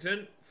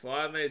Hetherington.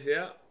 5 minutes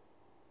out.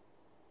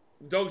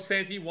 Dogs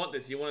fans, you want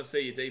this. You want to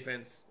see your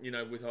defense,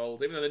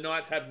 withhold. Even though the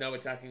Knights have no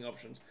attacking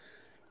options.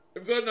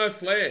 They've got no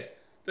flair.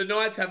 The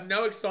Knights have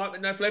no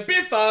excitement, no flair.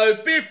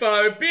 Biffo!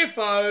 Biffo!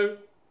 Biffo!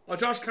 Oh,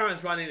 Josh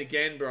Curran's running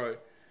again, bro.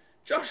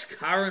 Josh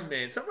Curran,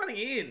 man. Stop running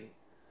in.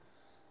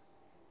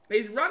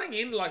 He's running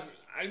in like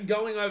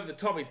going over the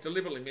top. He's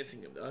deliberately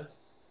missing him, though.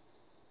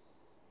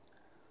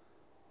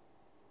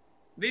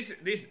 This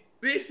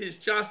This is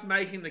just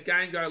making the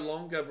game go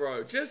longer,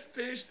 bro. Just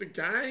finish the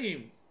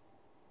game.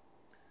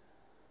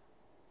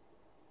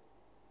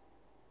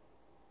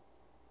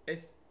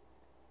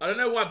 I don't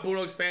know why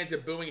Bulldogs fans are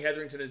booing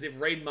Hetherington as if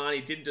Reid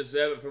Marnie didn't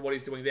deserve it for what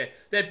he's doing there.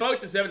 They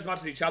both deserve it as much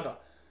as each other.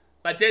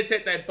 Like, dead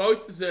set, they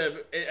both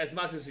deserve it as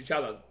much as each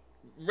other.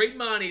 Reid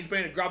Marnie's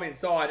been a grub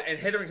inside, and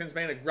Hetherington's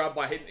been a grub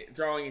by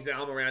throwing his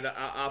arm around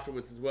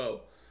afterwards as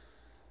well.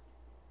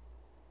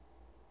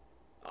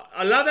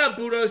 I love how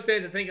Bulldogs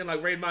fans are thinking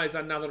like Reid Marnie's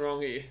done nothing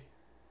wrong here.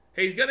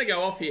 He's going to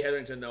go off here,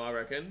 Hetherington, though, I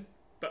reckon.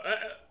 But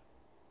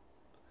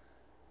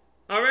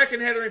I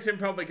reckon Hetherington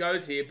probably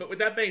goes here. But with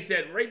that being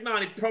said, Reid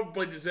Marnie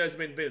probably deserves to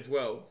be in the bin as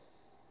well.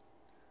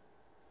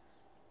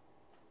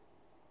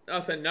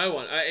 I'll say no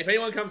one. If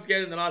anyone comes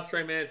together in the last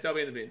 3 minutes, they'll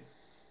be in the bin.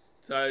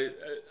 So,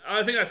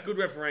 I think that's good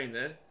refereeing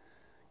there.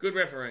 Good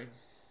refereeing.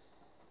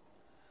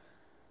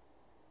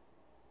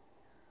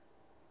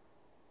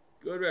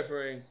 Good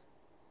refereeing.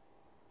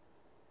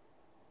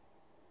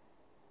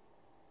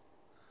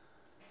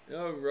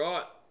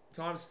 Alright.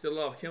 Time's still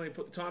off. Can we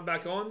put the time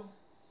back on?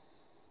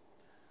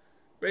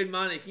 Reid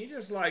Marnie, can you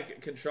just,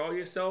 like, control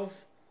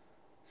yourself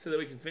so that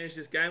we can finish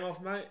this game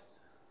off, mate?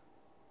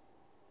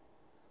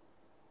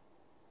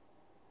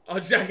 Oh,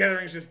 Jack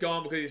Hetherington's just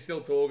gone because he's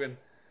still talking.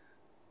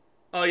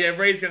 Oh, yeah,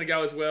 Reid's going to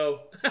go as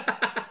well.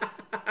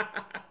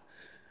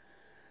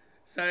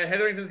 So,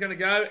 Hetherington's going to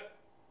go,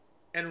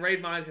 and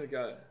Reid Marnie's going to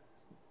go.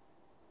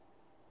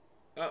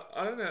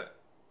 I don't know.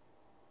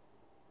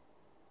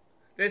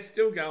 They're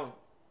still going.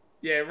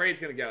 Yeah, Reid's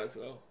going to go as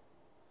well.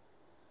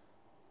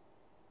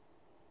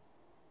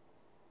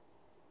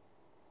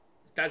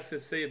 That's to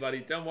see you, buddy.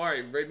 Don't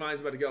worry. Reid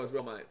Marnie's about to go as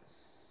well, mate.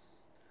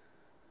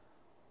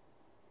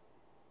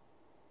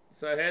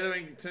 So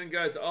Hetherington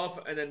goes off,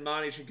 and then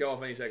Marnie should go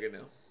off any second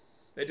now.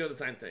 They're doing the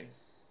same thing.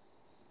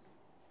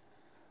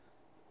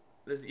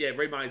 Yeah,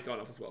 Reid Marnie's gone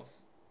off as well.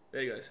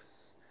 There he goes.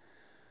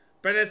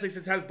 Brendan Essex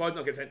says, how does both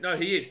not get sent? No,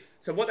 he is.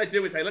 So what they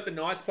do is they let the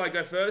Knights play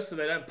go first so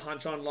they don't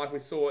punch on like we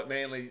saw at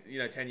Manly,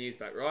 10 years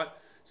back, right?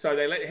 So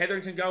they let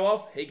Hetherington go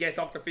off, he gets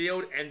off the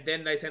field, and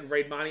then they send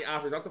Reid Marnie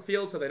after he's off the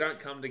field so they don't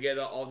come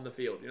together on the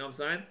field. You know what I'm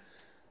saying?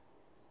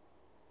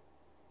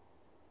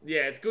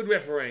 Yeah, it's good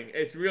refereeing.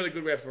 It's really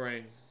good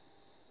refereeing.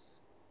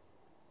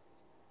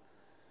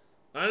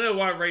 I don't know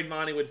why Reid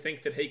Marnie would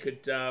think that he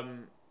could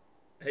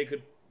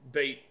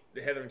beat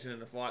Hetherington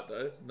in a fight,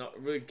 though. Not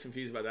really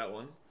confused about that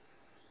one.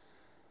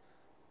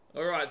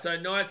 All right, so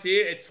Knights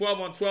here. It's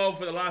 12 on 12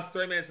 for the last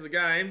 3 minutes of the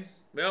game.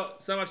 Well,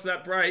 so much for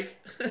that break.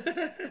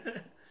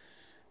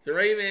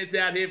 3 minutes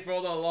out here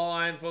for the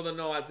line for the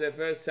Knights. Their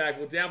first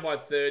tackle, down by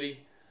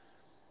 30.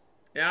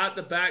 Out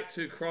the back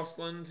to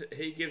Crossland.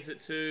 He gives it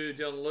to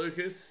Dylan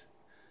Lucas.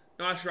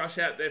 Nice rush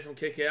out there from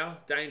Kickow.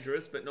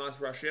 Dangerous, but nice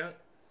rush out.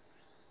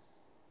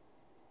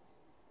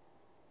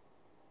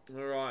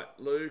 All right,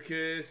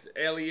 Lucas,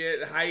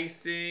 Elliott,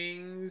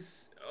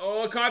 Hastings.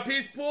 Oh, Kai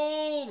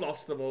Pearce-Paul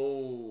lost the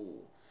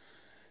ball.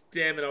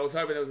 Damn it, I was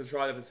hoping there was a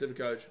try there for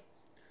Supercoach.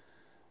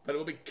 But it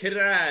will be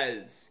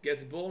Kiraz.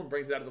 Gets the ball and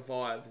brings it out of the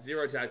 5.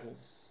 0 tackle.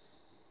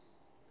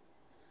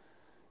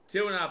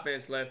 2.5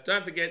 minutes left.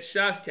 Don't forget,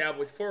 Sharks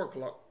Cowboys, 4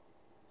 o'clock.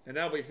 And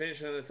they'll be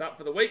finishing us up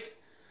for the week.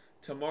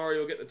 Tomorrow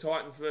you'll get the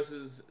Titans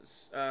versus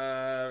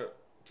who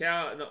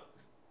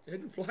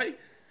did we play?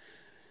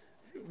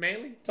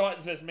 Manly?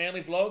 Titans versus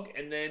Manly vlog.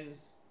 And then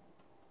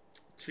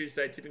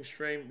Tuesday tipping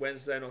stream.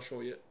 Wednesday, not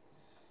sure yet.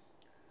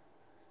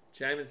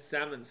 Jamin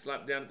Salmon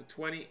slapped down at the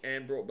 20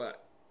 and brought back.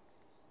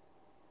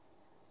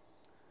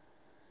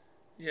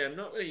 Yeah, I'm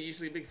not really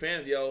usually a big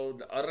fan of the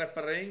old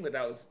refereeing, but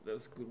that was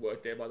good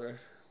work there by the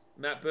ref.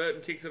 Matt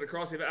Burton kicks it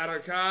across here for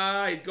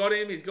Adokar. He's got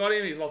him,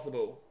 he's lost the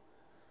ball.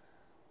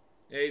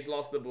 Yeah, he's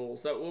lost the ball.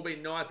 So it will be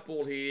Knights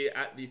ball here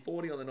at the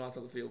 40 on the Knights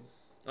side of the field.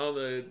 On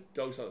the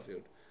Dogs side of the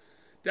field.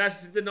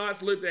 Dash, did the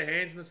Knights loop their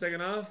hands in the second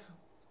half?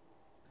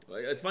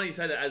 It's funny you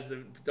say that as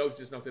the Dogs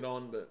just knocked it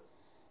on, but...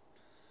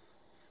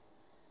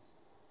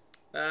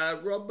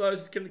 Rob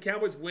Bose, can the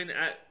Cowboys win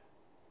at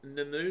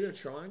Bermuda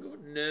Triangle?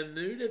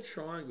 Bermuda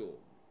Triangle.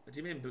 Do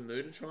you mean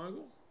Bermuda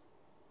Triangle?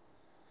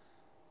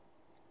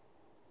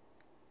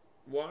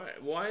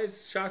 Why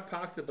is Shark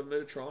Park the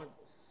Bermuda Triangle?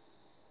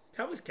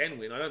 Cowboys can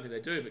win. I don't think they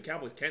do, but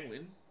Cowboys can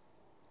win.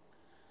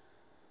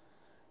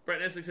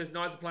 Brett Essex says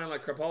Knights are playing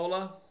like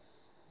Crapola.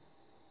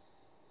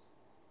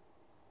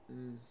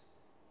 They're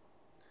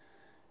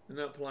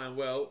not playing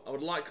well. I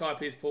would like Kai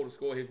Pearce-Paul to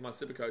score here for my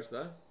Supercoach,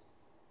 though.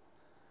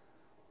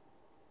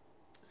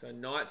 So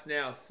Knights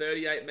now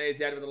 38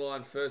 metres out of the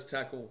line, first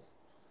tackle.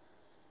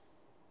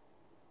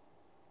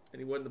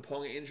 Anyone the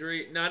Ponga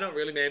injury? No, not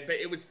really, man. But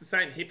it was the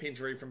same hip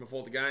injury from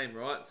before the game,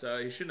 right? So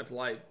he shouldn't have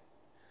played.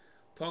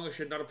 Ponga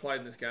should not have played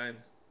in this game.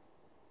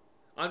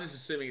 I'm just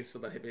assuming it's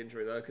still that hip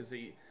injury, though, because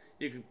you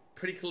could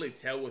pretty clearly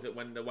tell with it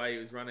when the way he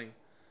was running.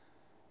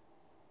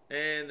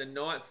 And the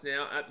Knights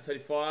now at the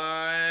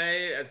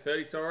 35, at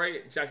 30,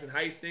 sorry. Jackson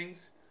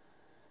Hastings.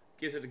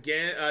 Gives it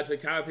again to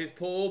Kai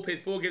Pearce-Paul.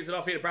 Pearce-Paul gives it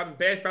off here to Bradman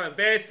Best. Bradman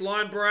Best,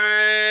 line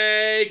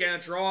break, and a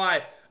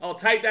try. I'll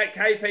take that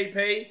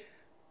KPP.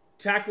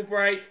 Tackle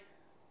break.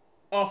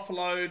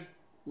 offload,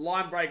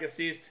 line break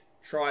assist,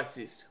 try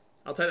assist.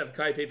 I'll take that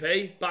for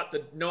KPP, but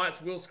the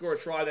Knights will score a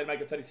try, then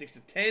make it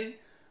 36-10,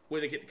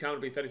 with a kick to come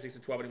to be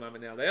 36-12 any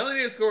moment now. They only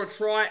need to score a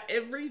try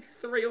every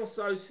 3 or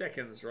so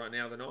seconds right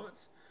now, the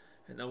Knights,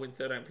 and they'll win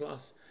 13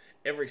 plus.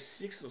 Every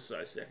 6 or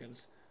so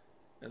seconds,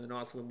 and the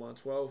Knights win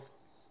 112.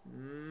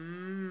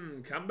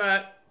 Come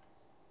back.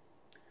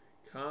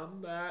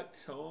 Comeback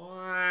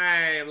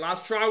time.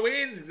 Last try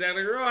wins.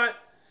 Exactly right.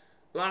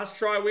 Last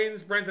try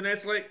wins. Brenton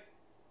Eslick.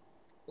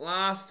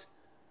 Last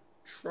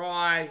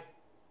try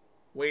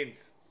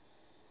wins.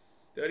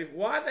 30.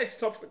 Why have they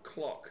stopped the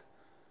clock?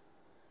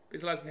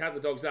 Because lads have the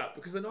Dogs up.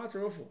 Because the Knights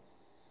are awful.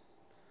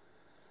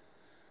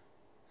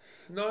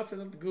 The Knights are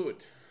not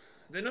good.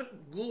 They're not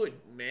good,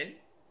 man.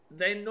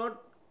 They're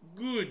not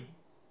good.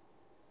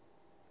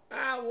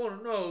 I want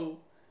to know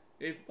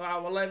if I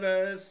will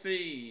ever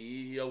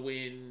see a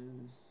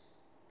win.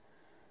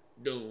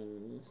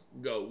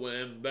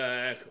 Going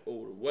back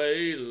all the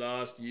way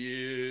last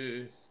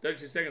year.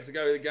 32 seconds to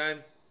go in the game.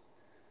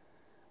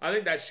 I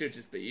think that should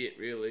just be it,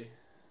 really.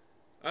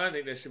 I don't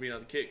think there should be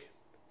another kick.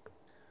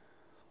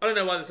 I don't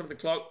know why there's something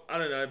the clock. I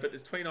don't know, but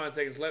there's 29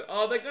 seconds left.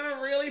 Oh, they're going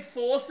to really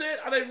force it?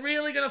 Are they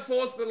really going to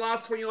force the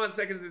last 29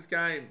 seconds of this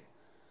game?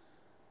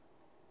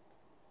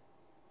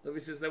 Lovey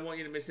says they want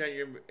you to miss out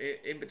your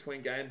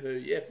in-between game poo.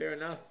 Yeah, fair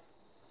enough.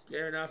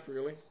 Fair enough,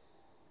 really.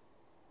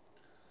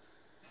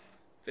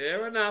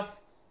 Fair enough.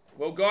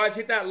 Well, guys,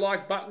 hit that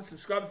like button.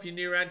 Subscribe if you're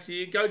new around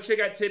here. Go check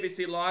out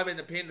TBC Live in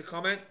the pinned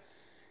comment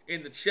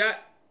in the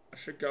chat. I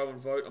should go and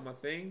vote on my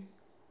thing.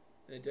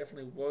 It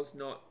definitely was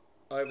not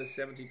over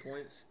 70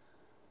 points.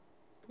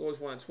 Bulldogs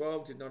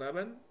 112 did not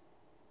happen.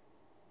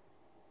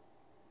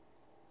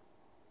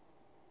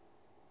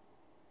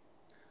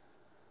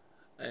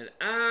 And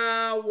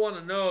I want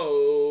to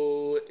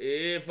know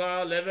if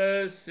I'll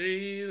ever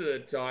see the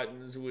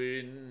Titans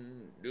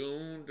win.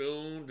 Doom,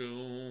 doom,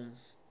 doom.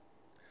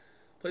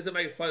 Please don't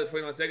make us play the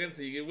 29 seconds.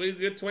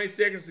 We've got 20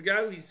 seconds to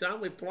go.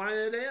 Son, we're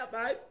playing it out,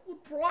 babe. We're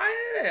playing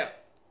it out.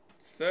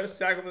 It's first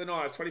tackle for the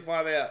Knights,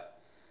 25 out.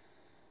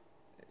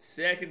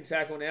 Second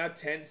tackle now,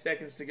 10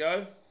 seconds to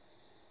go.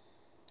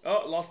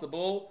 Oh, lost the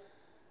ball.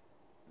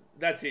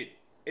 That's it.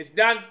 It's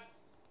done.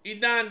 It's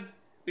done.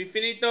 We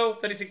finito.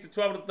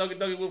 36-12 to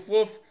Doggy Woof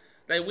Woof.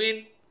 They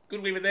win.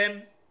 Good win with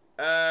them.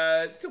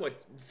 Still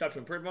stuff to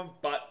improve on,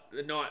 but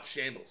the Knights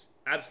shambles.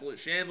 Absolute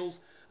shambles.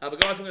 But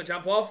guys, I'm going to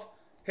jump off.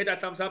 Hit that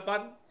thumbs up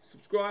button.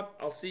 Subscribe.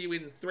 I'll see you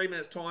in 3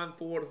 minutes time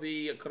for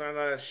the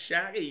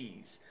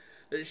Shaggies.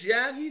 The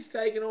Shaggies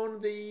taking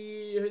on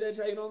the... Who they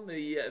taking on?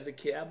 The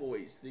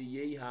Cowboys. The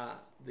Yeehaw.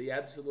 The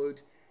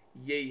absolute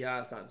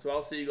Yeehaw, son. So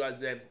I'll see you guys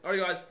then. Alright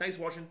guys, thanks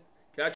for watching.